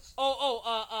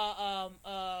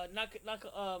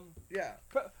 Yeah.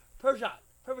 Perjot.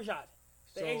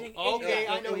 The So- Asian. Okay,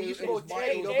 guy. I know, he used to it go was 10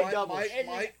 it was and Mike, doubles. Mike, Asian-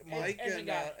 Mike, Asian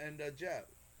guy. and Jeff.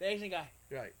 The Asian guy.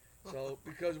 Right. So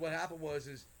because what happened was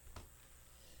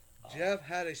Jeff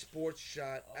had a sports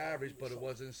shot average, but it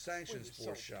wasn't sanctioned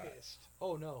sports shot. Pissed.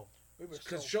 Oh no. We were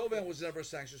Because so Chauvin pissed. was never a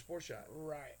sanctioned sports shot.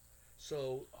 Right.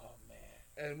 So Oh man.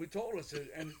 and we told us it,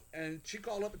 and she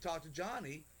called up and talked to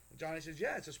Johnny. And Johnny says,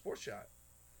 "Yeah, it's a sports shot."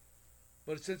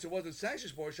 But since it wasn't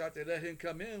sanctioned sports shot, they let him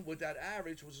come in with that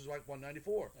average, which was like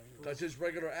 194, because his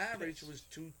regular average was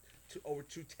over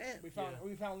 210. We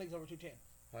found leagues over 210.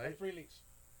 Right. Like 3 leagues.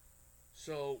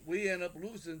 So we end up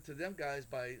losing to them guys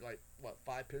by like what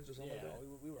 5 pins or something Yeah, like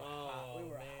that we were hot. Oh We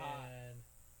were hot. man.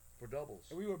 for doubles.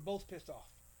 And we were both pissed off.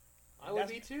 I would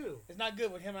That's- be too. It's not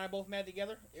good with him and I both mad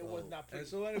together. It was So- not pretty. And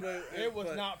so anyway, It was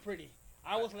but- not pretty.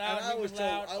 I was loud. And I he was always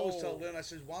loud. told, I always Oh. tell Lynn, I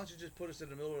said, why don't you just put us in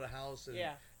the middle of the house and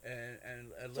Yeah. and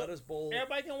So let us bowl.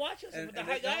 Everybody can watch us. And- With the and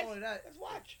high not guys, only that- let's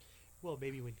watch. Well,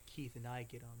 maybe when Keith and I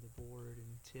get on the board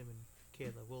and Tim and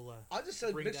Kayla, we'll I just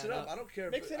said bring mix that it up. up. I don't care.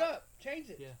 Mix it up.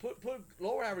 Change it. Yeah. Put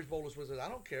lower average bowlers with us. I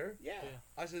don't care. Yeah. Yeah.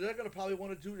 I said they're gonna probably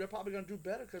want to do. They're probably gonna do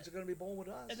better because they're gonna be bowling with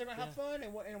us. And they're gonna have fun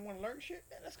and want to learn shit.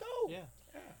 Then let's go. yeah.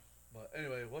 But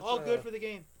anyway, what's All good for the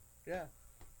game. yeah.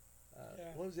 Yeah.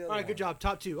 What was the All other right, good one? job.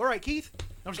 Top 2. All right, Keith.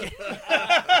 No, I'm just kidding.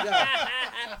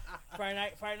 Yeah.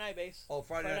 Friday night base. Oh,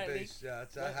 Friday Friday night night base. Yeah,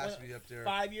 that has to be up there.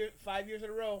 5 years in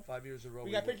a row. 5 years in a row.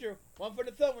 We got a won. picture. One for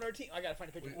the thumb on our team. I gotta find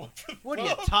a picture. What are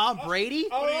you, Tom Brady?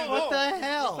 Oh, what no. the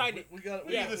hell? We signed it. We got.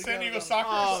 Yeah. the we San got Diego it on- Sockers.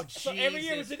 Oh, So every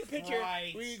year we Jesus take a picture.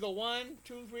 Christ. We go 1,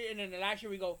 2, 3, and then the last year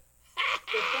we go,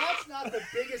 If that's not the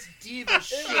biggest diva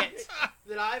shit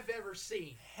that I've ever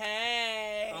seen.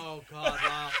 hey. Oh, God,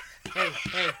 wow.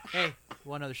 Hey.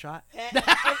 One other shot? Hey.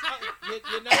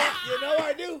 you know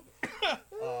I do.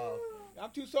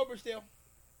 I'm too sober still.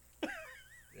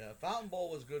 Yeah, Fountain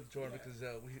Bowl was a good tournament because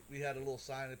we had a little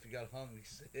sign if you got hung, we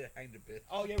said hang the bitch.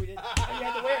 Oh yeah, we did. And you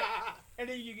had to wear it, and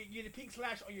then you get a pink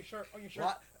slash on your shirt.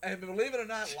 And believe it or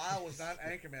not, Lyle was not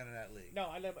anchorman in that league. No,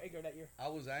 I let him anchor that year. I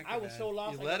was anchorman. I was so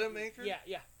lost. You I let got- him anchor?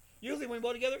 Yeah. Usually when we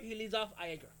go together, he leads off. I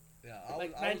anchor. Yeah,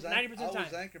 like I was 90% of the I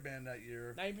was time. anchorman that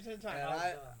year. 90% of the time.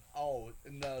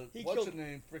 And He what's her killed-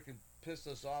 name? Freaking pissed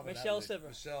us off. in that Michelle league. Silver.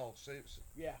 Michelle.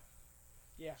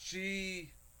 Yeah.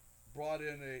 She brought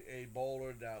in a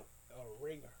bowler that A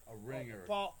ringer. a ringer.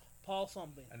 Paul Paul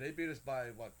something. And they beat us by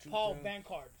what? 2 Paul pins?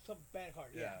 Bancard. Some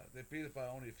Bancard. Yeah, they beat us by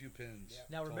only a few pins. Yeah.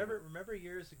 Now total. remember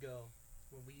years ago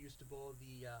when we used to bowl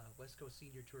the West Coast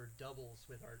Senior Tour doubles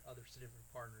with our other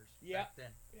different partners. Yeah. Back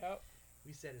then, Yep.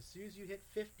 we said as soon as you hit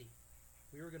 50,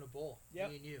 we were gonna bowl. Yep.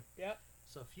 Me and you. Yep.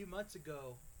 So a few months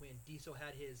ago, when Diesel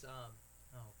had his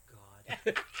oh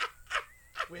god,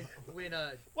 when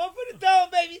 1 for the thumb,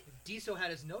 baby. Diesel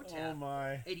had his no Oh tap,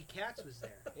 my. Eddie Katz was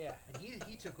there, Yeah. and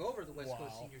he took over the West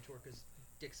Coast Wow. Senior Tour because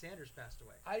Dick Sanders passed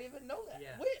away. I didn't even know that.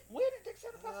 Yeah. When did Dick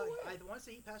Sanders pass away? I want to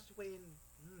say he passed away in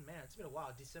man, it's been a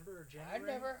while, December or January.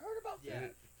 I never heard about Yeah,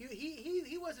 that.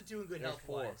 he wasn't doing good There's health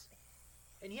 4. wise,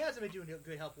 and he hasn't been doing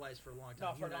good health wise for a long time.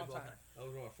 No, You for a and I long both time. know. That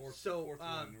was our fourth So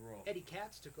one in a row. Eddie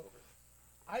Katz took over.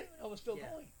 I didn't know it was still Yeah.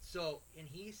 going. So and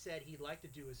he said he'd like to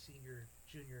do a senior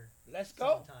junior Let's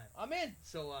go. sometime. I'm in.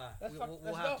 So Let's we'll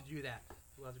let's have go. to do that.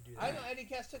 We'll have to do that. I know Eddie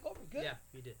Cass took over. Good. Yeah,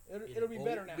 we did. It'll be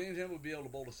better now. Me and him will be able to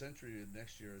bowl the century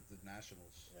next year at the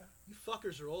Nationals. You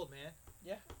fuckers are old,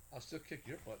 man. I'll still kick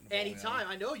your butt in the bowling Anytime,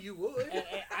 alley. I know you would. And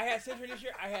I had Century this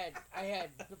year. I had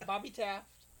Bobby Taft,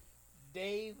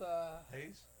 Dave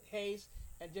Hayes,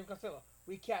 and Jim Costello.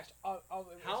 We catched all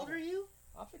How old are you?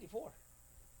 I'm 54.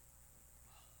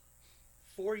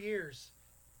 4 years.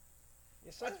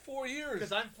 Yes, sir. That's 4 years.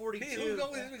 Because I'm 42. He, who's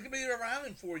going to be around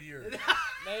in 4 years?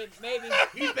 Maybe.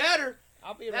 He better.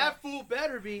 I'll be around. That fool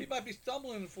better He be. might be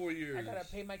stumbling in 4 years. I gotta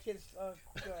pay my kids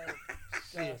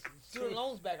Shit. student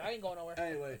loans back. I ain't going nowhere.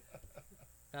 Anyway,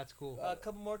 That's cool. A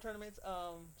couple more tournaments.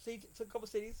 A couple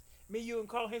cities. Me, you, and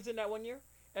Carl Henson that one year.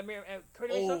 At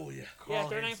Curtis Mesa. oh yeah, Yeah,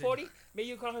 3940. Me,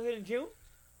 you, and Carl Henson in June.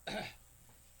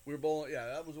 we were bowling. Yeah,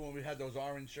 that was when we had those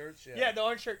orange shirts. Yeah, Yeah, the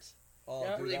orange shirts. Oh,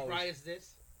 Yeah. dude, Were they that was- bright as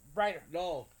this? Brighter.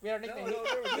 No, We had our nickname. No,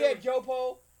 there was- We had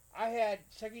Jopo. I had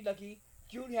Chucky Ducky.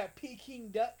 June had Peking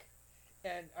Duck.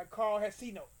 And Carl had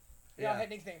C-Note. They all Yeah. had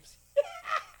nicknames.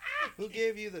 Who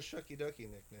gave you the Shucky Ducky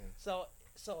nickname? So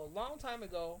a long time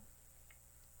ago,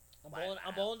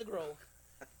 I'm bowling the Grove,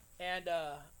 and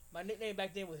my nickname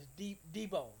back then was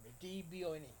D-Bone,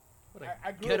 D-B-O-N-E. What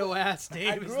I grew ghetto up, ass I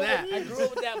name is grew that? up, I grew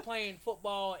up with that playing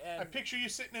football I and picture you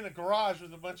sitting in a garage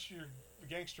with a bunch of your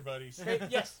gangster buddies.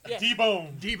 yes.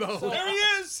 D-Bone. Debo. So- There he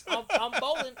is. I'm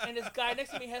bowling, and this guy next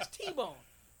to me has T-Bone.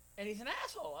 And he's an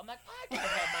asshole. I'm like, I can't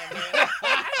have my man.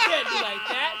 I can't do like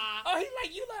that. Oh, he's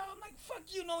like, you like, I'm like, fuck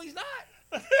you. No, he's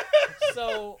not.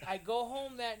 So I go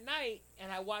home that night,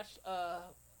 and I watch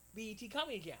BET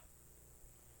Comedy Jam.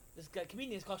 This guy,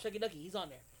 comedian is called Shucky Ducky. He's on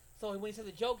there. So when he says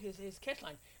a joke, his catch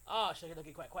line, oh, Shucky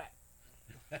Ducky, quack, quack.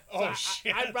 Oh, So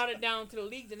shit. I brought it down to the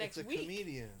league the next It's a week.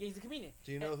 comedian. Yeah, he's a comedian.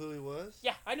 Do you know who he was?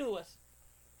 Yeah, I knew it was.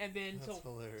 And then That's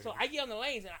hilarious. so I get on the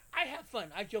lanes and I have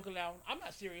fun. I joke around. I'm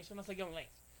not serious unless I get on the lanes.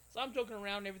 So I'm joking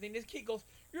around and everything. This kid goes,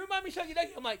 "You remind me of Shucky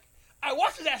Ducky." I'm like, "I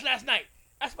watched his ass last night."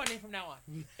 That's my name from now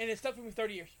on, and it stuck with me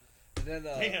 30 years. and then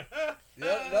Damn.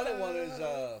 the other one is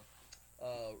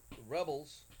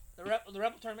Rebels. The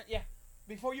Rebel tournament, yeah.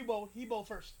 Before you bowled, he bowled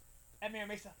first at Mira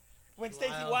Mesa. When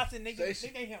Stacy Wow. Watson nicknamed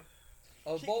Stacey. him.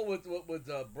 I was bowling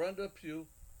with Brenda Pugh,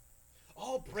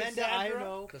 Oh, Brenda, I Cassandra.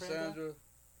 know. Brenda. Cassandra,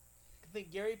 I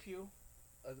think Gary Pugh.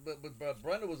 but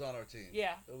Brenda was on our team.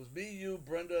 Yeah. It was me, you,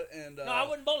 Brenda, and No, I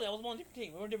wasn't bowling. I was on a different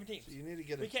team. We were on different teams. So you need to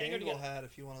get a We can't go Tangle together. hat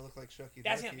if you want to look like Shucky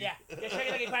That's Ducky. him. Yeah. Yeah. Shucky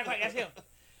Ducky, quack quack. That's him.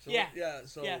 So, Yeah.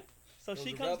 So Yeah. So it was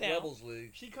she the comes down. Rebels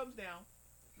League. She comes down.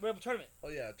 Rebel tournament. Oh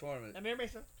yeah, tournament. At Mira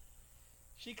Mesa.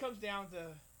 She comes down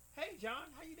to, "Hey John,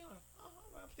 how you doing?" "Oh,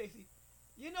 I'm Stacy."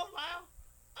 "You know Lyle?"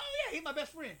 "Oh yeah, he's my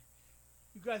best friend."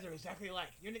 "You guys are exactly alike.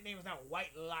 Your nickname is now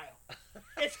White Lyle."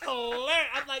 It's hilarious.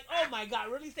 I'm like, "Oh my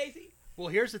god, really, Stacy?" Well,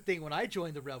 here's the thing. When I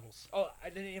joined the Rebels, Oh, I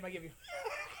didn't name I give you.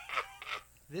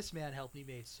 this man helped me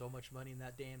make so much money in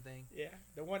that damn thing. Yeah,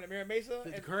 the one at Mira Mesa,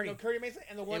 The and, Kearney. no, Kearney Mesa,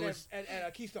 and the one was-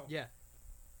 at Keystone. Yeah.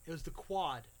 It was the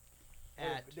quad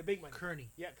at the big one.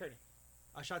 Kearney. Yeah, Kearney.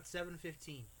 I shot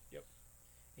 715. Yep.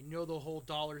 And you know the whole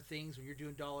dollar things when you're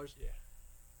doing dollars? Yeah.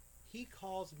 He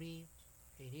calls me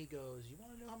and he goes, "You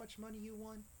want to know how much money you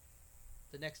won?"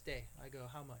 The next day, I go,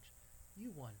 "How much?" "You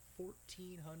won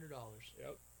 $1,400.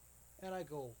 Yep. And I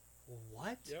go,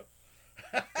 "What?" Yep.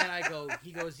 And I go,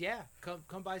 he goes, "Yeah,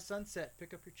 come by Sunset,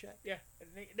 pick up your check." Yeah. And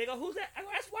they go, "Who's that?" I go,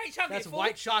 "That's White Chocolate." That's fool."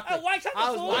 White Chocolate. Oh, White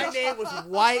Chocolate. fool. My name was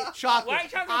White Chocolate. White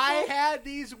Chocolate, I fool. had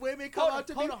these women come Hold up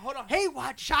to on, me. hold on. "Hey,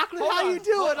 White Chocolate, Hold how on, you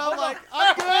doing?" hold I'm like,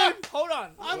 on. "I'm good." Hold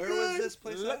on. I'm Where good. was this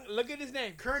place at? Look at his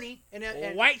name. Kearney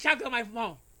and White Chocolate on my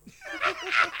phone.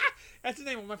 That's the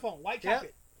name on my phone. White Yep.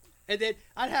 Chocolate. And then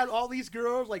I had all these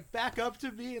girls like back up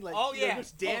to me and like Oh, you know, yeah.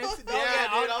 just dancing. Oh,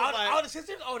 yeah. dude, I was All the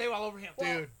sisters. Oh, they were all over him.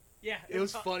 like, dude, Yeah. it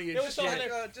was funny as It was so shit.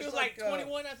 hilarious. Just It was like, like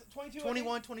 21, 22. I think.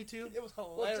 21, 22. It was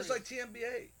Well, hilarious. just like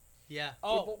TMBA. Yeah.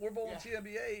 Oh, we're bowling yeah.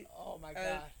 TNBA, Oh my and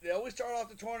god. they always start off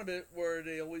the tournament where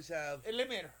they always have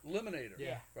Eliminator. eliminator.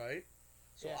 Yeah. Right.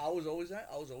 So Yeah. I was always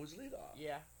lead off.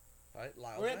 Yeah. Right.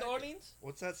 Lyle's We're at the anchor. Orleans.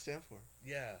 What's that stand for?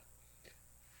 Yeah.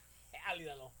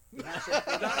 Olídalo.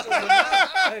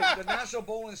 The National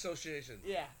Bowling Association.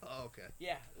 Yeah. Oh, okay.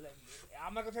 Yeah.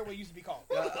 I'm not gonna tell you what it used to be called.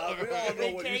 We all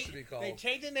know what it used to be called. They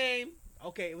changed the name.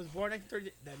 Okay, it was born in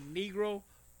 1930, the Negro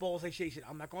Bowl Association.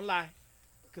 I'm not gonna lie,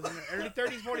 because in the early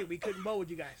 30s, 40s, we couldn't bowl with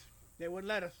you guys. They wouldn't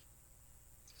let us.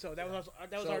 So that was our,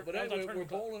 that was So, our. but that was our anyway, we're tournament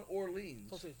club. bowling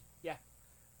Orleans, Association. Yeah.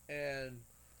 and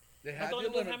they Not had the one the,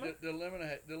 with Blue Hammer?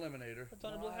 the eliminator. What's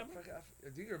on the Blue I Hammer? forgot- I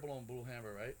think you're blowing Blue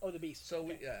Hammer, right? Oh, the Beast. So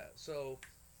Okay. so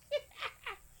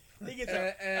He gets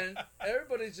up. and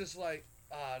everybody's just like,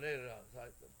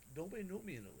 like, nobody knew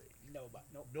me in the league. Nobody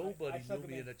Nobody knew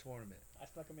me in the tournament. I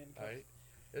snuck him in. Right?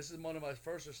 This is one of my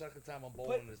first or second time I'm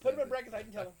bowling this. Put him thing. in brackets. I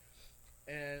can tell him.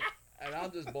 And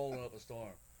I'm just bowling up a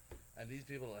storm, and these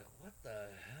people are like, what the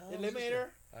hell? The is this eliminator.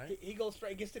 guy? Right? He goes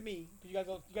straight. It gets to me. You gotta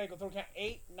go throw count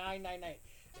 8, 9, 9, 9.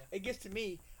 It gets to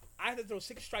me. I have to throw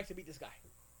 6 strikes to beat this guy.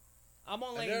 I'm on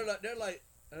And lane. they're like,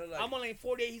 I'm on lane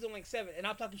 48. He's on lane 7, and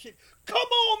I'm talking shit. Come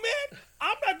on, man!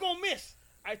 I'm not gonna miss.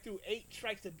 I threw 8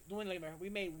 strikes to win lane. We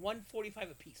made 145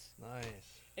 apiece, Nice.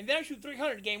 and then I shoot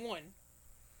 300 game 1.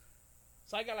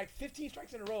 So I got like 15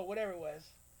 strikes in a row, whatever it was.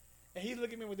 And he's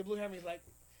looking at me with the blue hammer. He's like,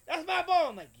 "That's my ball."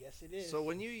 I'm like, "Yes, it is." So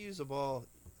when you use a ball,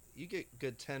 you get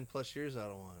good 10+ years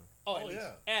out of one. oh, at Oh, least.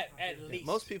 yeah. At least.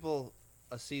 Most people,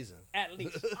 a season. At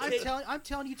least. I'm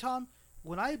telling you, Tom.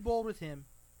 When I bowled with him,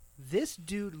 this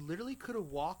dude literally could have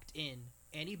walked in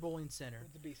any bowling center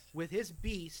With the beast. with his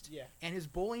beast Yeah. and his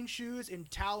bowling shoes and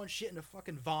towel and shit in a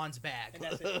fucking Vaughn's bag. And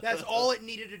that's it. That's all it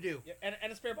needed to do. Yeah,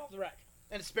 and a spare ball off the rack.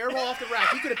 And a spare ball off the rack.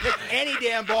 He could have picked any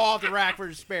damn ball off the rack for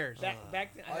his spares.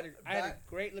 Back then, I had a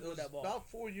great look It with was that ball. about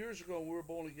 4 years ago, we were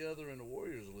bowling together in the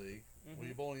Warriors League. Mm-hmm. When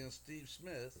you're bowling against Steve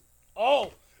Smith.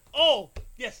 Oh,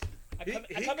 yes. I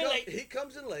come in late. He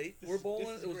comes in late. This We're is bowling.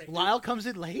 great. It was Lyle comes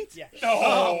in late? Yeah.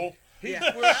 No. He,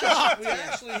 Yeah. we're actually, we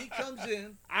actually, he comes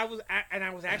in. I was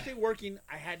actually working.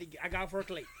 I got off work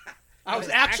late. I was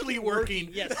actually working.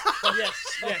 Yes.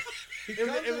 Yes. He It was-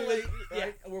 comes it was in like- late. yeah.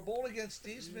 Right? And we're bowling against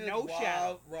Steve Smith, No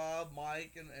shadow. Rob,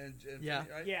 Mike, and Yeah.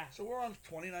 right? Yeah. So we're on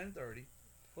 29 and 30.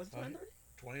 What's the Right. one?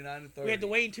 29 and 30. We had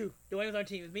Dwayne too. Dwayne was on our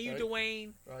team. It was me, you, Right.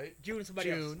 Dwayne, Right. June, and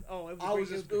somebody else. June. Oh, it was. I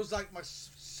was. It was like my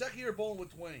second year bowling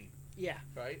with Dwayne. Yeah.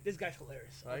 Right. This guy's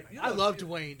hilarious. Right. Oh my You I know, love you-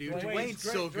 Dwayne, dude. Dwayne's Dwayne's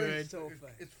great, so great. good. So It's-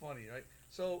 funny. It's funny, right?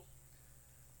 So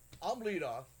I'm lead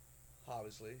off,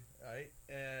 obviously, right?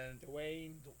 And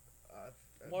Dwayne, uh,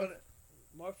 Mark- but,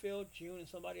 Morfield, June, and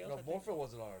somebody else. no, I think. Morfield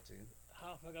wasn't on our team.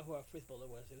 I forgot who our fifth bowler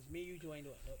was. It was me, you, Dwayne.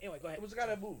 Anyway, go ahead. It was the guy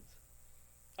that moved.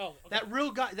 Oh,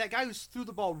 okay. That guy who threw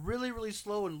the ball really, really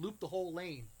slow and looped the whole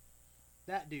lane.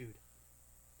 That dude.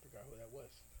 forgot who that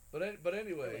was. But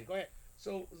anyway, Go ahead.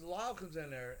 so Lyle comes in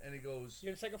there and he goes You're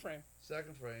in the second frame.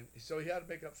 second frame. So he had to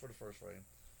make up for the first frame.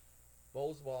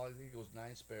 Bowls the ball. I think he goes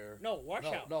 9 spare. No, wash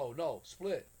out. No,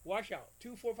 split. Wash out.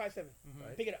 2, 4, 5, 7.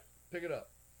 Right. Pick it up. Pick it up.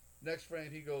 Next frame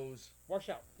he goes Wash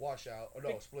out. wash out. Or no,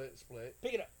 Pick- split.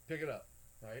 Pick it up. Pick it up.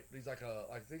 Right. He's like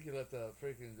I think you let the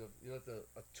freaking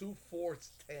a 2, 4,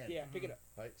 10. Yeah, pick it up.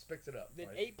 Right. Picks it up. Then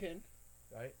right? 8 pin.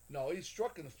 Right. No, he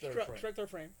struck in the third frame. Struck third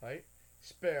frame. Right.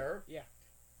 Spare. Yeah.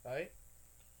 Right.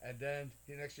 And then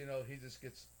next you know he just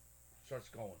starts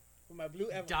going. With my blue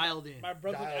avalanche. Dialed in. My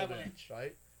Brunswick Dialed in, avalanche.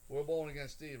 right? We're bowling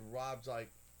against Steve. Rob's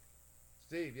like,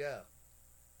 Steve, yeah.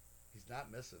 He's not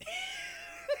missing.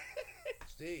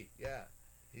 Steve, yeah.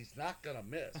 He's not going to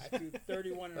miss. I threw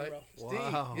 31 in a Right? row.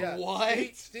 Wow. Steve, yeah.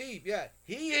 What? Steve, yeah.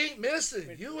 He ain't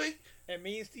missing. You ain't. And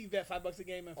me and Steve bet $5 a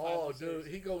game and 5 Oh, on dude. series.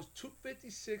 He goes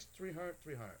 256, 300,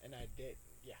 300. And I did.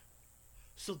 Yeah.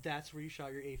 So that's where you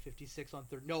shot your 856 on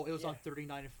third. No, it was on Yeah.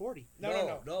 39 and 40.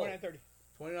 No. No. 29 30.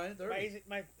 29 and 30.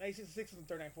 My 866 is on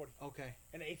 39 40. Okay.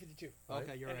 And an 852. Right.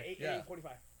 Okay, you're And right. an Yeah.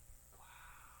 845.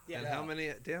 Yeah. And how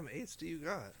many damn 8s do you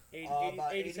got? 80,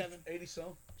 About 87. 80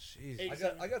 some. Jeez. 80.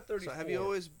 I got 34. So have you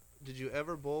always? Did you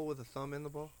ever bowl with a thumb in the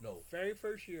ball? No. Very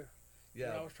first year. When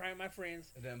Yeah. I was trying my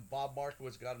friends. And then Bob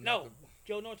Markowitz got him. No.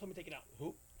 Joe Norris told me to take it out.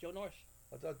 Who? Joe Norris.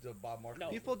 I thought Bob Markowitz. No.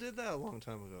 People did that a long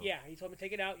time ago. Yeah, he told me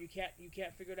take it out. You can't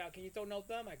figure it out. Can you throw no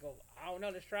thumb? I go, I don't know.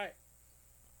 Let's try it.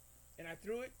 And I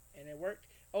threw it, and it worked.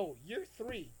 Oh, year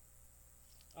 3,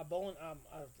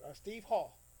 Steve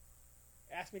Hall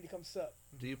asked me to come sub.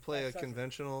 Do you play a That's something.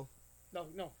 conventional?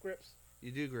 No, grips,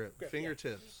 You do grip. Grip, yeah.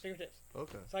 Fingertips. fingertips.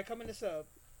 Okay. So I come in the sub,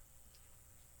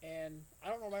 and I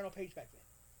don't know Rhino Page back then.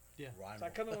 Ryan So I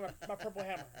come in with my purple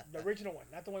hammer, the original one,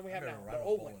 not the one we I have now, remember the Ryan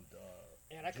old one. bowling,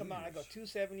 And I come out, I go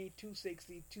juniors. 270,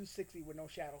 260, 260 with no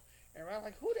shadow. And I'm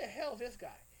like, who the hell is this guy?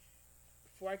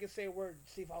 before I could say a word,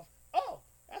 Steve House, oh,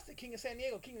 that's the King of San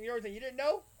Diego, King of everything. You didn't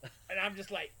know? And I'm just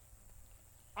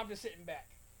sitting back.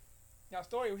 Now,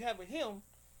 story we had with him,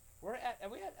 we at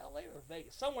LA or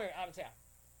Vegas, somewhere out of town.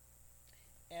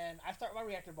 And I start my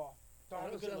reactor ball. Don't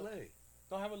have a good look.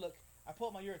 Don't have a look. I pull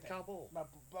up my urethane. Cowboy. My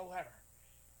bow hammer.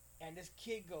 And this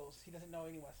kid goes, he doesn't know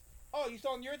anyone. Oh, you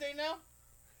still on urethane now?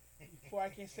 Before I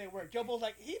can say a word. Joe Bull's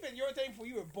like, he been urethane before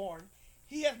you were born.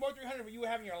 He has more 300 than you were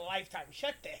having your lifetime.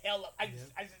 Shut the hell up. I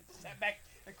just sat back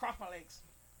and crossed my legs.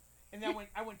 And then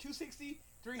I went 260,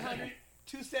 300,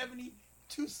 270,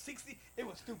 260. It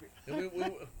was stupid. And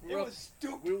It was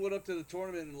stupid. We went up to the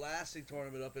tournament, Lassie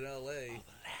tournament up in L.A. Oh,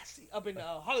 Lassie. Up in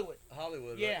Hollywood.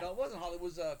 Hollywood. Yeah. Right? No, it wasn't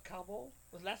Hollywood. It was Cowboy.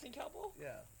 Was Lassie in Cowboy? Yeah,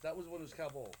 that was when it was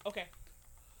Cowboy. Okay.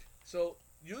 So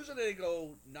usually they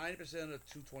go 90% of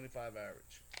 225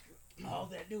 average. Oh,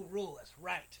 that new rule. That's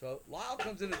right. So Lyle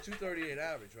comes in at 238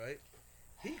 average, right?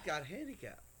 He got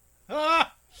handicapped.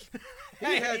 Ah!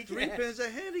 He had 3 pins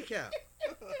of handicap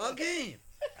a game.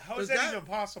 How is But that even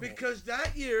possible? Because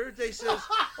that year they says,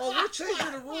 "Oh, we're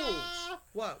changing the rules.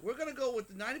 What? We're gonna go with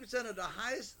the 90% of the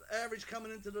highest average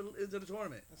coming into the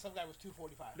tournament." And some guy was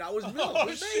 245. That was me. Oh,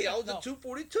 With me. shit. I was No. at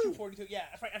 242. 242. Yeah,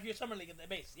 that's right. After your summer league at the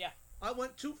base. Yeah. I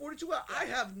went 242. I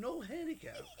have no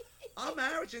handicap. I'm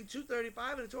averaging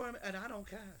 235 in the tournament, and I don't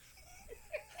cash.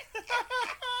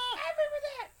 I remember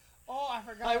that. Oh, I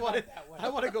forgot about that one. I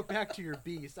want to go back to your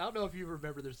beast. I don't know if you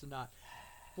remember this or not.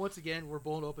 Once again, we're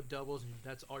bowling open doubles, and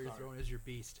that's all you're throwing is your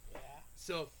beast. Yeah.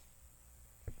 So,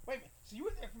 Wait a minute. So you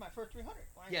were there for my first 300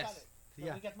 when I Yes. shot it. So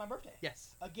Yeah. we got to my birthday.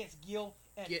 yes. Against Gil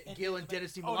and Gil and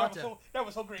Dennis Oh, DiMolanta. that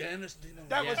was so great. Dennis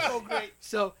That was Yes. so great.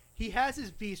 So, he has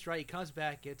his beast, right? He comes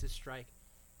back, gets his strike.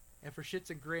 And for shits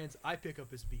and grins, I pick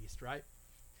up his beast, right?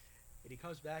 And he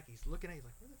comes back, he's looking at it, he's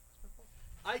like, where the fuck's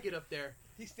my ball? I get up there,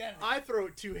 He's standing. I throw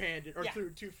it two-handed, or Yeah.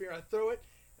 through two finger. I throw it,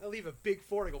 I leave a big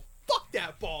four, and I go, fuck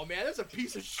that ball, man. That's a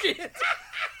piece of shit.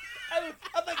 I'm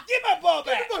like, give my ball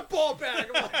back. Give my ball back.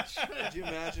 I'm like, Could you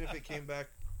imagine if it came back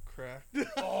cracked?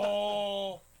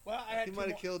 Oh. Well, I had He two might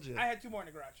have more- killed you. I had 2 more in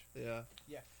the garage. Yeah.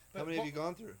 Yeah. How many have you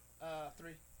gone through?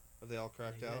 3. Have they all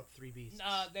cracked He had out? 3 beasts.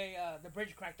 The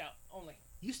bridge cracked out only.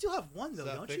 You still have one, Is though,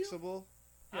 that don't you? fixable?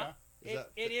 Yeah. Is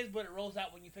that It is, but it rolls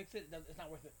out when you fix it. It's not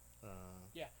worth it. Uh,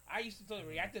 Yeah. I used to throw the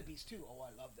reactive beast too. Oh,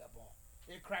 I love that ball.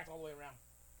 It cracked all the way around.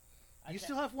 You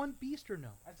still have one beast or no?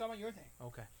 I saw my urethane.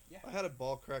 Okay. I had a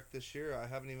ball crack this year. I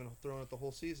haven't even thrown it the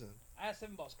whole season. I had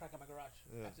 7 balls crack in my garage.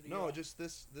 Yeah. After the year No, off. just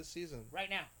this season. right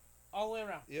now, all the way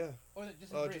around. Yeah. Or is it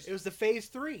just in Oh, the bridge? just- It was the phase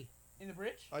 3. In the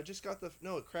bridge? I just got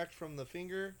no. It cracked from the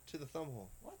finger to the thumb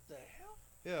hole. What the hell?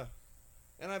 Yeah.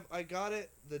 And I got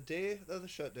it the day of the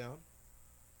shutdown.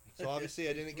 So obviously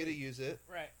I didn't get to use it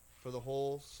Right. for the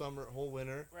whole summer, whole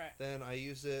winter. Right. Then I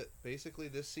used it basically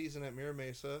this season at Mira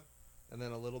Mesa, and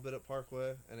then a little bit at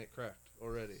Parkway, and it cracked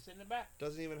already. Send it back.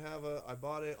 Doesn't even have I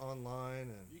bought it online,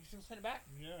 and You can still send it back.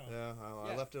 Yeah. yeah, I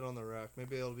Yeah. left it on the rack.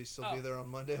 Maybe it'll still be Oh. there on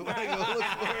Monday when I go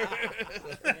look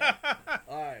for it. Yeah.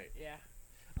 All right. Yeah.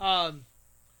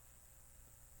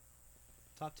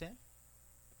 Top 10?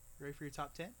 Ready for your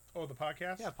top 10? Oh, the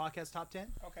podcast? Yeah, podcast top 10.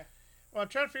 Okay. Well, I'm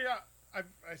trying to figure out.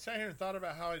 I sat here and thought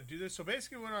about how to do this. So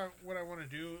basically, what I want to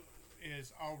do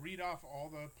is I'll read off all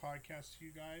the podcasts to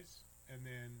you guys, and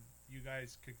then you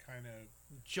guys could kind of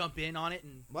Jump in on it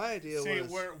and My idea say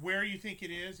was where you think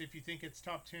it is, if you think it's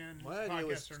top 10 my idea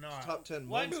was podcasts or not. top 10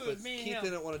 One months, dude but is me and Keith him.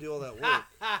 didn't want to do all that work.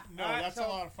 No, Alright, that's so- a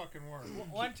lot of fucking work.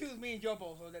 1, 2 is me and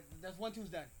Jopo, so that's 1, 2's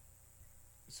done.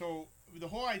 So the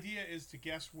whole idea is to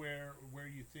guess where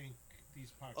you think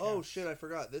these podcasts. Oh shit, I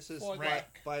forgot. This is For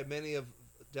by many of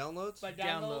downloads. By downloads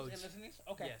Downloads. and listenings?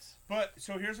 Okay. yes. But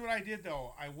so here's what I did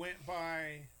though. I went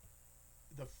by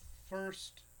the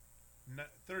first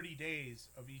 30 days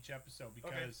of each episode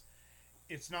because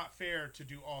it's not fair to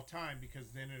do all time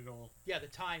because then Yeah, the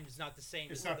time is not the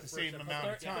same. it's as not for the first same episode. amount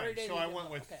of 30 time. days So is I the- went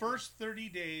with okay. first 30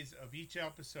 days of each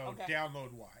episode Okay.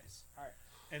 download wise. All right.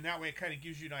 And that way it kind of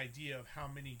gives you an idea of how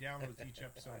many downloads each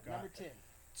episode got. Number 10.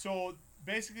 So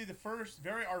basically,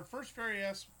 our first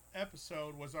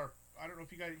episode was our. I don't know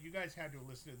if you guys had to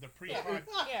listen to the Yeah.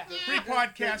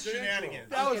 pre-podcast The intro. shenanigans.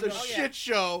 That was a Oh, yeah. shit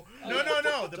show.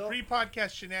 No, the Don't-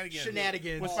 pre-podcast shenanigans.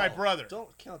 Shenanigans. with my brother.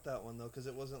 Don't count that one though, because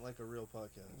it wasn't like a real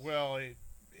podcast. Well,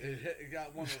 It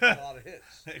got one with a lot of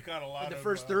hits. it got a lot In the of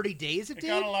first 30 days it It did?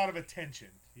 got a lot of attention.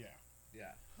 Yeah.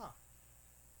 Yeah.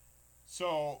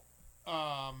 So,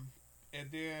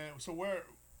 and then where?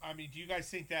 I mean, do you guys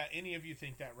think that any of you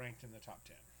think that ranked in the top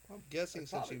 10? I'm guessing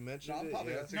since you mentioned I'm it.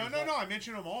 probably Yeah. gonna say No, it's no, not- no. I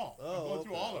mentioned them all. I'm Oh, going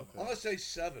through okay, all of okay. them. I'm gonna say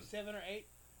 7. 7 or 8.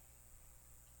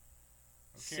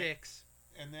 6.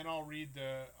 And then I'll read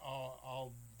the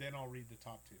I'll read the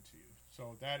top 10 to you.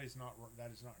 So that is not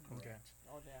correct.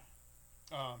 Oh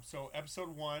yeah. So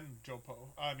episode 1,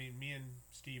 me and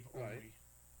Steve only. Right.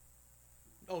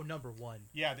 Oh, number 1.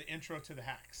 Yeah, the intro to the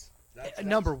hacks. That's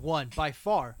Number 1 by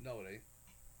far. No, it ain't.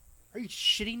 Are you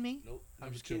shitting me? Nope. I'm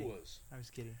Number just 2 kidding. was. I was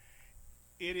kidding.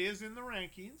 It is in the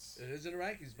rankings. It is in the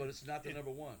rankings, but it's not the number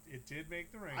 1. It did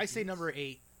make the rankings. I say number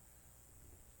 8.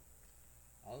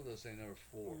 I was gonna say number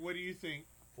 4. What do you think?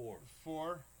 4.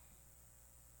 4.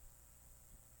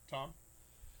 Tom?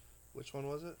 Which one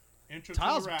was it? Intro to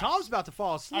the Raps. Tom's about to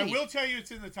fall asleep. I will tell you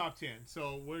it's in the top 10.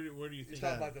 So where do you You think?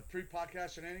 talking about the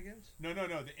pre-podcast shenanigans? No,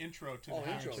 the intro to the Oh,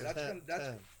 hacks. intro. Ten, That's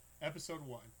 10, Episode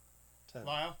 1. 10.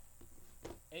 Lyle?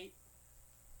 8.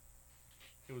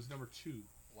 It was number 2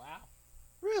 Wow.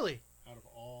 Really? out of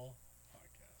all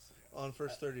podcasts. Yeah. On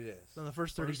first 30 days. So in the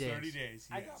first 30 First days. 30 days,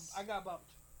 yes. I got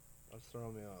bumped. That's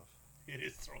throwing me off. It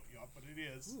is throwing you off, but it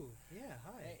is. Ooh, yeah,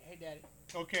 hi. Hey, Daddy.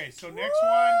 Okay, so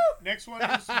next one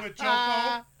is with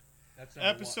Jopo. That's number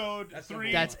Episode 3. That's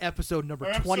number That's one. episode number Or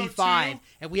episode 25, 2.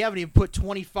 and we haven't even put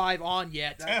 25 on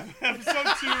yet. Episode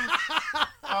 2,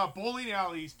 bowling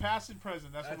alleys, past and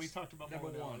present. That's when we That's talked about number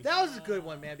bowling one. alleys. That was a good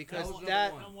one, man, because That was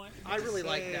that, number one. I really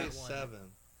like Say that one. 7.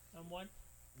 I'm one.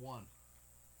 1.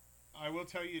 I will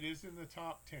tell you it is in the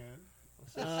top 10.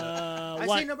 I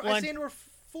One. say number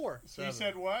 4. So you 7.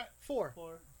 said what? 4.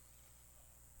 4.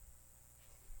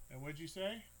 And what'd you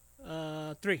say, 3.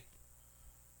 I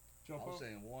Jopo? was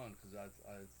saying 1 because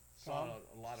I saw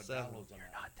a lot of 7. downloads on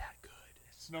that. Not that good.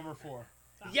 It's number 4.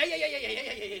 Yeah.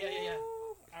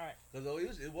 All right. Although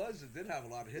it did have a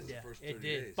lot of hits Yeah, the first it 30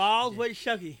 did. days. Balls with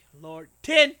Shucky. Lord.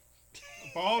 10.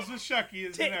 Balls with Shucky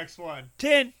is the 10. next one.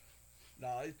 10.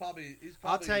 No, he's probably.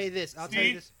 I'll tell you this.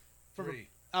 Steve? From a, 3.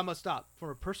 I'm going to stop. From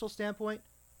a personal standpoint,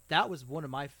 that was one of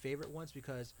my favorite ones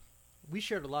because we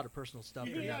shared a lot of personal stuff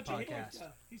in that podcast.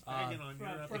 He's bagging on your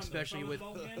episode. Especially with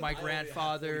From my Oh,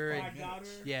 grandfather. yeah, and, 45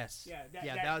 minutes. yes.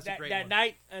 Yeah, that was a great that one.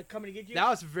 night coming to get you. That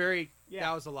was very, Yeah.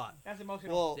 that was a lot. That's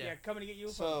emotional. Well, yeah, coming to get you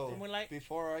So, from Moonlight.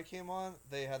 before I came on,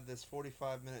 they had this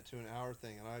 45-minute to an hour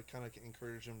thing, and I kind of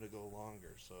encouraged them to go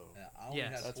longer. So Yeah, I only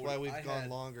Yes. had that's 40 why we've I gone had-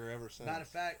 longer ever since. Matter of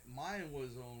fact, mine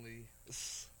was only.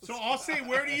 So I'll say,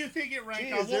 where do you think it ranked?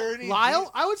 Gee, I is there won't- any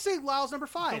Lyle? I would say Lyle's number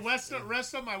the 5. rest of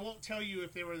them, I won't tell you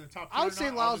if they were in the top 10 I would or say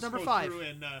not. Lyle's I'll just number go 5. through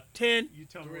And 10. you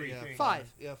tell me Three, what you yeah, think.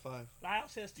 5. Yeah, 5. Lyle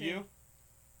says 10. You?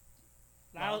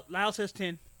 Lyle says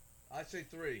 10. I'd say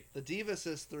 3. The Diva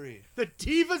says 3. The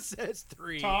Diva says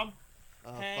 3. Tom,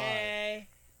 5. Hey.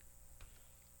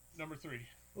 number 3.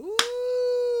 Ooh.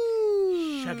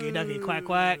 Shucky ducky quack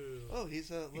quack. Oh, he's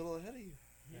a little ahead of you.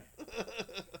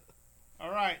 All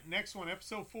right, next one,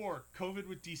 episode 4, COVID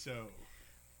with Deso.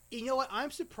 You know what? I'm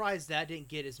surprised that didn't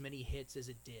get as many hits as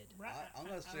it did. I'm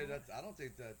gonna say that. I don't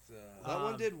think that. That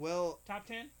one did well Top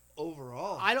 10?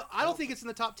 overall. I don't think it's in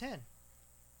the top 10.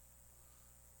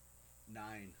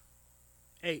 9.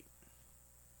 8.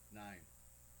 9.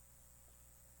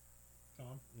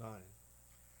 Tom, 9.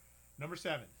 number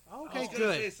 7. Okay, gonna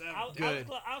good. say 7. Good.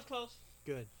 I was close.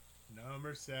 Good.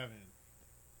 Number 7.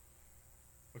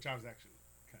 Which I was actually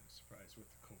kind of surprised with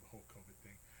the whole COVID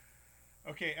thing.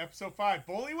 Okay, episode 5,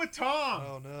 Bowling with Tom.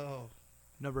 Oh no.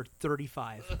 Number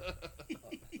 35.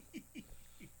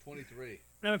 23.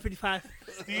 Number 55.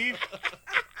 Steve,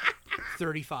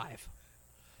 35.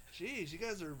 Jeez, you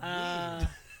guys are mean.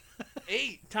 8.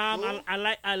 8. Tom, fool.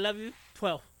 I love you.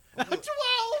 12. 12.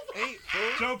 8.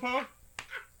 Fool. Jopo,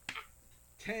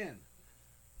 10.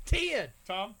 10.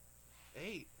 Tom,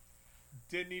 8.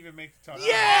 didn't even make the top 10.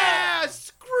 Yeah!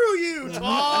 Screw you,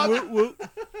 Tom! Whoop, whoop.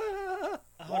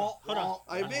 Hold on.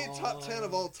 I made top 10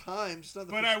 of all time. Just not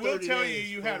the But first I will 30 tell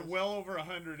days, you had fool. well over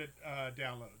 100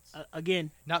 downloads. Again,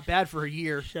 Not bad for a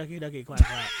year. Shucky ducky quack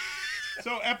quack.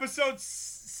 So episode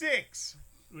 6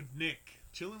 with Nick.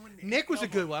 Chilling with Nick. Nick was a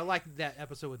good one. I liked that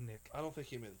episode with Nick. I don't think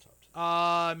he made the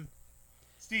top 10.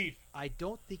 Steve, I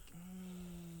don't think...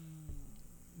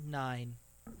 9.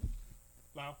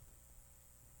 Lau.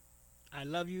 I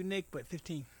love you, Nick, but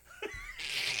 15.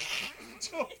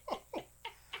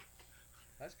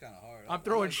 That's kind of hard. I'm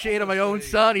throwing shade on my own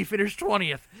son. He finished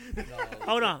 20th. No,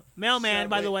 Hold on. Mailman,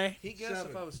 by the way. He guessed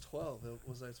 7. if I was 12.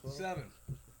 Was I 12? 7.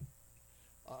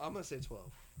 I'm going to say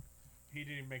 12. He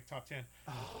didn't even make top 10.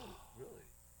 Really?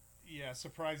 Yeah,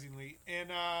 surprisingly. And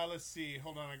let's see.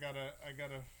 Hold on. I gotta.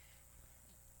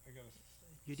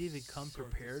 You didn't even come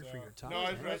sort prepared this for out. your top. No,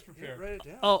 I 10. was prepared. Write it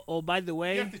down. Oh, by the You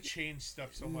way, have to change stuff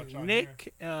so much on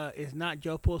Nick is not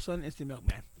Joe Pool's son. It's the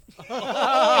milkman.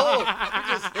 Oh,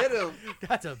 you just hit him.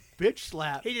 That's a bitch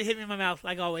slap. He just hit me in my mouth,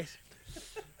 like always.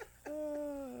 here.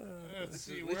 Let's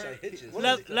see Wish I where. hit you. What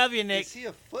Love, is he- love you, Nick. Is he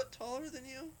a foot taller than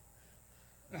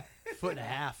you? Foot and a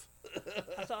half.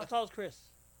 How tall is Chris?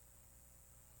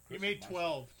 You made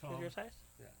 12, Is Tom. your size?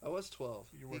 I was 12.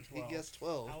 You were 12. He guessed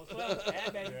 12. I was 12. Yeah,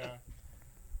 baby. Yeah.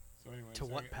 So anyways, To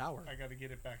what power? I got to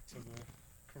get it back to the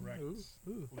correct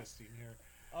Ooh. listing here.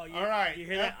 Oh, you, All right. You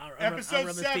hear that? Episode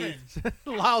I'm 7.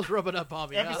 Lyle's rubbing up on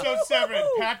me. Episode 7.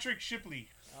 Patrick Shipley.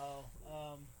 Oh,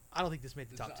 I don't think this made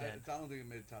the It's top not- 10. I don't think it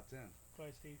made the top 10. go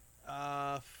ahead, Steve.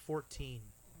 14.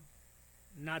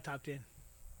 Not top 10.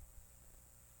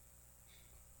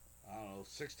 I don't know,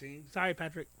 16. Sorry,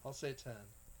 Patrick. I'll say 10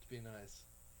 to be nice.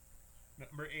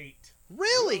 Number 8.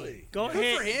 Really? Go Good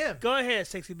ahead. for him. Go ahead,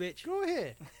 sexy bitch. Go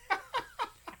ahead.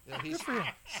 Yeah, he's, You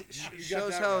got shows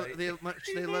that how right. much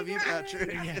they love you,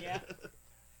 Patrick. Yeah.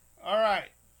 All right.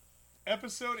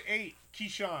 Episode 8.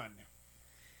 Keyshawn.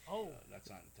 Oh, That's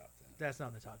not in the top 10. That's not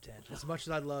in the top 10. As much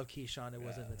as I love Keyshawn, it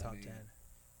wasn't in the I top mean- 10.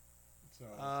 So,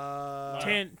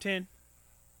 10.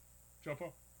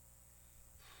 Jopo.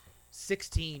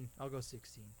 16. I'll go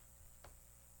 16.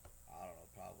 I don't know,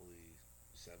 probably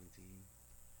 17.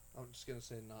 I'm just going to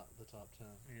say not the top 10.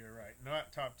 You're right.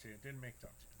 Not top 10. Didn't make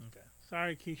top 10. Okay.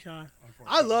 Sorry, Keyshawn.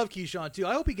 I love Keyshawn, too.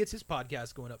 I hope he gets his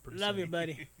podcast going up pretty Love soon. you,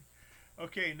 buddy.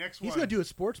 Okay, next He's one. going to do a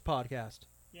sports podcast.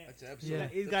 Yeah. That's an episode. Yeah.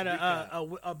 He's That's got a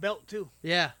recap. a belt too.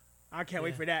 Yeah. I can't Yeah.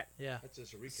 wait for that. Yeah. That's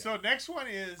just a recap. So next one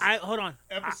is Hold on.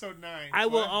 episode 9. I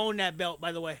will What? own that belt.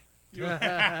 By the way,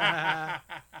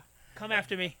 come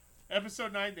after me.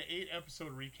 Episode 9, the 8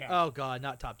 episode recap. Oh, God.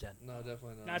 Not top 10. No,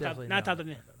 definitely not. Not Definitely top. Not not. top 10.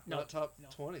 No. Not top No.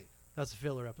 20. That's a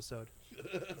filler episode.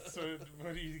 So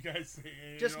what do you guys say?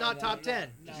 Just not top 10.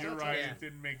 No. You're right. Yeah. It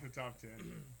didn't make the top 10.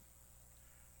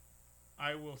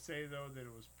 I will say though that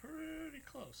it was pretty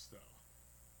close though.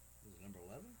 Was it number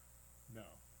 11? No.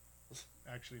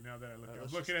 Actually, now that I look, Alright, I'm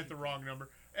let's looking just at the wrong number.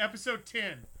 Episode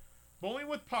 10, Bowling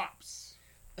with Pops.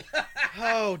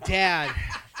 Oh, Dad.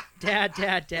 Dad.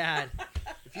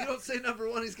 If you don't say number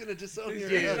 1, he's going to disown your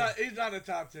He's head. he's not in the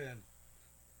top 10.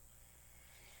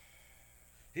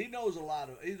 He knows a lot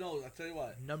of. He knows. I tell you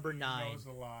what. Number 9. Knows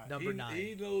a lot. Number he, 9.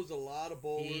 He knows a lot of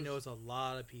bowlers. He knows a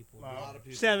lot of people. a lot of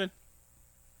people. 7.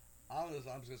 I'm just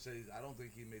gonna say I don't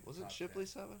think he made. Was the it top Shipley 10.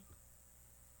 7?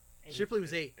 Shipley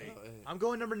was 8. Oh, 8. I'm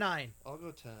going number 9. I'll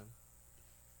go 10.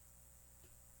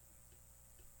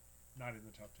 Not in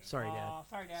the top 10. Sorry, Dad.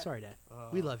 Sorry, Dad. Sorry, Dad.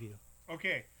 We love you.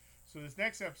 Okay, so this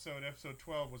next episode, episode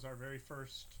 12, was our very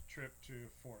first trip to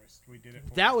Forest. We did it.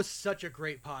 For That was such a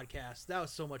great podcast. That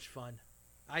was so much fun.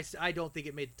 I don't think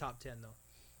it made the top 10, though.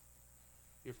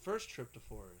 Your first trip to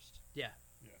Forest. Yes.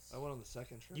 I went on the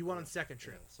second trip. You went on Yeah. the second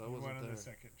trip. Yeah, so I We wasn't went on there. the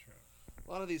second trip.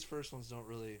 A lot of these first ones don't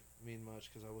really mean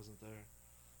much because I wasn't there.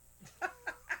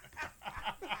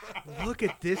 Look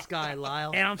at this guy,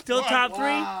 Lyle. And I'm still What? top 3.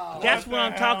 Wow. That's What what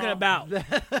I'm the talking hell? about.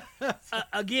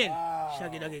 Again, Wow.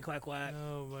 shuck it, quiet, quiet.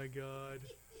 Oh, my God.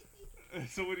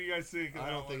 So what do you guys think? of I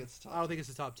that don't think one? it's top. I don't think it's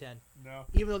the top 10. No.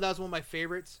 Even though that was one of my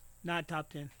favorites. Not top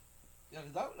 10. Yeah,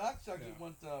 'cause that actually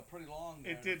went pretty long.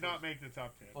 It there did not first. make the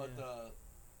top 10. But Yeah.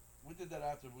 we did that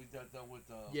after we got done with.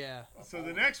 Yeah. So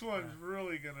the next one's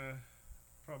really gonna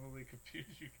probably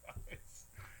confuse you guys.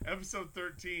 Episode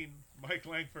 13, Mike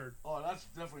Langford. Oh, that's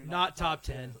definitely Not top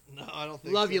 10. No, I don't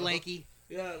think Love so. you, Lanky.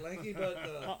 Yeah, Lanky, but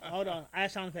Hold on. I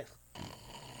have sound effects.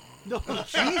 No,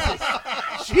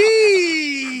 Jesus.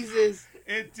 Jesus.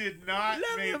 It did not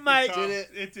Love make you, the Mike. top. Did it-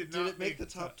 It did Did not it make the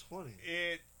top 20?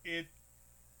 It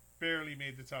barely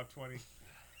made the top 20.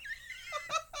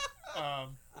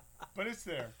 But it's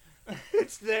there.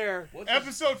 It's there. what's this-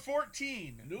 Episode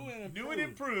 14, New and improved. New and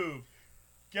Improved.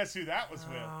 Guess who that was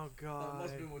with? Oh, That God.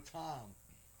 must have been with Tom.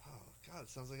 Oh, God,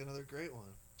 sounds like another great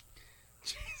one.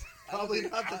 I Probably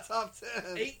don't not think- the top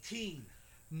 10. 18.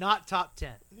 Not top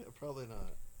 10. Yeah, probably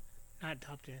not. Not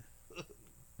top 10.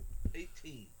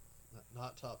 18.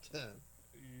 Not top 10.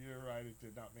 You're right. It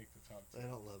did not make the top They 10.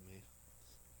 don't love me.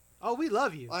 Oh, we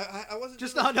love you. I wasn't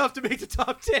Just doing not enough to make the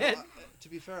top 10. to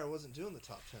be fair, I wasn't doing the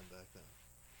top 10 back then.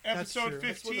 That's Episode true.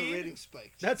 That's when the 15. rating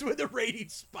spiked. That's when the rating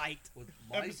spiked. With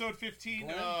Mike, Episode 15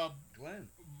 Glenn? Glenn.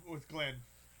 with Glenn.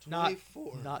 Not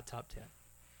 24. Not top 10.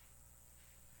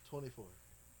 24.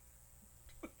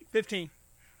 15.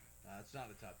 It's not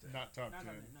the top 10. Not top Not 10.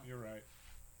 top 10, no. You're right.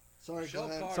 Sorry, Michelle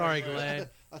Glenn. Carter. Sorry, Glenn.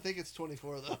 I think it's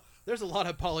 24, though. There's a lot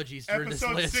of apologies during this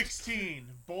Episode list. 16,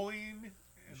 Bowling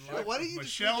and Michelle- why don't you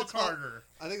just Michelle read the top- Carter.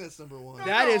 I think that's number 1. No,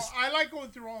 That no, is- I like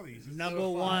going through all these. It's Number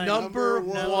so fun. one. Number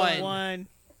Number Number one. one.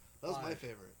 That was my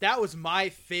favorite. That was my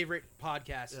favorite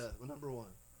podcast. Yeah, number 1.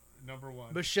 Number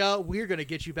 1. Michelle, we're going to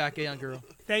get you back in, girl.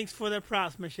 Thanks for the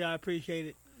props, Michelle. I appreciate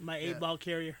it. My Yeah. 8-ball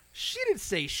carrier. She didn't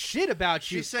say shit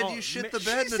about you. She said Oh, you shit mi- the She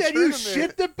bed in the said you tournament.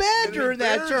 shit the bed And during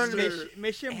that embarrassed tournament. her.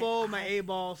 Mission And Bowl, my I-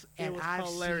 8-balls. It And was I've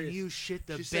hilarious. seen you shit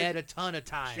the She bed said- a ton of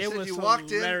times. She It said was you walked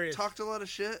hilarious. in, talked a lot of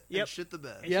shit, Yep. and shit the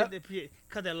bed. Yep.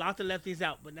 Because they locked the lefties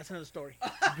out, but that's another story.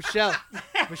 Michelle,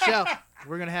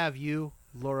 we're gonna have you,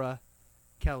 Laura,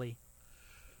 Kelly,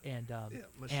 and Yeah,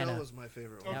 Michelle Anna. was my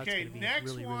favorite Yeah, one. it's Okay, gonna be next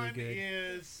really, really one good.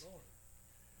 is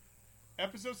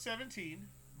episode 17,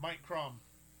 Mike Crom.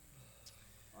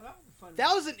 Oh, that was a fun.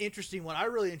 that was an interesting one. I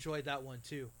really enjoyed that one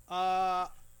too. I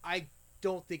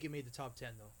don't think it made the top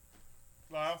 10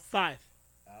 though. Lyle, 5.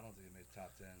 I don't think it made the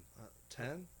top 10.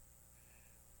 10?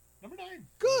 number 9.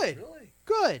 Good, Really?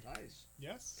 good. Nice.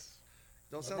 Yes.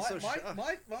 Don't sound Mike, so Mike,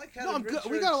 shocked. Mike had No, a I'm good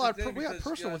good. We got a lot of thing we got because,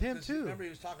 personal with him, 'cause too. Remember, he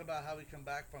was talking about how he come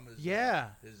back from his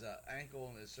Yeah. his ankle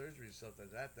and his surgery and stuff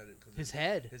like that. Cause His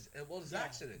head. his Yeah,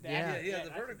 accident. that- Yeah. He had the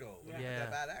that- vertigo. yeah. Yeah.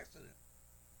 That bad accident.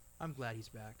 I'm glad he's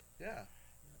back. Yeah.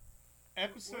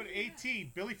 Episode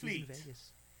 18, Billy He's in Fleet.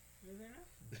 Vegas.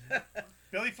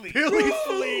 Billy Fleet. Billy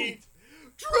Fleet.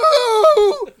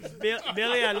 Drew,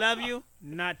 Billy, I love you.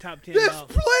 Not top 10. this dog.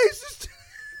 place is.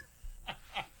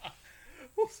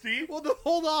 Steve? Well,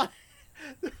 hold on.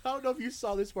 I don't know if you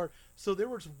saw this part. So there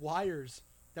was wires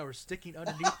that were sticking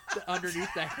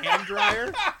underneath the hand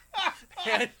dryer,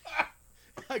 and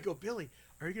I go, Billy,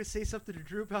 are you gonna say something to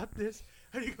Drew about this?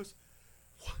 And he goes,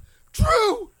 "What?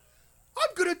 Drew,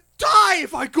 I'm gonna die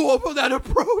if I go up on that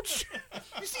approach.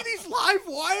 You see these live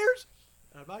wires?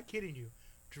 And I'm not kidding you.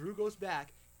 Drew goes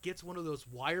back, gets one of those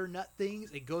wire nut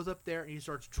things, and goes up there and he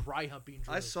starts dry humping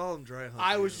Drew. I saw him dry hump.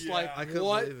 I was just Yeah. like, I couldn't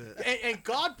what? believe it. And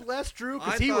God bless Drew I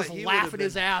because he thought was he would've laughing been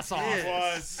his ass off.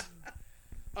 pissed.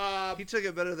 Was. He took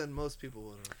it better than most people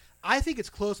would have. I think it's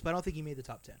close, but I don't think he made the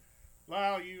top 10.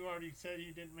 Lyle, you already said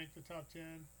you didn't make the top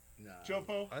 10. Nah.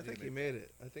 Jopo? I think he made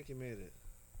it. I think he made it.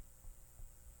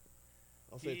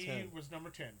 I'll say He 10. was number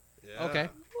 10. Yeah. Okay.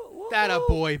 That a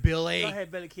boy, Billy. Go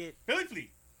ahead, Billy Kid. Billy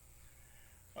Fleet.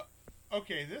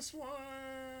 Okay, this one.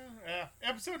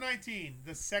 Episode 19,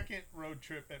 the second road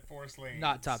trip at Forest Lane.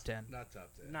 Not top 10. Not top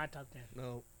 10. Not top 10.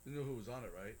 No. You know who was on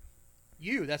it, right?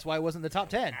 You. That's why it wasn't the top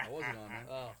 10. I wasn't on it.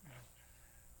 Oh.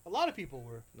 A lot of people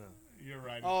were. No. You're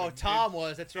right. Oh, It- Tom it-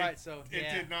 was. That's right. So It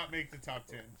yeah. did not make the top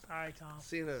 10. Sorry, Tom.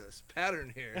 Seeing a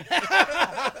pattern here.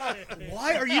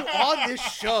 Why are you on this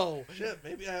show? Shit,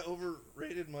 maybe I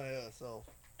overrated myself.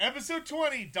 Episode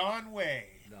 20, Don Way.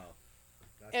 No.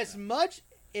 That's As not- much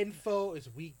info as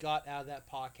we got out of that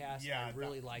podcast, Yeah, I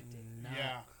really that- liked it. Not,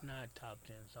 Yeah. Not top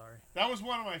 10. Sorry. That was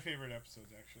one of my favorite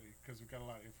episodes, actually, because we got a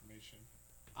lot of information.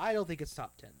 I don't think it's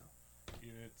top 10 though.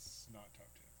 It's not top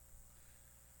 10.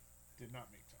 Did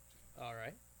not make top 10. All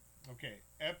right. Okay,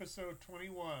 episode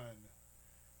 21,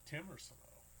 Tim Ursula.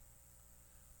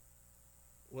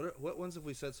 What ones have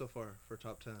we said so far for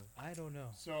top 10? I don't know.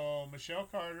 So, Michelle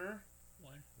Carter,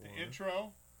 One. the One.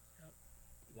 intro,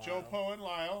 Wow. Joe Poe and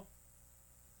Lyle,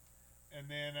 and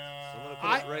then So I'm going to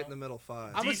put it right in the middle, 5.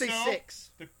 I'm gonna say Diesel?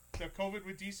 6. the COVID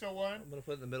with Diesel one, I'm going to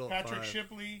put it in the middle Patrick at 5.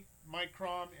 Shipley, Mike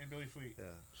Crom, and Billy Fleet. Yeah.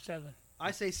 7.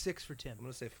 I say 6 for Tim. I'm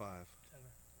going to say 5.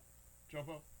 Joe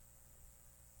Poe?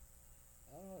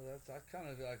 Oh, that's I kind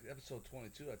of like episode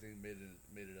 22. I think made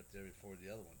it up there before the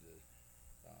other one did.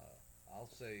 I'll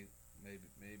say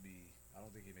maybe I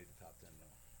don't think he made the top 10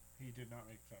 though. He did not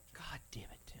make the top 10. God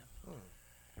damn it, Tim.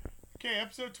 Okay,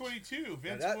 episode 22,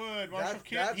 Vince that- Wood, Marshall That-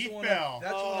 Kent, that's the Heath one Bell.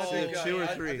 That's the one I Oh. think, Two or I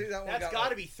three? think that one That's got got to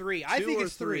like- be 3. I 2 think or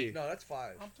it's 3. 3. No, that's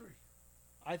 5. I'm 3.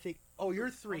 I think. Oh, you're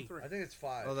 3. I'm 3. I think it's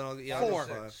 5. Oh, then I'll go 4.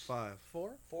 5. 5.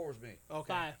 4? 4 was me. Okay.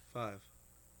 5. 5.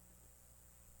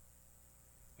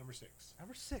 Number 6.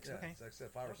 Number 6. Yeah, Okay. it's like I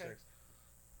said, 5 Okay. or 6.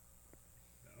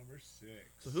 Number 6.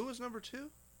 So who was number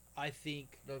 2? I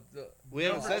think. We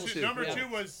haven't Number said two, 2. Number Yeah. 2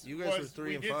 was. You guys were was, 3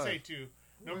 we and did 5. say 2.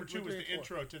 Number We're 2 was 3 the and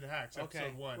 4. intro to the Hacks, Okay.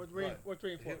 episode 1. We're 3, Right. we're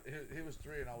 3 and 4. He was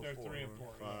 3 and I was They're 4. 3 and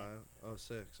 4. yeah. 5. Oh,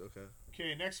 6. Okay.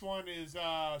 Okay, next one is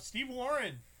Steve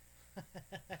Warren.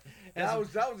 That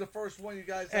was the first one you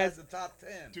guys had the top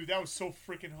 10. Dude, that was so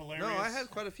freaking hilarious. No, I had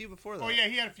quite a few before that. Oh, yeah,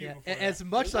 he had a few Yeah. before that. As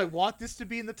much as I want this to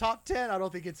be in the top 10, I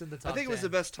don't think it's in the top 10. I think it was the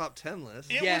best top 10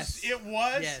 list. Yes. It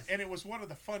was, Yes. and it was one of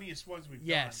the funniest ones we've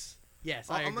Yes.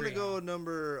 Yes, I I'm going to agree. go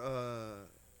number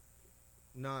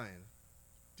 9. done.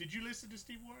 Did you listen to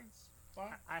Steve Warren's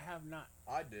 5? I have not.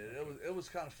 I did. It was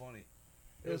kind of funny.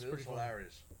 It was pretty funny.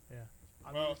 hilarious.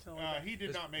 I'll Well, be listening to he did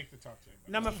It's- not make the top 10.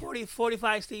 but- Number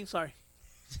 45, Steve. Sorry.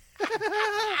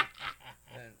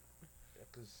 And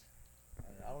because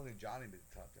I don't think Johnny made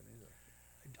the top 10 either.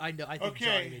 I know. I think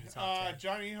Johnny Okay, made the top 10.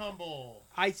 Johnny Humble,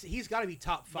 He's got to be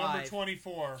top 5. number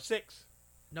 24. 6.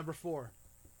 Number 4.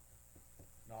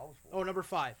 No, I was 4. Oh, number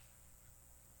 5.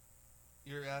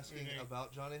 You're asking Okay.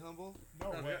 about Johnny Humble?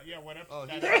 No, No, what, yeah, whatever. Oh,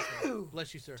 that he's is.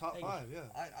 Bless you, sir. top Thank you. 5, yeah.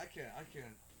 I can't.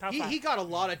 Top He five. got a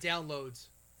lot of downloads.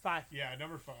 5. Yeah,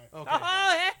 number 5. Okay.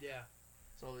 Oh, yeah. Yeah.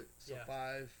 So Yeah.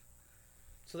 5.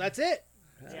 So that's it.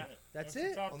 Yeah. That's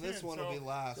the it. top On this 10. one so, will be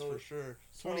last so- for sure.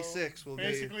 so 26 will be.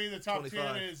 basically the top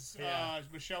 25. 10 is Yeah.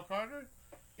 Michelle Carter,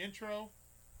 Intro,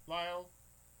 Lyle,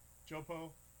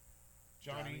 Jopo,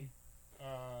 Johnny.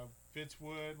 Vince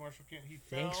Wood, Marshall Kent, he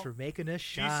fell. Thanks for making us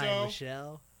shine, Tiso.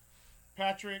 Michelle.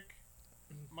 Patrick,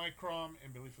 Mike Crom,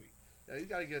 and Billy Fleet. Yeah, you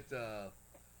gotta get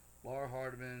Laura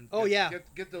Hardman. Oh, Get- yeah.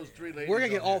 Get those 3 ladies. We're gonna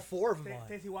get on all there. 4 of them on.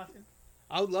 Stacey Watson.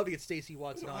 I would love to get Stacey We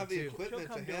Watson don't on have the too. equipment She'll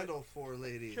come to do it. handle 4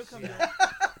 ladies. She'll come Yeah. do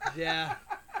it. Yeah.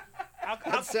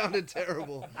 That sounded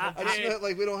terrible. I just meant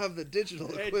like we don't have the digital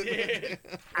It equipment.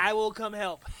 I will come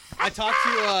help. I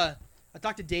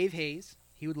talked to Dave Hayes.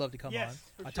 He would love to come Yes, on.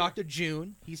 for I sure. talked to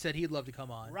June. He said he'd love to come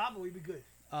on. Rob would be good.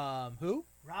 Who?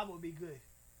 Rob would be good.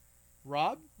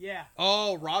 Rob? Yeah.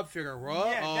 Oh, Rob Figueroa.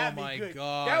 Yeah, oh that'd be my good.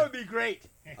 god. That would be great.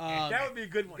 Um, That would be a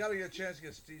good You one. gotta get a chance to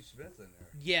get Steve Smith in there.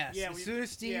 yes. Yeah, as we- soon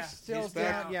as Steve yeah. stills He's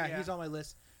back. down, yeah, Yeah. he's on my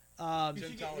list. You Tim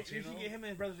should, you should Talentino? get him and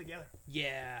his brothers together.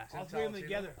 Yeah. Tim All 3 of them Talentino?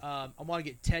 together. I want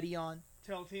to get Teddy on.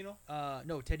 Talentino,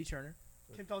 No, Teddy Turner.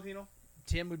 Tim Talentino,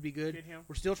 Tim would be good. get him.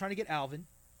 We're still trying to get Alvin.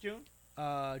 June.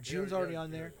 June's Yeah, already yeah,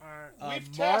 on yeah. there. All right.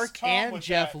 We've Mark tasked Tom and with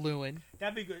Jeff that. Lewin.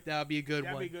 That'd be good. That would be a good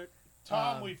That'd one. be good.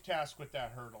 Tom, we've tasked with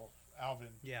that hurdle. Alvin.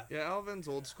 Yeah. Yeah, Alvin's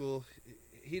old school.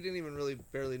 He didn't even really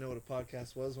barely know what a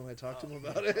podcast was when I talked to him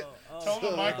about it. Tell him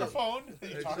So, the microphone. Hey,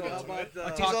 You so talk how into about it. I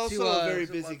He's talked also to, a very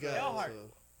so busy about guy. Elhart.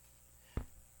 So.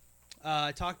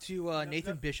 I talked to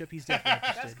Nathan Bishop. He's definitely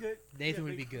That's interested. good. Nathan Yeah,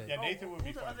 would be big- good. Yeah, Nathan would be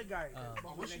who's the fun. other guy?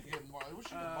 We should get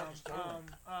Marcus Sturman.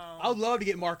 I would love to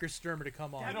get Marcus Sturmer to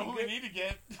come on. You know who we need to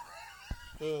get?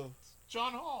 Oh.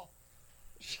 John Hall.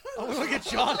 I want to get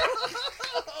John.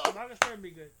 Marcus Sturman would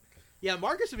be good. Yeah,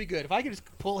 Marcus would be good. If I could just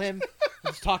pull him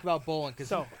and just talk about bowling. Cause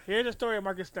So here's the story of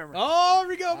Marcus Sturman. oh, here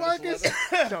we go, Marcus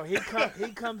Marcus. So he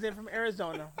comes in from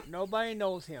Arizona. Nobody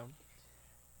knows him.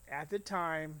 At the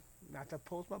time, not to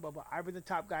post my bubble, I've been the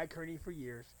top guy at Kearney for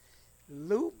years.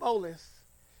 Lou Bolus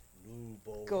Lou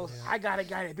Bowl. goes, Yeah. I got a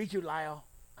guy that beat you, Lyle.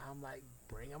 I'm like,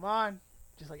 bring him on.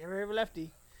 Just like every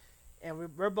lefty. And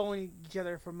we're bowling each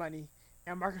other for money.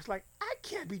 And Marcus like, I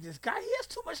can't beat this guy. He has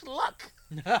too much luck.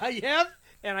 yep.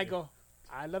 And I go,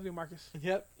 I love you, Marcus.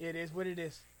 Yep. It is what it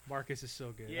is. Marcus is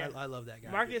so good. Yeah. I love that guy.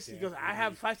 Marcus, he goes, I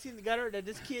have 15 in the gutter that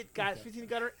this kid got 15 in the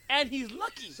gutter, and he's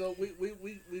lucky. So we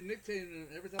nicknamed him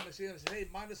every time I see him. I say, hey,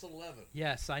 minus 11.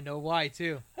 Yes, I know why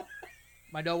too.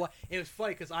 I know why. It was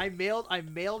funny because I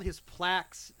mailed his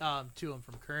plaques to him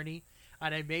from Kearney,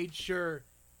 and I made sure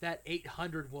that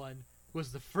 800 one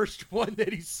was the first one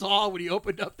that he saw when he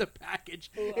opened up the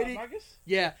package. And he- Marcus?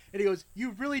 yeah, and he goes,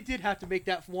 "You really did have to make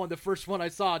that one the first one I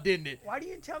saw, didn't it?" Why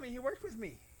didn't you tell me he worked with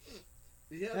me?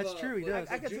 You have, That's true, he but does.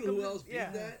 I can do you take know who him- else beat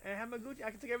yeah, that? and Hamaguchi.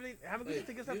 I can take everything. Hamaguchi Hey,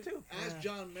 take his stuff you too. Ask Yeah.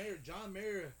 John Mayer. John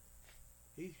Mayer,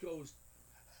 he goes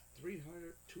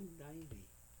 300, 290.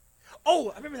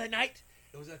 Oh, I remember that night.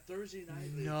 It was that Thursday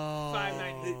night. No.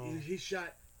 590. He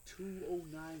shot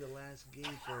 209 the last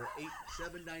game for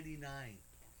 799.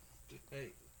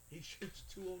 Hey, he shoots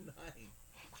 209.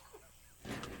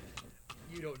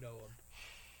 You don't know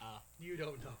him. You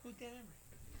don't know. Who's that memory?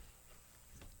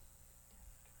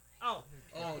 Oh,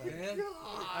 Oh, damn.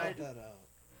 Cut that out.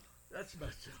 That's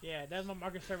messed up. yeah, that's my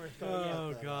Marcus Sturman story.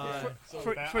 Oh God. So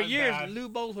For I'm years, bad. Lou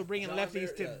Bowles were bringing John lefties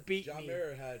Mayer- to yeah, beat John me.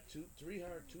 Mayer had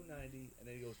 300, 290, and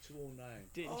then he goes 209.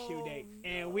 Didn't Oh, shoot eight,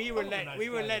 and we would let nice we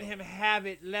would guy, let though. him have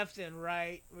it left and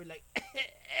right. We're like,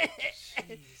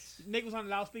 Nick was on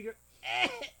the loudspeaker.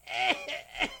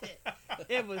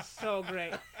 It was so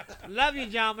great. Love you,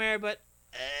 John Mayer, but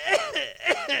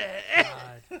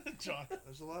God. John.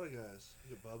 There's a lot of guys.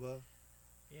 You get Bubba.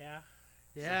 yeah.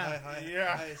 Yeah.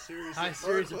 Yeah. Hi, Sirius. Hi, at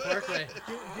Sirius at Parkway.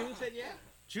 June said yeah.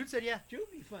 June said yeah. June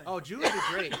be fun. Oh, June would be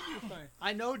great. June be fun.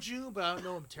 I know June, but I don't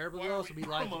know him terribly Why are well, so we we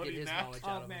like to get promoting his that? knowledge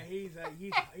out Oh of man,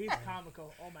 him. he's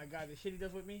comical. Oh my god, the shit he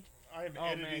does with me. I am Oh,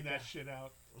 editing man, that God. shit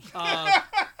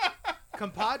out.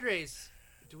 Compadres,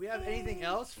 do we have anything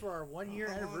else for our 1 year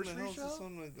How long the anniversary hell's this show?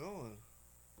 one been going?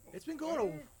 It's been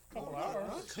going Couple Not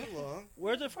hours. too long.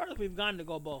 Where's the farthest we've gone to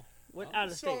go bowl? What out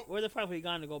of So- state? Where's the farthest we've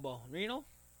gone to go bowl? Reno?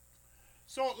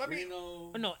 So let me. Reno.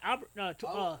 Oh, no, Albert. No, You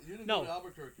didn't go no, to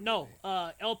Albuquerque. no.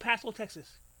 El Paso,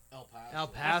 Texas. El Paso. El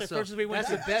That's the Paso. furthest we went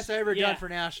That's to. the best I ever Yeah. done for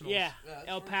nationals. Yeah, Yeah, that's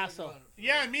El the first time Paso. I've gone.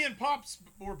 Yeah, and me and Pops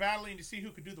were battling to see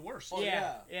who could do the worst. Oh,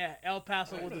 yeah, El Paso I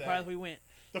was remember the that. farthest we went.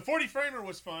 The 40 framer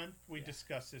was fun. We Yeah.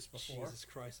 discussed this before. Jesus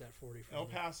Christ, that 40 for El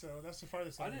me. Paso. That's the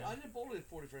farthest I I've didn't been. bowl at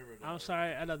 40 favorite. I'm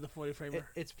sorry, I love the 40 framer.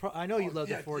 It's I know you Oh, love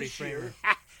yeah, the 40 this framer. year.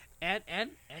 and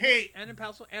Hey. and in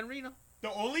Paso and Reno.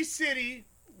 The only city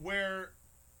where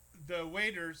the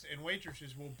waiters and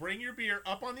waitresses will bring your beer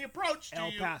up on the approach to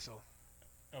El you. Paso.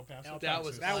 El Paso. That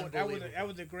was That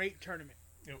was a great tournament.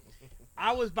 It-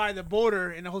 I was by the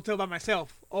border in the hotel by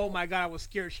myself. Oh my god, I was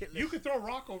scared shitless. You could throw a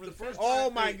rock over the first. Oh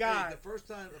time- my God. the first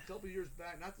time a couple years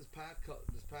back, not this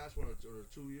past one or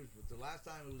 2 years, but the last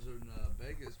time it was in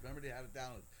Vegas. Remember they had it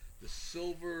down at the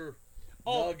Silver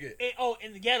Nugget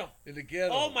in the ghetto. in the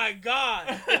ghetto. Oh my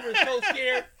god, we were so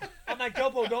scared. I'm like,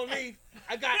 Jopo, don't leave.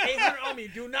 I got 800 on me.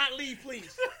 Do not leave,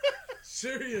 please.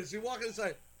 Serious? You walk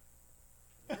inside.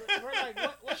 We're like,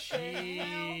 what the hell?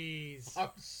 Jeez. I'm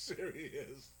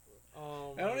serious.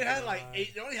 Oh, It only had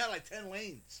like 10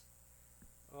 lanes.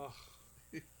 Oh,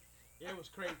 It was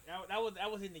crazy. That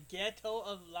was in the ghetto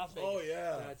of Las Vegas. Oh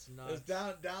yeah, that's it's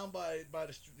nuts. down by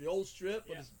the old strip,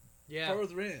 but Yeah. it's Yeah,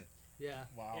 further in. yeah.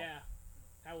 Wow. Yeah,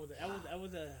 that was a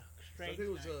I strange. think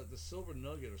it was night. the Silver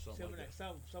Nugget or something Silver like Night,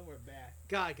 that. somewhere bad.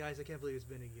 God, guys, I can't believe it's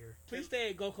been a year. Please stay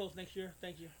at Gold Coast next year.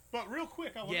 Thank you. But real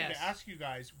quick, I wanted Yes. to ask you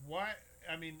guys, what?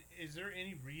 I mean, is there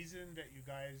any reason that you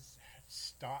guys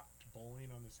stopped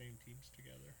bowling on the same teams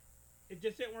together? It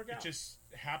just didn't work It out. just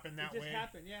happened that it just way.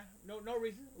 happened. Yeah, no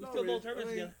reason. We No still bowl reason.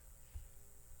 tournaments I mean,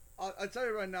 together. I tell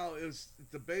you right now, it was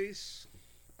the base.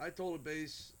 I told the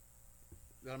base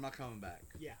that I'm not coming back.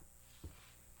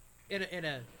 In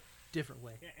a different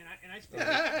way. Yeah, and I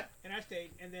stayed. And I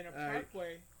stayed. And then at All right.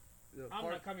 Parkway, The I'm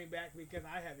part- not coming back because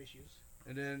I have issues.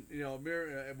 and then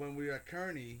when we were at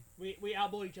Kearney, We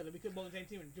outbowled each other. We couldn't bowl the same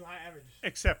team and do high averages.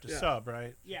 Except a Yeah. sub,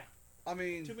 right? Yeah, I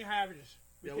mean, too many high averages.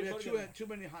 yeah, we couldn't had bowl too, together. too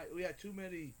many high. We had too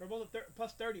many. We're both at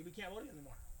plus 30. We can't bowl together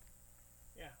anymore.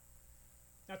 Yeah.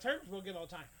 Now tournaments we'll get all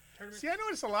the time. Tournaments. See, I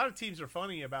noticed a lot of teams are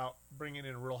funny about bringing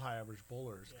in real high average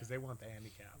bowlers because they want the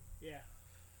handicap. Yeah.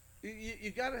 You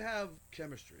got to have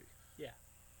chemistry. Yeah.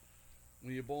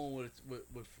 When you're bowling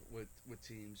with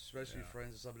teams, especially Yeah.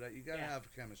 friends and stuff like that, you got to Yeah.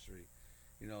 have chemistry.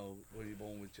 You know, when you're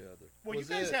bowling with each other. Well, Was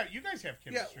you guys it- have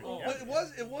Yeah, chemistry. Oh, but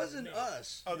it wasn't Yeah.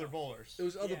 us. Other bowlers. It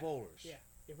was other Yeah. bowlers. Yeah.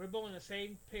 If we're bowling the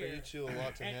same Are pair, you two a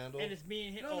lot to handle? and it's me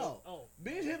and him. No, Oh,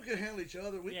 Me and him could handle each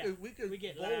other. We Yeah. could We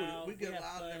get bowl. loud, We get we have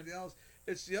loud fun. and everything else.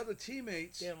 It's the other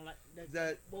teammates they don't like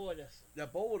that bowl with us.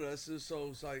 that bowl with us. So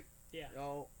it's like, Yeah. you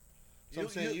know, So I'm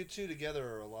saying you two together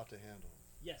are a lot to handle.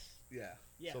 Yes. yeah.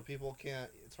 Yeah. So people can't.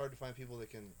 It's hard to find people that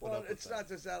can put Well, up with it's not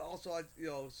just that. Also, it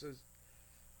says,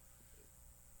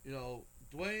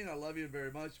 Dwayne, I love you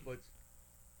very much, but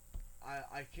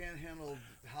I can't handle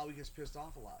how he gets pissed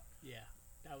off a lot. Yeah.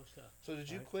 That was tough. So did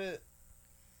you Right. quit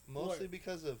mostly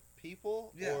because of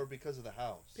people Yeah. or because of the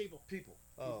house? People. People.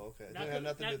 Oh, okay. It Not didn't have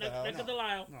nothing to do with the Not house. because of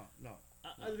Lyle. No.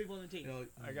 Other people on the team. You know,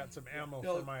 I got some ammo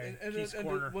No, for my and piece the,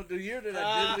 corner. the year that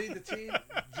I did lead the team,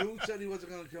 June said he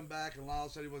wasn't going to come back, and Lyle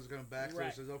said he wasn't going to back. So Right.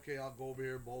 he says, "Okay, I'll go over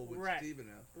here and bowl with Right. Steve and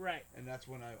them." Right. And that's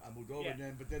when I moved over.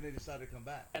 Yeah. But then they decided to come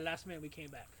back. At last minute, we came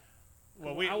back.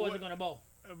 Well, I wasn't gonna bowl.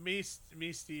 me,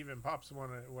 Steve, and Pops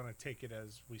want to take it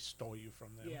as we stole you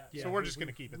from them. Yeah. So we're just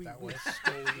gonna keep it that way.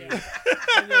 Stole you.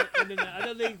 Yeah. and then the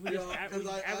other thing we just Because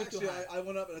averaged too high. I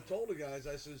went up and I told the guys,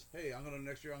 I says, "Hey,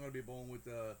 next year I'm gonna be bowling with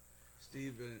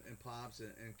Steve and Pops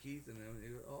and Keith and them." And he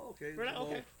goes, "Oh, okay." We're not- Well,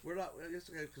 okay. We're not. It's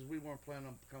okay because we weren't planning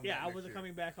on coming. Yeah, back I next wasn't year.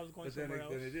 coming back. I was going But then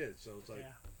somewhere they else. did. So it's like,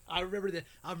 Yeah. I remember that.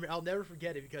 I'll never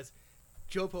forget it because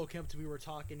Jopo came to me. We were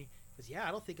talking. He goes, "Yeah,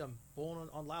 I don't think I'm bowling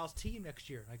on Lyle's team next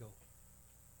year." And I go,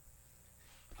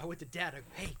 I went to Dad. I go,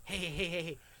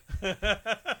 hey.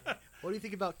 What do you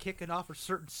think about kicking off a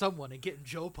certain someone and getting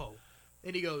Jopo?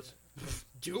 And he goes,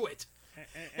 "Do it."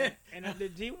 And the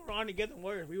team we were on together in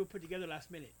Warriors. We were put together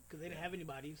last minute because they didn't have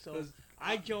anybody. So 'Cause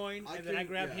I joined, and then I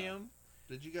grabbed yeah. him.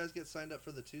 Did you guys get signed up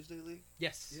for the Tuesday League?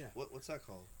 Yes. Yeah. What's that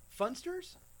called?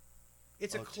 Funsters.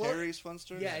 It's a Terry's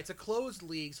Funsters? Yeah, it's a closed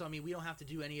league, so I mean we don't have to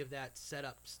do any of that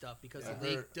setup stuff because Yeah. the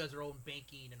league does their own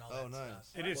banking and all Oh, that nice.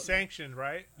 stuff. It is sanctioned,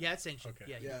 right? Yeah, it's sanctioned.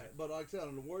 Okay. Yeah, Yeah, but like I said,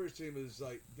 on the Warriors team is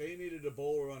like they needed a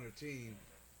bowler on their team.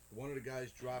 One of the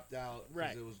guys dropped out. 'Cause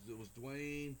Right. It was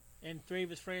Dwayne. And three of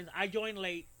his friends. I joined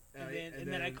late, and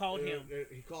then I called him.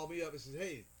 He called me up and says,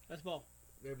 "Hey, Let's bowl.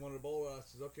 they wanted a bowler." I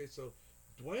says, "Okay." So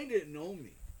Dwayne didn't know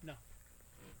me. No.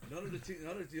 None of the team.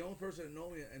 The only person that know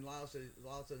me. And Lyle said,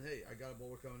 "Hey, I got a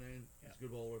bowler coming in. He's Yeah. a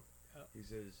good bowler." Yep. He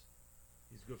says,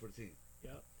 "He's good for the team."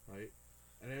 Yep. Right.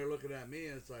 And they're looking at me,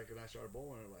 and it's like, and I started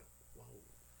bowling. And they're like, "Whoa."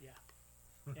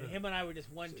 And him and I were just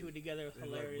 1-2 together. It was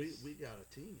And like, hilarious. we got a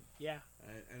team. Yeah.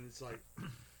 And it's like,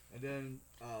 and then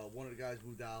one of the guys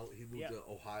moved out. He moved Yep. to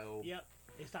Ohio. Yep.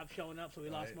 They stopped showing up, so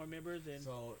we lost Right. more members. And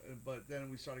So, but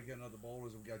then we started getting other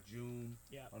bowlers. We got June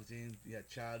Yeah. on the team. We had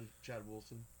Chad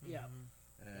Wilson, yeah.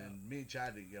 and me and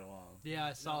Chad didn't get along. Yeah,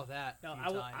 I saw that. No, a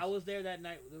few I times. was there that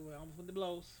night. We almost went to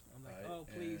blows. I'm like, Right, oh,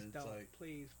 please and it's don't. like-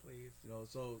 Please, please. You know,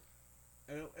 so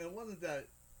and it wasn't that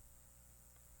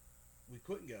we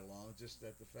couldn't get along, just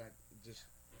that the fact, just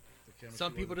the chemistry.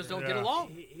 Some people wasn't just don't there, get Yeah. along.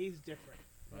 He's different.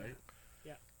 right?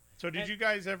 So did And- you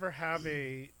guys ever have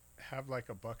like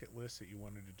a bucket list that you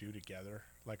wanted to do together,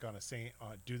 like on a same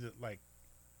do the like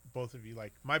both of you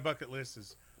like my bucket list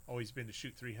has always been to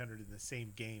shoot 300 in the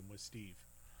same game with Steve,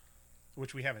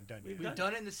 which we haven't done yet. We've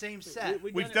done it in the same set.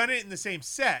 We've done it in the same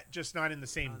set, just not in the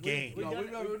same game. we- No, done we've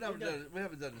it- never, we've never done done it. We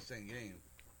haven't done the same game.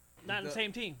 Not in the We've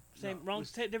same team. Same No, wrong,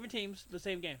 we- different teams, the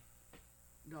same game.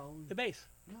 No, The base.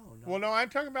 no. Well, no, I'm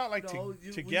talking about like No,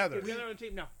 you- together. Together on the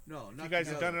team. No. no, not You guys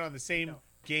have together. done it on the same No.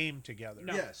 game together.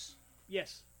 No. Yes,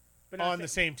 Yes. But not On the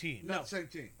same team. not No. the same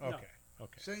team. No. Okay.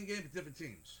 Okay. Same game, but different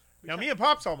teams. Now me and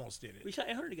Pops almost did We it. shot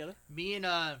 800 together. Me and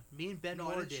Ben No, I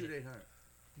Moore didn't did shoot it. 800.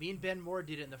 Me and Ben Moore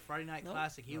did it in the Friday Night No?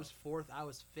 Classic. He No. was 4th, I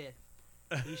was 5th.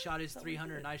 He shot his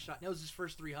 300, and I shot. That was his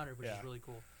first 300, which Yeah. is really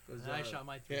cool. 'Cause, And I shot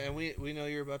my Yeah, 300. and we know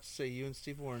you're about to say you and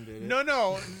Steve Warren did it.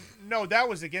 No, that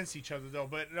was against each other though.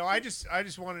 But no, I just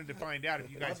wanted to find out if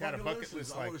you guys My had a bucket is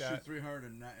list I like wanna that. shoot 300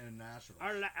 in Nashville.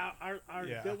 Our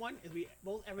Yeah. good one is we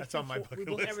both average. That's on my 240 we bucket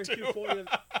both list, average too.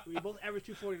 240. We both average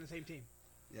 240 in the same team.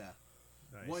 Yeah.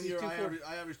 Nice. One He's year I 240.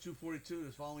 averaged 242.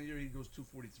 The following year he goes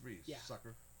 243. Yeah.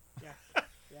 Sucker. Yeah.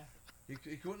 Yeah. He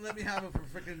couldn't let me have it for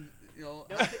freaking, No,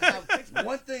 have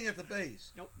one thing at the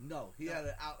base. Nope. No, he had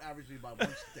to out average me by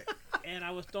one stick. And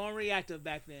I was throwing reactive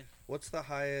back then. What's the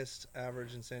highest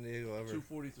average in San Diego ever?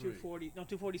 243. 240. No,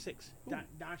 246.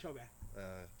 Don Shogun. Uh,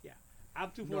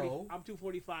 I'm 240. No. I'm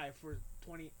 245 for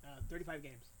 35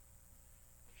 games.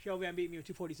 Shogun beat me with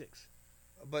 246.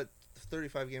 but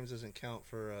 35 games doesn't count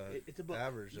for It's a book.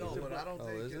 average. No, does it? but I don't Oh,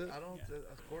 think is it? I don't. Yeah.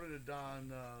 According to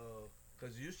Don,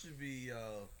 because it used to be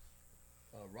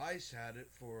Rice had it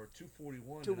for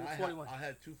 241, and 241. I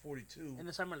had 242, In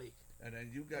the summer league. and then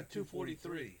you got And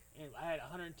 243. And I had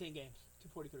 110 games.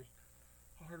 243.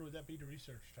 How hard would that be to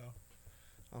research, Tom?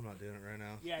 I'm not doing it right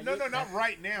now. Yeah. No, not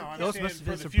right now. I'm Those saying must have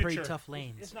for been the some future. pretty tough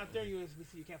lanes. It's not there in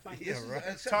USBC. You can't find it. Yeah, This is- right.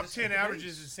 it's- Top this is 10 the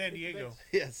averages base. in San Diego.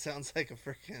 Yeah, it sounds like a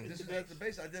freaking. This is at the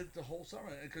base. I did it the whole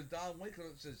summer, because Don Winkler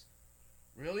says,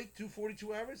 "Really,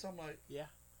 242 average?" I'm like, Yeah.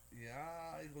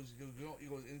 "Yeah." He goes. I'm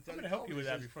going to help you with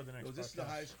that before the next This is the podcast.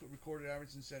 highest recorded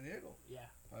average in San Diego. Yeah.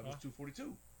 I was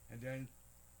 242, and then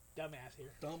Dumbass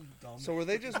here. dumb. So were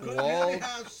they just Couldn't let me walled?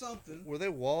 have something. Were they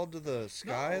walled to the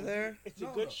sky No. there? It's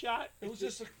No, a good no. shot. It was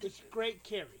It's just it's great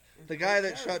carry. The guy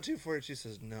that shot 242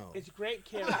 says no. It's great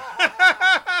carry.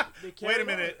 They Wait carry a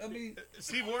minute. I mean,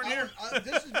 Steve Warren here?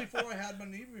 this is before I had my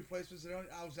knee replacements, and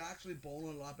I was actually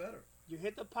bowling a lot better. You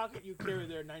hit the pocket, you carry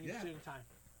there 90% Yeah. of the time.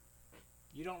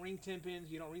 You don't ring 10 pins,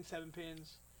 you don't ring 7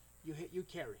 pins. You hit, you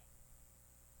carry.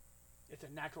 It's a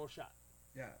natural shot.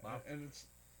 Yeah, Wow. and it's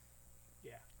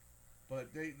Yeah.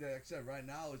 But they, like I said, right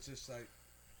now it's just like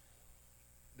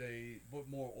they put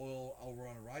more oil over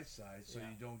on the right side, so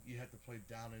Yeah. you have to play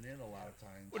down and in a lot of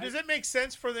times. Well, does it make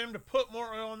sense for them to put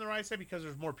more oil on the right side because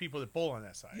there's more people that bowl on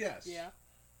that side? Yes. Yeah.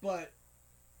 But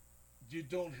you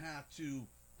don't have to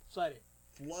Slide it.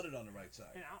 flood it on the right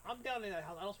side. And I'm down in that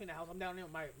house. I don't swing the house. I'm down in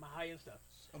with my high end stuff.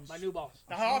 I'm My new balls.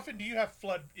 Now, how often do you have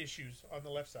flood issues on the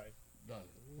left side? done.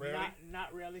 Rarely?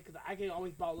 Not really, because I can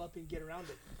always ball up and get around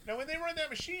it. Now, when they run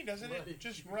that machine, doesn't it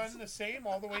just run the same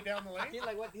all the way down the lane? He's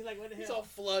like, what the It's hell? all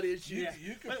flood issues. Yeah.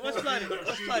 You can Let's put flood it.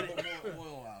 Let's flood it. more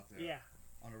oil out there Yeah.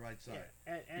 on the right Yeah.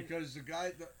 side. And Because the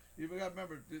guy, you got to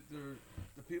remember,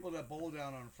 the people that bowl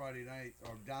down on Friday night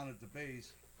or down at the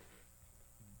base,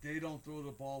 they don't throw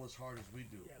the ball as hard as we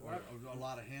do, Yeah, or a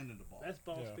lot of hand in the ball. that's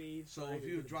ball Yeah. speed. So if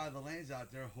you drive the lanes out,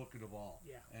 they're hooking the ball.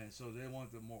 Yeah. And so they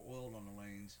want the more oil on the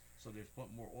lanes, so they put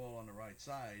more oil on the right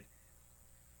side.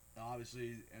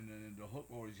 Obviously, and then in the hook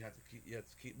motors, you have to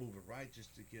keep moving right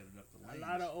just to get it up the a lanes.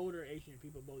 lot of older Asian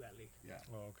people bowl that league.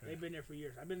 Oh, okay. They've been there for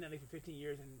years. I've been in that league for 15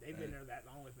 years, and they've been Yeah. there that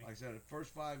long with me. Like I said, the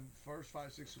first five,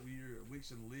 6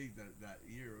 in the league that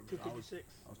year, I was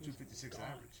 256. 256 Gone.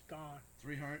 average. Gone.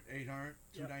 300, 800,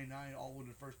 Yep. 299, all within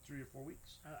the first 3 or 4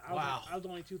 weeks. Wow. I was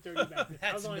only 230 back then.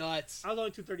 That's nuts. I was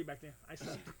only 230 back then. I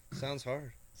sucked. Sounds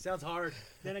hard. Sounds hard.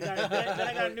 Then I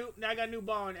got a new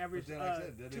ball and average But then, like I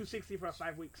said, then it- 260 for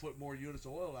 5 weeks. Put more units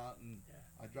of oil out, and Yeah.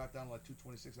 I dropped down to like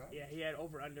 226 average. Yeah, he had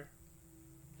over under,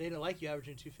 They didn't like you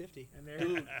averaging 250. and there,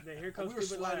 Dude, here And comes we were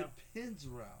stupid sliding Lyle. pins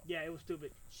around. Yeah, it was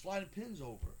stupid. Sliding pins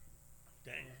over.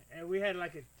 Dang. And we had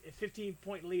like a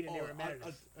 15-point lead, and they were mad at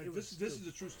us. It was this is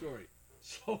stupid. a true story.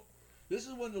 So, this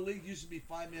is when the league used to be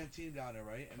 5-man team down there,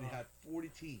 right? And they had 40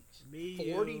 teams.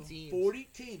 me, 40 you, teams. 40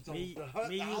 teams. Me- The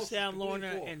me, you, house is Sam, completely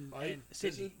Lorna, full, and this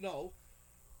Sydney. is- no.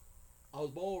 I was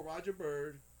bowling with Roger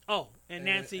Bird Oh, and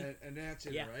Nancy. and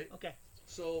Nancy, yeah. right? Okay.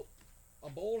 So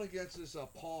I'm bowling against this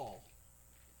Paul,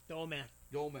 The old man.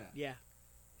 the old man. Yeah.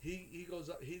 He goes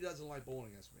up. He doesn't like bowling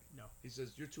against me. No. He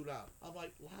says you're too loud. I'm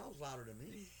like, loud's louder than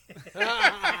me.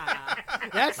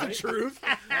 That's the Right? truth.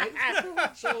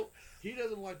 Right? So he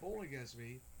doesn't like bowling against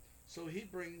me. So he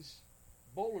brings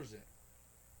bowlers in.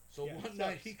 So Yeah, one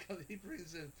night he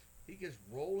brings in. He gets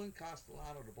Roland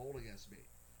Castellano to bowl against me.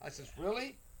 I says,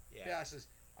 really? Yeah. I says,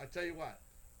 I tell you what,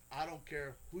 I don't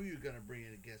care who you're gonna bring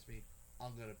in against me.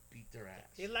 I'm gonna beat their ass.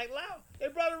 He's like, loud. They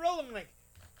brought a roll. I'm like,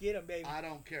 get him, baby. I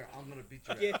don't care. I'm gonna beat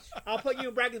your Yeah. ass. I'll put you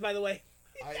in brackets, by the way.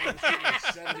 I ended up shooting like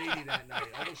 780 that night.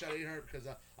 I almost shot 800 because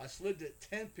I slid the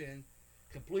 10 pin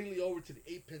completely over to the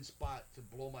 8 pin spot to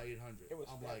blow my 800. It was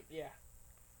I'm fun. like, Yeah.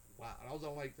 wow. And I was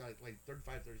on like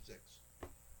 35, 36.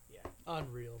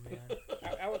 Unreal, man.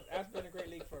 That's been a great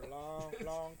league for a long,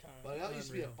 long time. But that used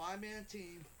to be a Unreal. 5-man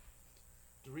team,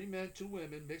 3 men, 2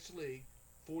 women, mixed league,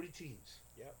 40 teams.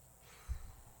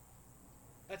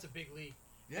 That's a big league.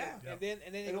 Yeah. And then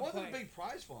And they it wasn't complain. a big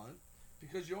prize fund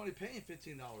because you're only paying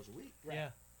 $15 a week. Right. Yeah.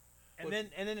 And then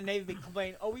the Navy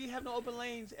complained, oh, we have no open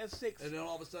lanes at 6. And then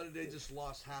all of a sudden they just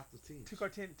lost half the team. Took our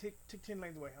 10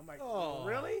 lanes away. I'm like, Oh.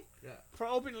 really? Yeah. For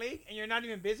open league, and you're not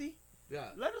even busy? Yeah.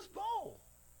 Let us bowl.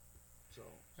 So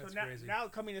That's so now, crazy. now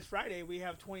coming this Friday, we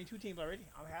have 22 teams already.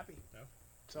 I'm happy. Yeah.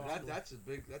 So that's a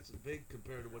big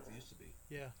compared to what they used to be.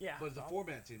 Yeah. yeah, But it's a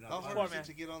 4-man team now. How Four hard is man. it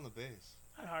to get on the base?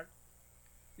 not hard.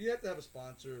 You have to have a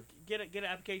sponsor. Get an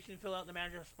application, fill out the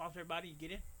manager, sponsor everybody, you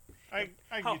get in. I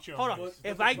can Hold, get you on. hold on. base. But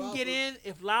If the I can problem- get in,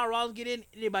 if Lyle Rollins get in,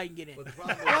 anybody can get in. But the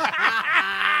problem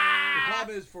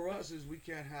is for us is we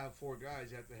can't have 4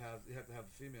 guys. You have to have a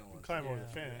female You on. can climb over the Yeah.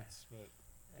 fence, but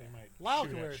they might. Lyle shoot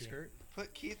can at wear a you. skirt.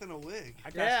 Put Keith in a wig.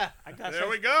 I got, Yeah. I got. There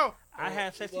we go. I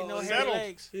have 60 Well, no hairy settled.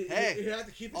 legs. Hey, you have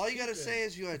to keep. All you gotta say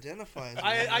is you identify as a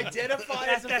I man. identify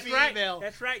as a That's right. female.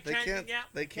 That's right. They can't. Yeah.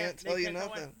 They can't They tell you can't go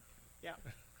nothing.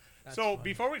 That's So funny.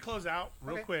 before we close out,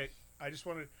 real Okay. quick, I just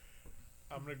want to.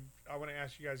 I want to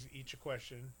ask you guys each a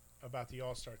question about the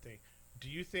All Star thing. Do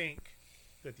you think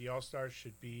that the All Stars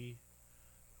should be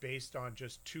based on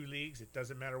just 2 leagues? It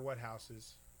doesn't matter what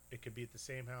houses. It could be at the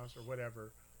same house or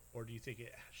whatever. Or do you think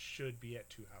it should be at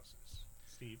 2 houses?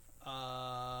 Steve,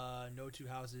 No 2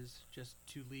 houses, just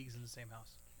 2 leagues in the same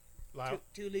house. Lyle,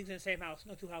 Two leagues in the same house.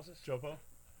 No 2 houses. Jopo.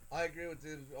 I agree with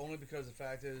it only because the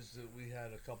fact is that we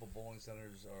had a couple bowling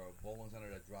centers or a bowling center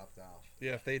that dropped off.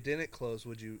 Yeah, if they didn't close,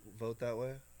 would you vote that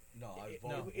way? No, I If,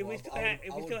 vote. if we still had,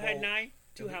 vote- 9,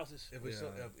 2 if we- houses. If we Yeah.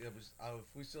 still,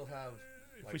 if we still have,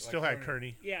 If like- we like still had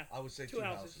Kearney, Kearney. Yeah. I would say 2 2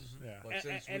 houses. houses. Yeah. But At-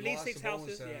 since at we least lost 6 the bowling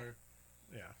houses, yeah. center,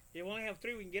 Yeah. If we only have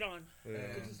 3, we can get on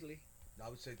Yeah. consistently. I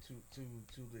would say two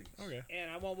leagues. Okay. And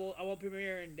I won't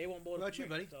premiere, and they won't bowl. What the about you,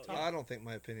 premiere, buddy? so, Tom? yeah. I don't think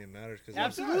my opinion matters because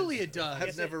Absolutely, it does. I've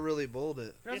Yes, never really bowled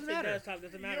it. Doesn't Yes, it matter. does, Tom.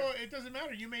 Doesn't You matter. know, it doesn't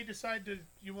matter. You may decide to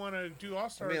you want to do All I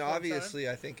Stars. mean, obviously,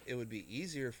 I think it would be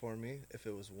easier for me if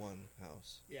it was 1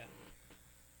 house. Yeah.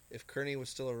 If Kearney was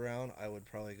still around, I would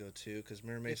probably go 2 because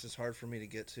Mirror Mesa is hard for me to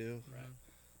get to.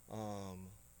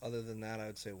 Other than that, I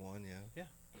would say 1. Yeah.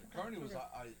 Kearney was If,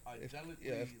 identically.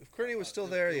 if Kearney was still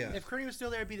there, yeah. If Kearney was still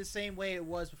there, it'd be the same way it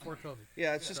was before COVID.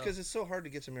 Yeah, it's just So- because it's so hard to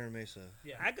get to Mirror Mesa.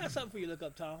 I got something for you to look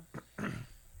up, Tom.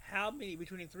 How many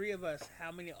between the 3 of us?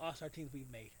 How many All Star teams we've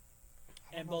made?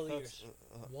 And both years.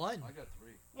 One. I got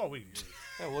 3. Well, we.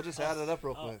 Yeah, we'll just add it up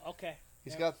real quick. Oh, okay.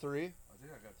 He's Yeah. got 3. I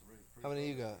think I got 3. How many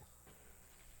you got?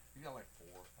 You got like 4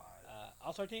 or 5.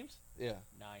 All Star teams? Yeah.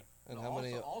 9. And No, how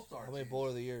many? All-Star How many teams. Bowler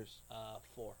of the Years?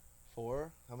 4.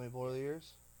 4. How many Bowler of the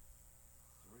Years?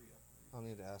 3, I believe. I'll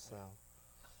need to ask them.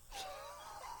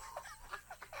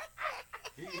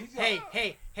 He's got-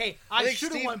 Hey! I think should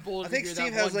have Steve- won Bowl I of the think Year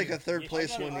Steve that has one like year. a third Yes,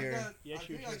 place I got- one I year. got- Yes, I you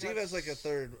think do. I Steve got has like a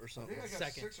third or I think something. I got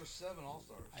Second. 6 or 7 All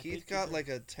Stars. I Keith think got you like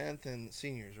a 10th in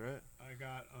seniors, right? I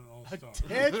got an All A Star.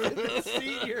 10th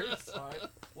seniors. All right.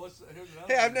 Here's another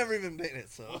Hey, I've thing. never even made it,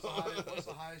 so. What's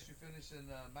the highest you finished in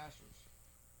Masters?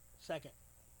 Second.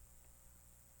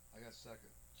 I got 2nd.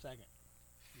 Second.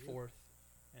 4th.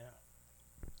 Yeah.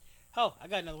 Oh, I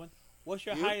got another one. What's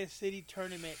your You? highest city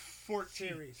tournament 14.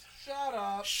 series? Shut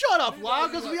up. Shut up, You Lyle, know,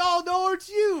 because you we got- all know it's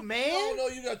you, man. Oh no,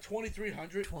 you got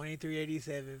 2,300.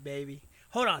 2387, baby.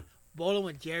 Hold on. Bowling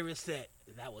with Jerry Set.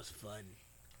 That was fun.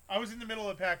 I was in the middle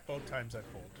of the pack both times I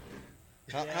pulled.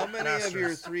 How many of your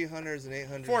Masters. 300s and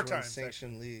 800s 4 were in times,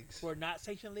 sanctioned leagues? We're not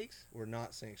sanctioned leagues. Were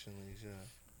not sanctioned leagues,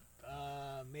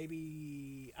 yeah.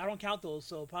 Maybe I don't count those,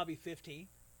 so probably 15.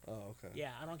 Oh, okay.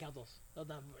 Yeah, I don't count those. That's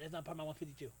not part of my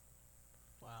 152.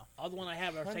 Wow. All the ones I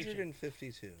have are sanctioned.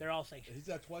 152. They're all sanctioned. He's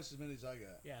got twice as many as I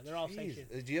got. Yeah, they're all Jeez.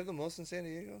 sanctioned. Do you have the most in San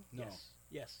Diego? No, Yes.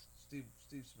 Yes. Steve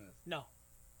Smith. No.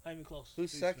 Not even close.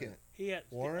 Who's second? He had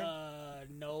Warren?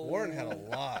 No. Warren had a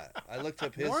lot. I looked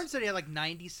up his. Warren said he had like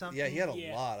 90 something. Yeah, he had a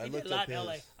Yeah, lot. I he looked did a lot up in his.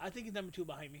 LA. I think he's number 2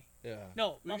 behind me. Yeah.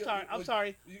 No, You I'm got- sorry. you- I'm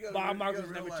sorry. You gotta Bob re- you Marcus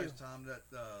gotta number realize, 2. Tom, that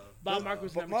Bob Marcus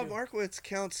was But number Bob 2. Markowitz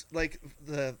counts like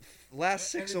the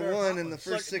last Andy 6 of Barrett one and Thomas. the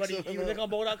first But 6 if of you look on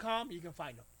bowl.com, you can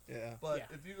find him. Yeah. But Yeah.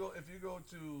 if you go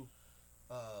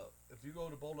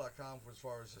to bowl.com for as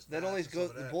far as the That stats only and goes.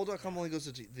 some of that, Bowl.com only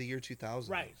goes to the year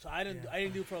 2000. Right. So I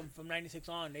didn't do from 96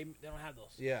 on. They don't have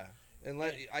those. Yeah. And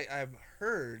I've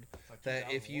heard it's like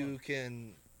that if 2001. you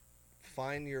can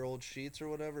find your old sheets or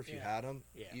whatever, if you Yeah. had them,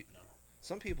 Yeah. you, No.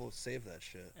 some people save that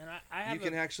shit. And I have You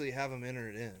can actually have them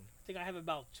entered in. I think I have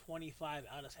about 25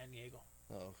 out of San Diego.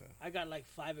 Oh, okay. I got like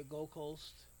 5 at Gold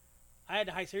Coast. I had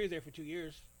the high series there for 2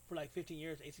 years, for like 15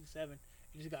 years, 867.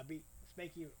 He just got beat.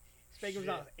 Spanky was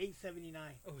on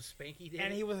 879. Oh, Spanky did.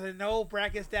 And he was in no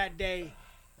brackets that day.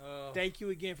 Oh, Thank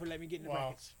you again for letting me get in the Wow.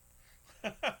 brackets.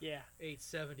 Yeah.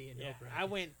 870 and Yeah. no bracket. I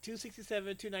went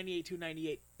 267, 298,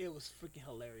 298. It was freaking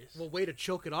hilarious. Well, way to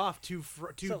choke it off. Two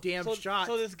damn so, shots.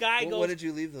 So this guy What goes did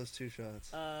you leave those 2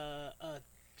 shots? a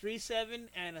 3-7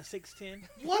 and a 6-10.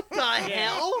 what the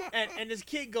hell? And this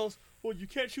kid goes, well, you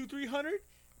can't shoot 300?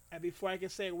 And before I can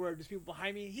say a word, there's people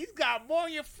behind me. He's got more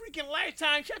in your freaking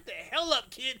lifetime. Shut the hell up,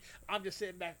 kid. I'm just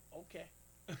sitting back. Okay.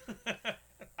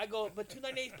 I go, but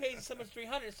 298 pays so much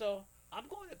 300, so I'm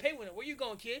going to pay with it. Where you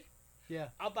going, kid? Yeah.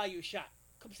 I'll buy you a shot.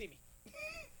 Come see me.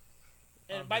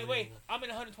 And by the way, Unbelievable. I'm in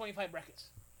 125 brackets.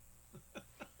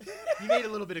 You made a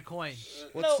little bit of coin.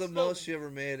 What's no, the most you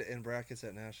ever made in brackets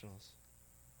at nationals?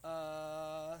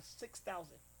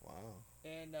 6,000. Wow.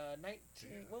 And 19.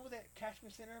 What was that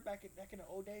Cashman Center back in the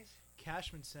old days?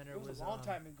 Cashman Center It was a long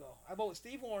time ago. I bought with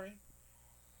Steve Warren.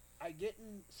 I get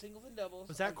in singles and doubles.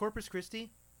 Was that I- Corpus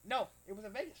Christi? No, it was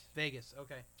in Vegas. Vegas.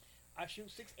 Okay. I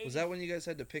shoot 680. Was that when you guys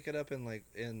had to pick it up in the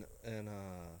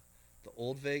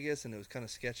old Vegas and it was kind of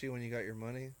sketchy when you got your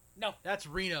money? No, That's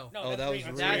Reno. no. Oh, that's that was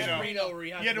Reno. That's Reno. Reno where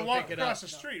you have You had to go walk pick it across up.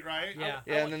 the street, right? Yeah.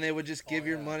 Yeah, and then they would just give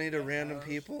your yeah. money to Yeah. random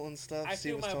people and stuff. I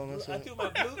Steve threw was telling us I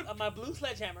that. threw my blue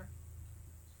sledgehammer.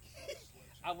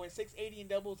 I went 680 in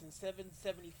doubles and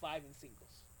 775 in singles.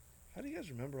 How do you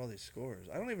guys remember all these scores?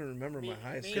 I don't even remember Me- my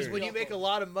high me- Because series. when you make a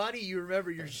lot of money, you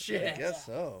remember your shit. I guess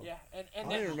so. Yeah, and I don't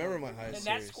that, even remember my high and series.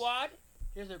 that squad.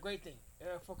 Here's the great thing.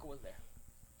 Eric Foucault was there.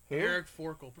 Who? Eric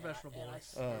Forkel, professional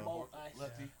And bowler.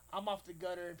 Lefty. I'm off the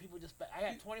gutter, and people just. I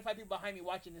had 25 people behind me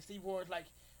watching, and Steve Warren's like,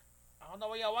 I don't know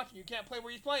what y'all watching. You can't play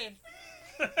where he's playing.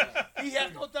 He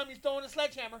has no thumb. He's throwing a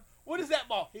sledgehammer. What is that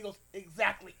ball? He goes,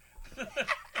 exactly.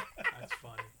 That's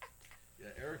funny. Yeah,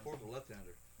 Eric Ford, the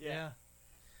left-hander. Yeah.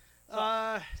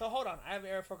 So hold on. I have an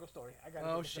Eric Foucault story. I got.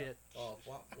 Oh shit. Oh,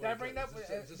 wow. Did I bring it up?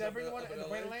 Did I bring one in the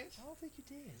Buena Lanes? I don't think you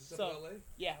did. Is this So- up in LA?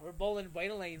 Yeah, we're bowling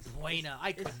Buena Lanes. Buena.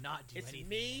 I could It's- not do It's anything.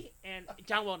 me and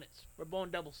John Wellnitz. We're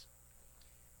bowling doubles.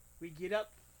 We get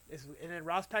up, and then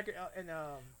Ross Packer and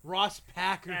Ross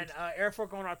Packard. Eric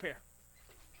Foucault on our pair.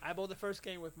 I bowled the first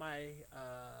game with my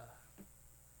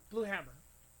blue hammer,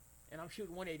 and I'm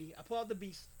shooting 180. I pull out the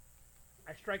beast.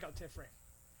 I strike out 10 frame.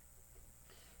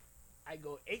 I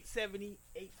go 870,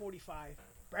 845.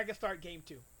 Bracket start game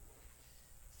 2.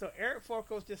 So Eric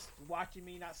Foucault's just watching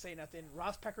me, not saying nothing.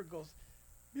 Ross Packer goes,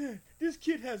 man, this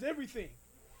kid has everything.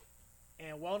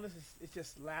 And Wellness is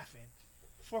just laughing.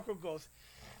 Foucault goes,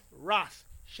 Ross,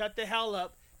 shut the hell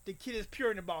up. The kid is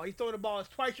pure in the ball. He's throwing the ball as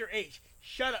twice your age.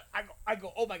 Shut up. I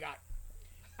go, oh my God.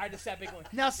 I just sat back going,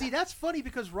 Now, see, that's funny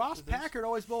because Ross Packard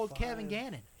always bowled with Kevin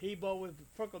Gannon. he bowled with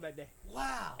Foucault that day.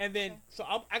 Wow. And then, so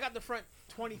I got the front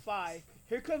 25.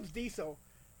 Here comes Diesel.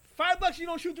 $5 you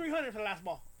don't shoot 300 for the last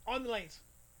ball. On the lanes.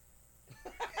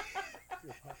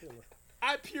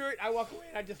 I pure it. I walk away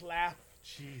and I just laugh.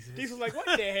 Jesus. Diesel's like, what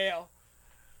the hell?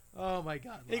 Oh my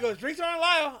God. He goes, drinks are on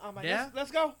Lyle. I'm like, Yeah?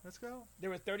 let's go. Let's go. There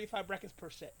were 35 brackets per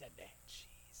set that day.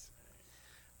 Jeez.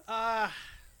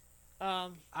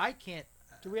 Um, I can't.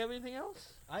 do we have anything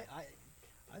else? I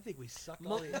think we sucked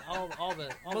Mo- all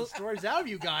the stories out of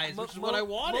you guys, which is what I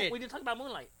wanted. We didn't talk about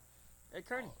Moonlight at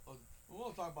Kearney. We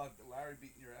want to talk about Larry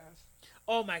beating your ass.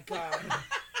 Oh my God.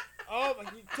 Oh my!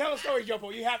 Tell the story,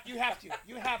 Jopo. You have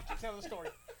to tell the story.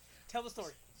 Tell the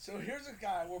story. So here's a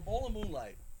guy. We're bowling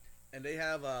Moonlight, and they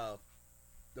have the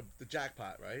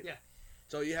jackpot, right? Yeah.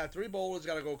 So you have 3 bowlers,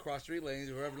 got to go across 3 lanes.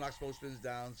 Whoever knocks both spins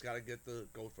down has got to get the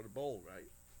go for the bowl, right?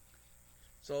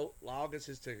 So Lyle gets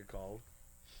his ticket called.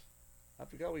 I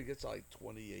forgot he gets like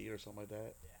 28 or something like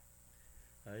that.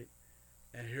 Yeah. Right.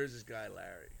 And here's this guy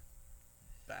Larry,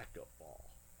 backup ball.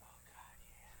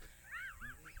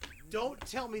 Don't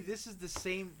tell me this is the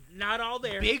same Not all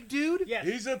there. big dude. Yes.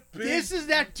 He's a big. This is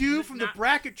that dude from the Not-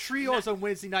 bracket trios on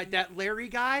Wednesday night. That Larry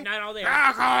guy. Not all there.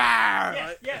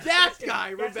 Yes. Yes.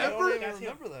 guy. That's I him. don't Remember? even That's him.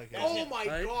 remember that guy. That's Oh him. my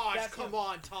Right? gosh! That's Come him.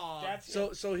 on, Tom.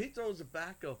 That's So he throws a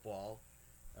backup ball,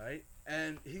 right?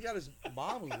 And he got his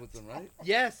mom was with him, right?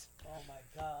 Yes. Oh my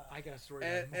god. I got a story.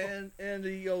 And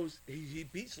he goes, he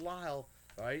beats Lyle,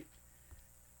 right?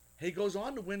 He goes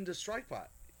on to win the strike pot.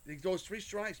 He goes 3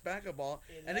 strikes, backup ball,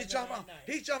 and he 11 jump and around. 9.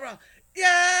 He jump around. Yeah,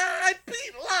 I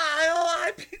beat Lyle.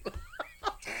 I beat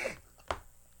Lyle.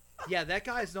 Yeah, that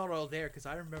guy's not all there because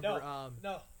I remember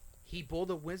No. he bowled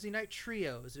the Wednesday night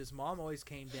trios. His mom always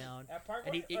came down, At Parkway?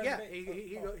 and he Or yeah is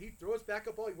it- he throws back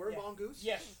up ball. He wear a Yeah. mongoose.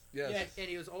 Yes. Yes. Yes. And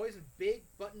he was always in big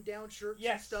button-down shirts and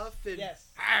Yes. stuff. And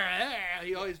Yes.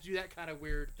 he always do that kind of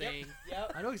weird thing.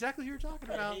 Yep. I know exactly who you're talking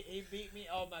And about. he beat me.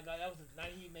 Oh my god, that was the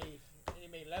night he made. And he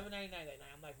made $11.99 that night.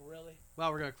 I'm like, really?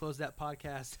 Well, we're gonna close that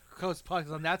podcast. Close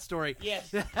podcast on that story.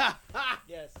 Yes.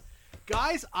 Yes.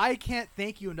 Guys, I can't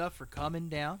thank you enough for coming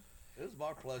down. It was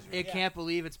my pleasure. I Yeah. can't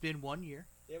believe it's been 1 year.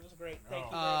 It was great. Thank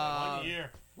you very Uh, much. 1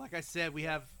 year. Like I said, we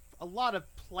have a lot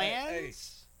of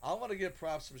plans. I want to give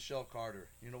props to Michelle Carter.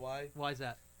 You know why? Why is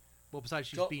that? Well, besides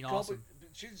she's Go- being go- awesome.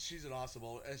 She's an awesome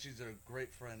bowler, and she's a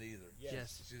great friend either.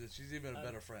 Yes. She's even a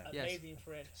better friend. Yes. Amazing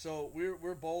friend. So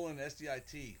we're bowling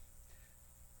SDIT.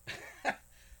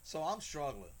 So I'm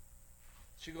struggling.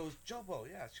 She goes, Jopo,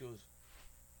 yeah. She goes,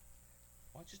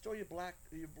 why don't you throw your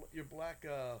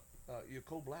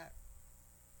cold black?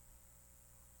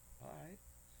 All right.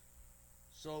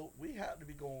 So we happen to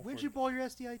be going. When'd for, you bowl your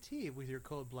SDIT with your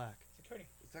code black? Security.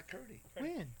 Is that Curdy?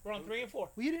 When? We're on 3 and 4.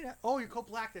 Well, you didn't. Oh, your code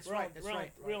black. That's We're right. on- That's we're on-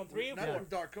 right. We're on 3 and Not 4. from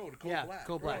dark cold, cold Yeah, black.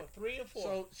 cold We're black. on 3 and 4.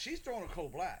 So she's throwing a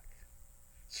cold black.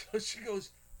 So she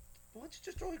goes, why don't you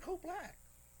just throw a cold black?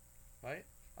 Right?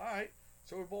 All right.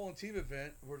 So we're bowling team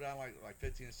event. We're down like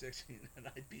 15 and 16, and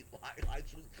I beat Lyle.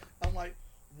 I'm like,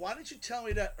 why didn't you tell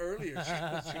me that earlier?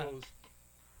 She goes,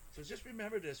 so just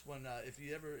remember this when if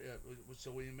you ever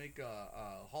so when you make a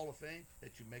Hall of Fame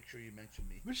that you make sure you mention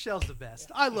me. Michelle's the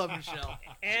best. I love Michelle.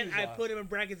 and She's I awesome. put him in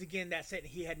brackets again that set, and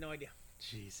he had no idea.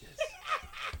 Jesus.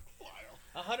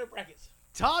 100 brackets.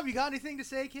 Tom, you got anything to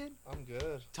say, kid? I'm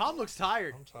good. Tom looks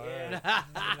tired. I'm tired. Yeah.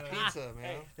 Pizza, man.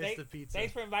 Hey, It's thank- the pizza.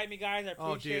 Thanks for inviting me, guys. I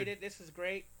Oh, appreciate dude. it. This is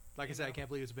great. Like I said, I can't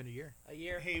believe it's been a year. A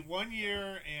year. Hey, 1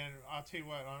 year, and I'll tell you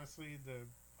what. Honestly,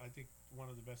 I think one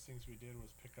of the best things we did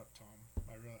was pick up Tom.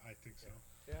 I think so.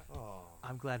 Oh.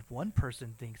 I'm glad one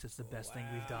person thinks it's the best thing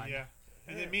we've done. Yeah.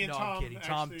 And then me and No, Tom. I'm kidding.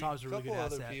 Actually, Tom's a really Couple good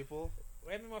other asset. people.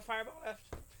 We have any more fireball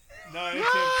left? No, it's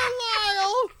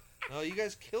Lyle! No, you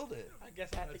guys killed it. I guess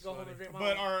I have to That's go home funny. and drink my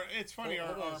But own. it's funny.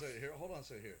 Hold on our a second here. Hold on a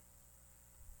second here.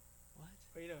 What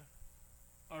are you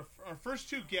doing? our first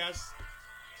 2 guests.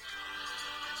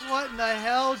 What in the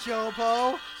hell,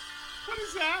 Jopo? What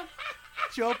is that?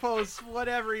 Jopo's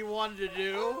whatever he wanted to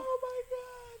do. Oh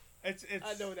my It's god!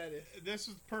 I know what that is. This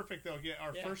is perfect though. Yeah,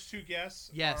 our Yeah. first 2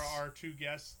 guests Yes. are our 2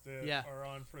 guests that Yeah. are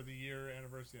on for the year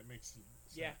anniversary. That makes sense.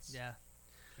 Yeah. Yeah.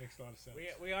 Makes a lot of sense.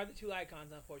 We are the 2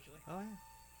 icons, unfortunately. Oh, yeah.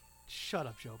 Shut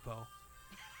up, Jopo.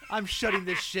 I'm shutting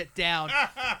this shit down. All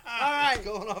right. It's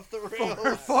going off the For,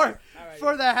 rails. for,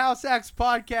 for the House X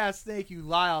podcast, thank you,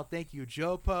 Lyle. Thank you,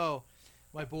 Jopo.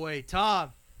 My boy,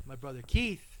 Tom. My brother,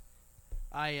 Keith.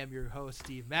 I am your host,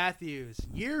 Steve Matthews.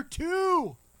 Year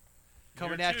 2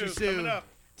 coming Year at you 2 soon. coming up.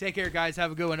 Take care, guys.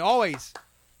 Have a good one. Always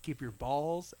keep your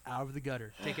balls out of the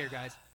gutter. Take care, guys.